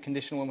hand, that's the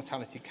conditional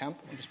immortality camp.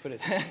 I'll just put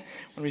it there.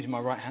 When I'm using my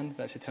right hand,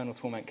 that's eternal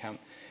torment camp.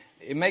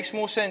 It makes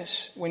more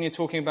sense when you're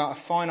talking about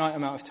a finite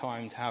amount of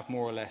time to have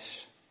more or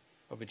less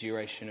of a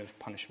duration of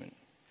punishment.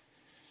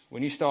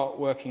 When you start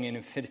working in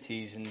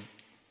infinities and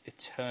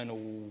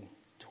eternal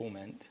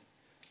torment,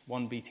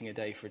 1 beating a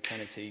day for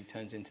eternity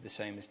turns into the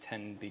same as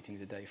 10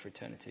 beatings a day for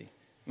eternity.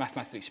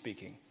 Mathematically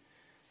speaking,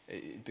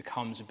 it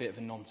becomes a bit of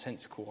a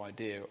nonsensical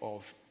idea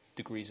of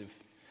degrees of...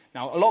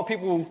 Now, a lot of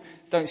people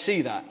don't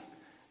see that.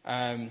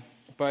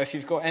 But if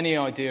you've got any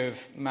idea of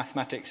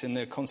mathematics and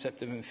the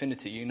concept of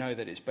infinity, you know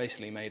that it's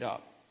basically made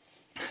up.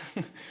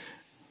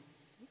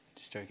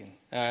 Just joking.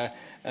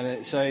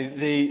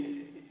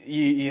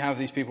 You have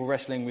these people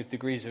wrestling with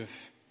degrees of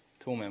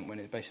torment when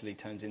it basically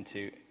turns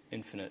into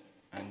infinite.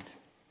 And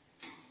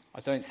I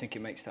don't think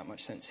it makes that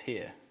much sense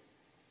here,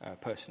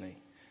 personally.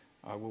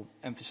 I will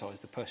emphasise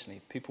the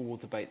personally. People will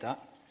debate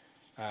that.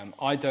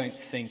 I don't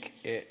think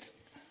it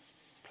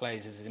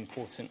plays as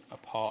important a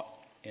part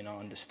in our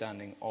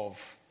understanding of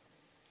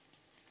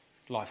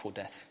life or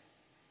death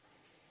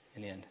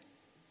in the end.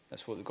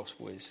 That's what the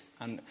gospel is.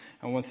 And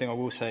one thing I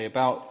will say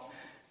about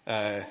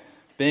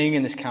being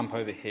in this camp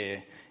over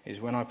here is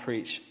when I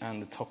preach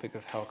and the topic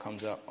of hell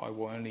comes up, I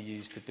will only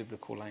use the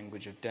biblical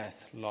language of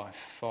death, life,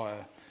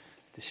 fire,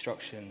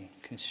 destruction,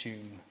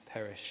 consume,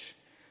 perish,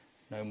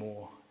 no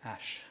more,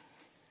 ash.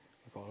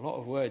 We've got a lot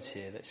of words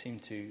here that seem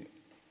to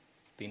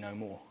be no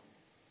more.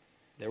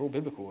 They're all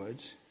biblical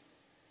words.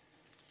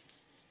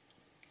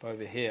 But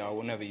over here, I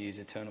will never use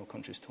eternal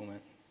conscious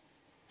torment,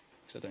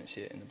 because I don't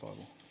see it in the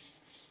Bible.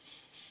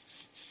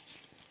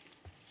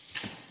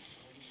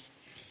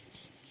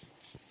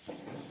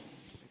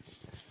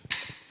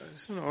 I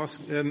just want to ask,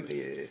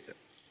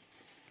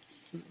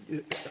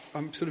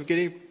 I'm sort of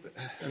getting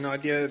an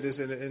idea, there's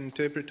an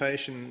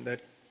interpretation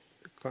that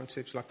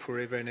concepts like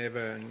forever and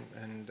ever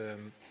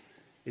and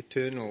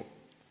eternal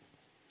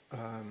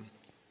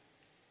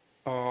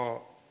are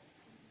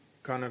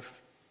kind of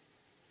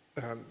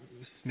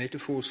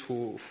metaphors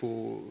for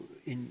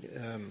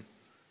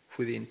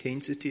the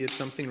intensity of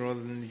something rather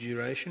than the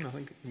duration. I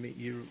think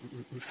you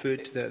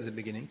referred to that at the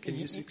beginning. Can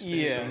you just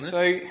expand on that?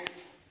 So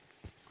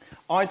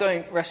I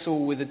don't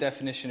wrestle with the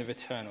definition of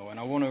eternal, and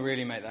I want to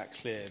really make that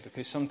clear,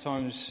 because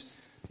sometimes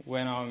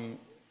when I'm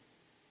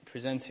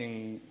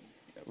presenting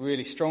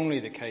really strongly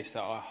the case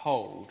that I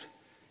hold,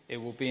 it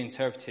will be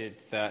interpreted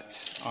that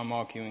I'm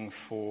arguing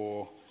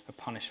for a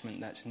punishment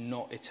that's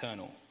not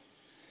eternal.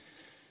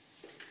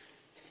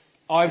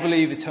 I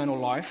believe eternal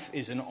life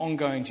is an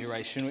ongoing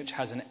duration which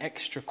has an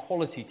extra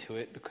quality to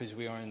it because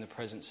we are in the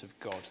presence of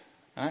God.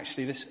 And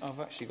actually, I've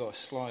actually got a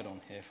slide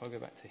on here. If I go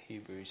back to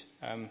Hebrews,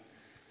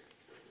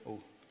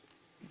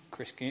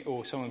 Chris,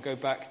 or someone go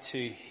back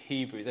to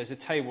Hebrew. There's a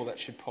table that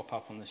should pop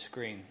up on the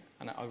screen,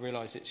 and I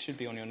realise it should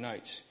be on your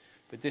notes.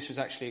 But this was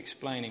actually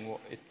explaining what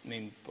it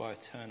means by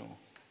eternal.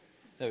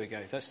 There we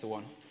go. That's the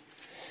one.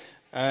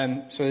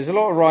 So there's a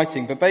lot of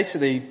writing, but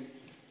basically,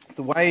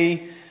 the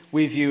way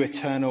we view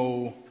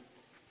eternal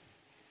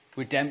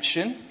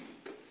redemption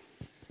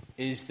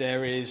is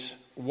there is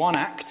one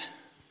act,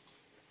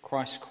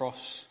 Christ's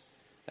cross,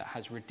 that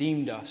has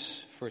redeemed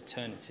us for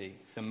eternity.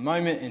 The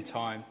moment in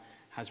time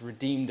has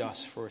redeemed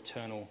us for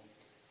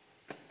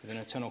with an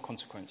eternal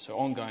consequence, so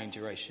ongoing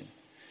duration.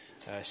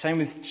 Same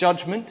with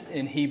judgment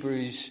in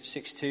Hebrews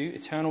 6:2,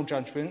 eternal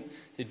judgment.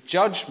 The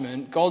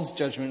judgment, God's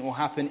judgment, will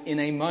happen in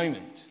a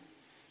moment.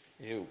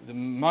 The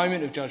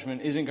moment of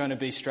judgment isn't going to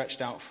be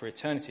stretched out for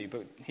eternity,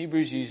 but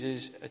Hebrews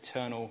uses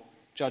eternal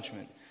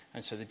judgment.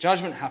 And so the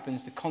judgment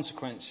happens, the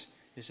consequence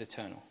is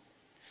eternal.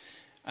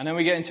 And then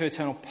we get into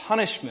eternal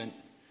punishment.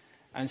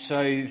 And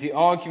so the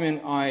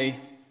argument I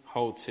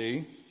hold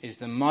to is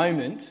the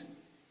moment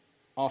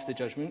after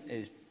judgment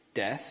is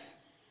death.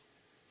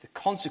 The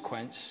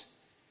consequence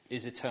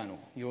is eternal.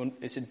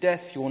 It's a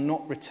death you're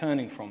not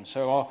returning from.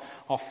 So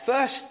our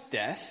first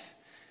death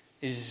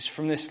is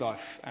from this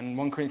life. And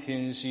 1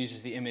 Corinthians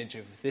uses the image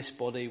of this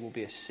body will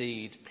be a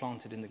seed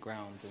planted in the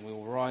ground and we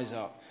will rise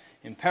up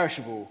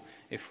imperishable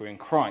if we're in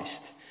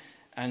Christ.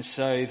 And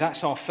so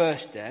that's our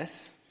first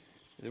death.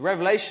 The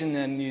Revelation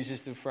then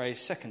uses the phrase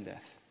second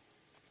death.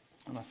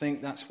 And I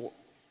think that's what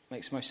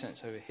makes most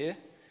sense over here,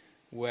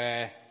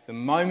 where the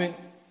moment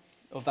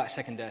of that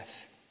second death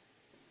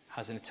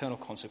has an eternal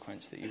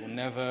consequence, that you will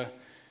never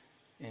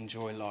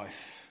enjoy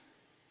life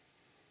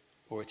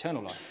or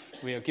eternal life.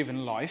 We are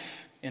given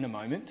life in a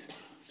moment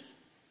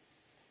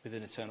with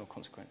an eternal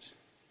consequence.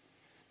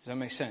 Does that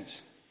make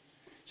sense?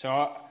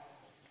 So,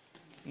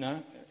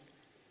 no?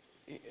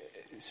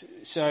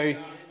 So,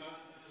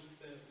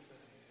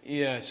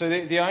 yeah, so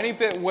the only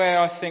bit where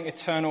I think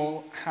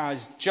eternal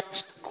has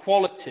just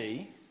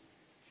quality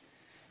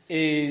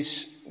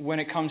is when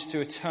it comes to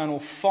eternal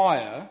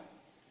fire,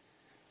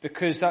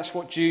 because that's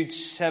what Jude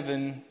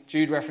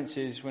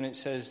references when it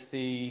says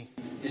the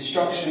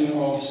destruction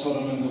of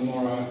Sodom and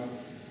Gomorrah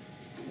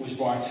was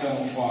by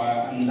eternal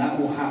fire, and that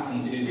will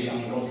happen to the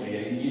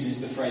ungodly. He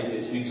uses the phrase,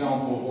 it's an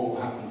example of what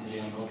will happen to the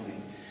ungodly.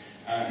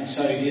 And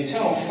so the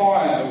eternal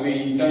fire,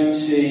 we don't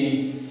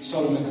see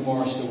Sodom and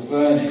Gomorrah still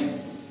burning.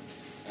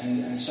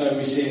 And so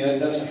we see that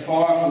that's a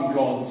fire from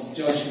God's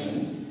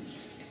judgment,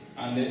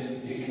 and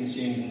it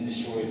consumed and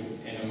destroyed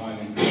in a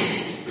moment.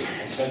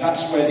 And so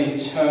that's where the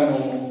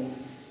eternal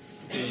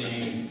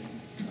being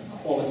a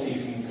quality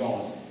from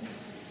God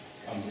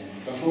comes in.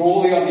 But for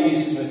all the other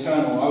uses of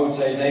eternal, I would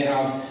say they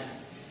have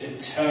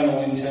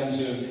eternal in terms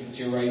of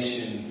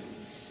duration,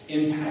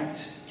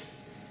 impact.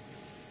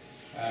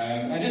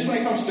 And just when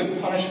it comes to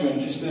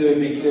punishment, just to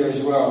be clear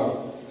as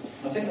well,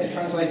 I think they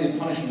translated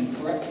punishment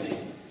correctly.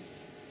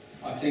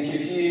 I think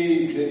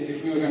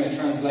if we were going to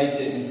translate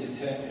it into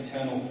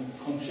eternal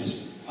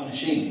conscious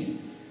punishing,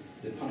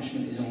 the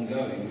punishment is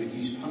ongoing, we'd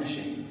use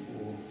punishing.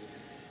 Or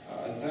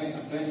I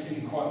don't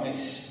think it quite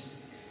makes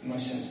the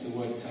most sense of the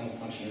word eternal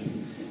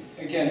punishment.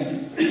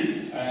 Again,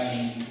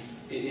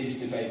 it is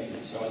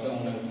debated, so I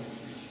don't want to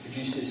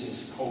produce this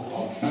as a cold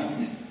hard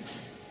fact.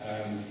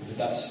 But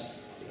that's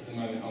at the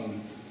moment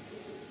I'm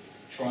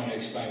trying to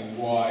explain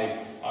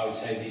why I would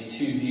say these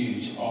two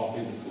views are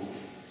biblical.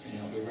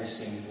 We're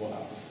wrestling with what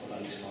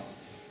that looks like.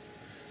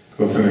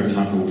 Cool, I think we have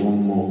time for one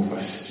more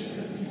question.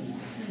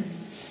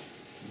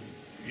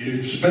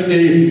 You've spent the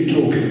evening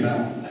talking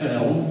about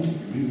hell.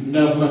 You've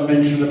never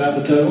mentioned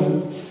about the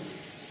devil.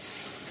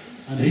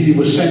 And he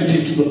was sent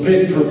into the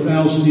pit for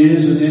 1,000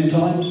 years in the end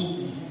times.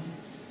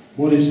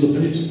 What is the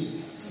pit?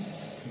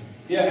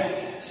 Yeah,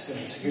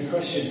 that's a good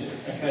question.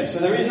 Okay, so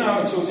the reason I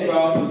haven't talked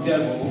about the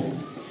devil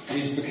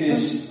is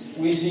because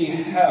we see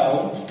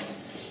hell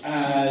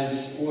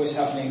as always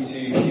happening to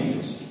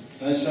humans.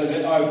 And so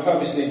that I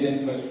purposely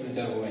didn't put the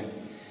devil in.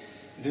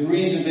 The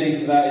reason being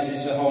for that is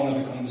it's a whole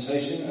other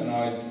conversation, and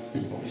I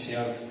obviously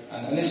have,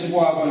 and this is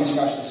why I've only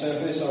scratched the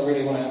surface. I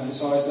really want to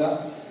emphasise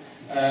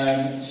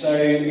that. So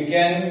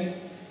again,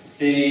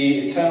 the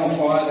eternal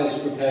fire that is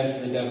prepared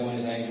for the devil and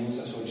his angels,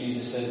 that's what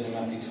Jesus says in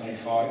Matthew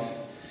 25.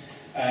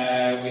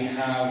 We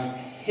have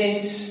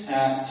hints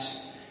at,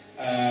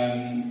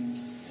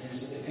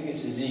 I think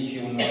it's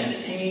Ezekiel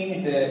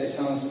 19, it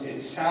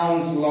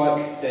sounds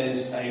like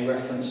there's a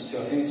reference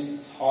to, I think it's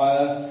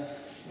Tyre,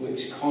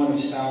 which kind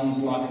of sounds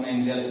like an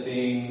angelic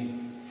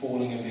being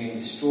falling and being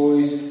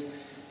destroyed.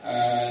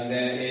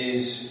 There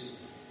is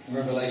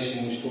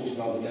Revelation, which talks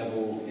about the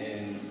devil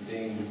in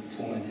being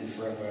tormented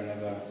forever and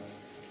ever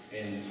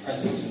in the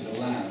presence of the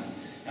Lamb.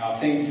 Now, I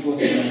think before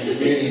this is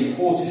really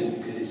important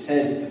because it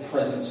says the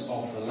presence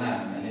of the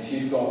Lamb, and if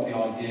you've got the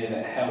idea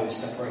that hell is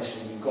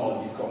separation from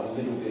God, you've got a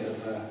little bit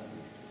of a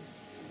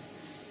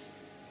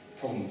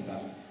problem with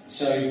that.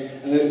 So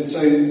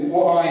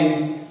what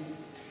I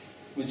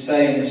would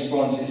say in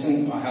response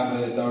isn't I have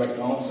a direct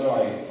answer.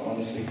 I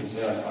honestly can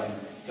say I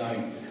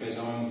don't, because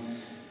I'm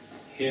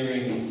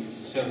hearing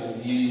several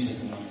views at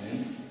the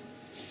moment,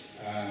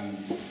 and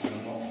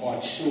I'm not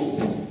quite sure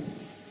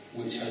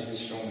which has the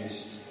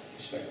strongest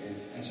perspective.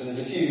 And so there's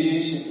a few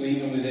views,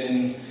 even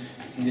within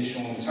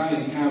conditional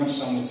mortality camps.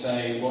 Some would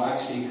say, well,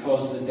 actually,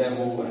 because the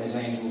devil and his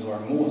angels are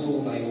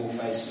immortal, they will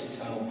face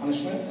eternal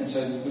punishment. And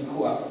so we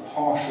call that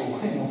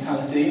partial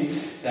immortality,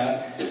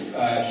 that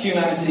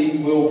humanity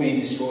will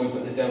be destroyed,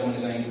 but the devil and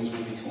his angels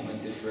will be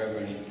tormented forever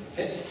in the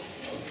pit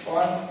of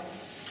fire.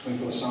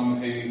 We've got some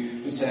who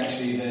would say,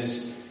 actually,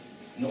 there's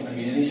not going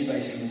to be any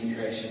space in the new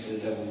creation for the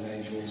devil and his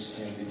angels,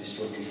 and they'll be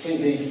destroyed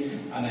completely.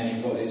 And then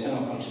you've got the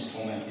eternal conscious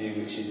torment view,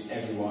 which is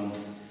everyone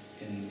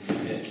in the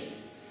pit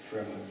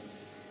forever.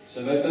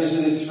 So those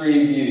are the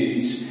three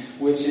views.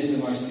 Which is the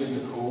most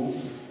biblical?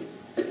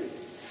 I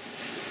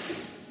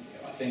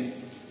think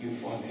you'll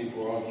find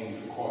people arguing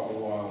for quite a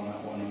while on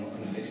that one. I'm not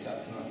going to fix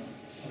that tonight.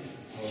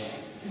 All right.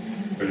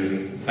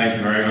 Brilliant. Thank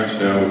you very much,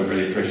 Bill. We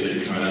really appreciate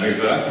you coming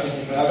over. Thank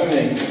you for having me.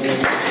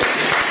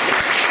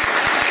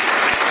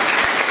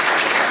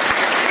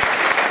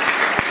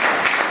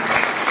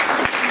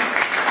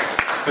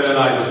 Bill and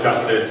I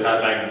discussed this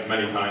at length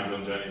many times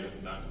on Journeys Up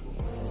and Down.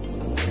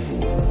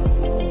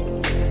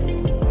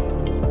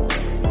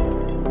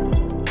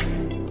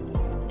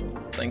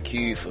 Thank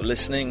you for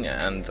listening,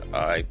 and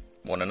I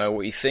want to know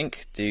what you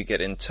think. Do get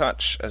in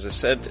touch. As I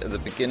said at the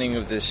beginning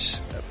of this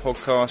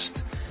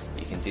podcast,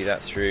 you can do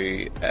that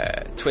through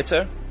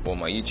Twitter or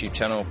my YouTube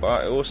channel,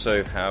 but I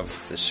also have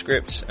the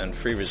scripts and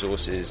free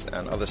resources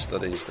and other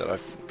studies that I'm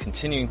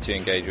continuing to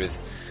engage with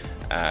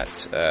at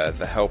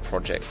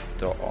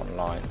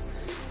thehellproject.online.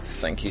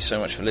 thank you so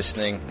much for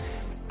listening.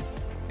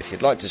 If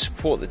you'd like to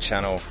support the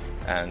channel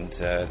and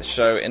the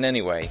show in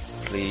any way,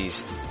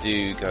 please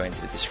do go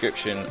into the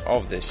description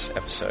of this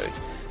episode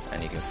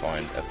and you can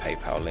find a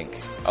PayPal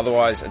link.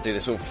 Otherwise, I do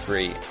this all for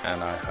free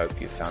and I hope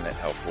you found it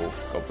helpful.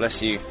 God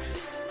bless you.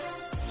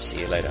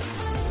 See you later.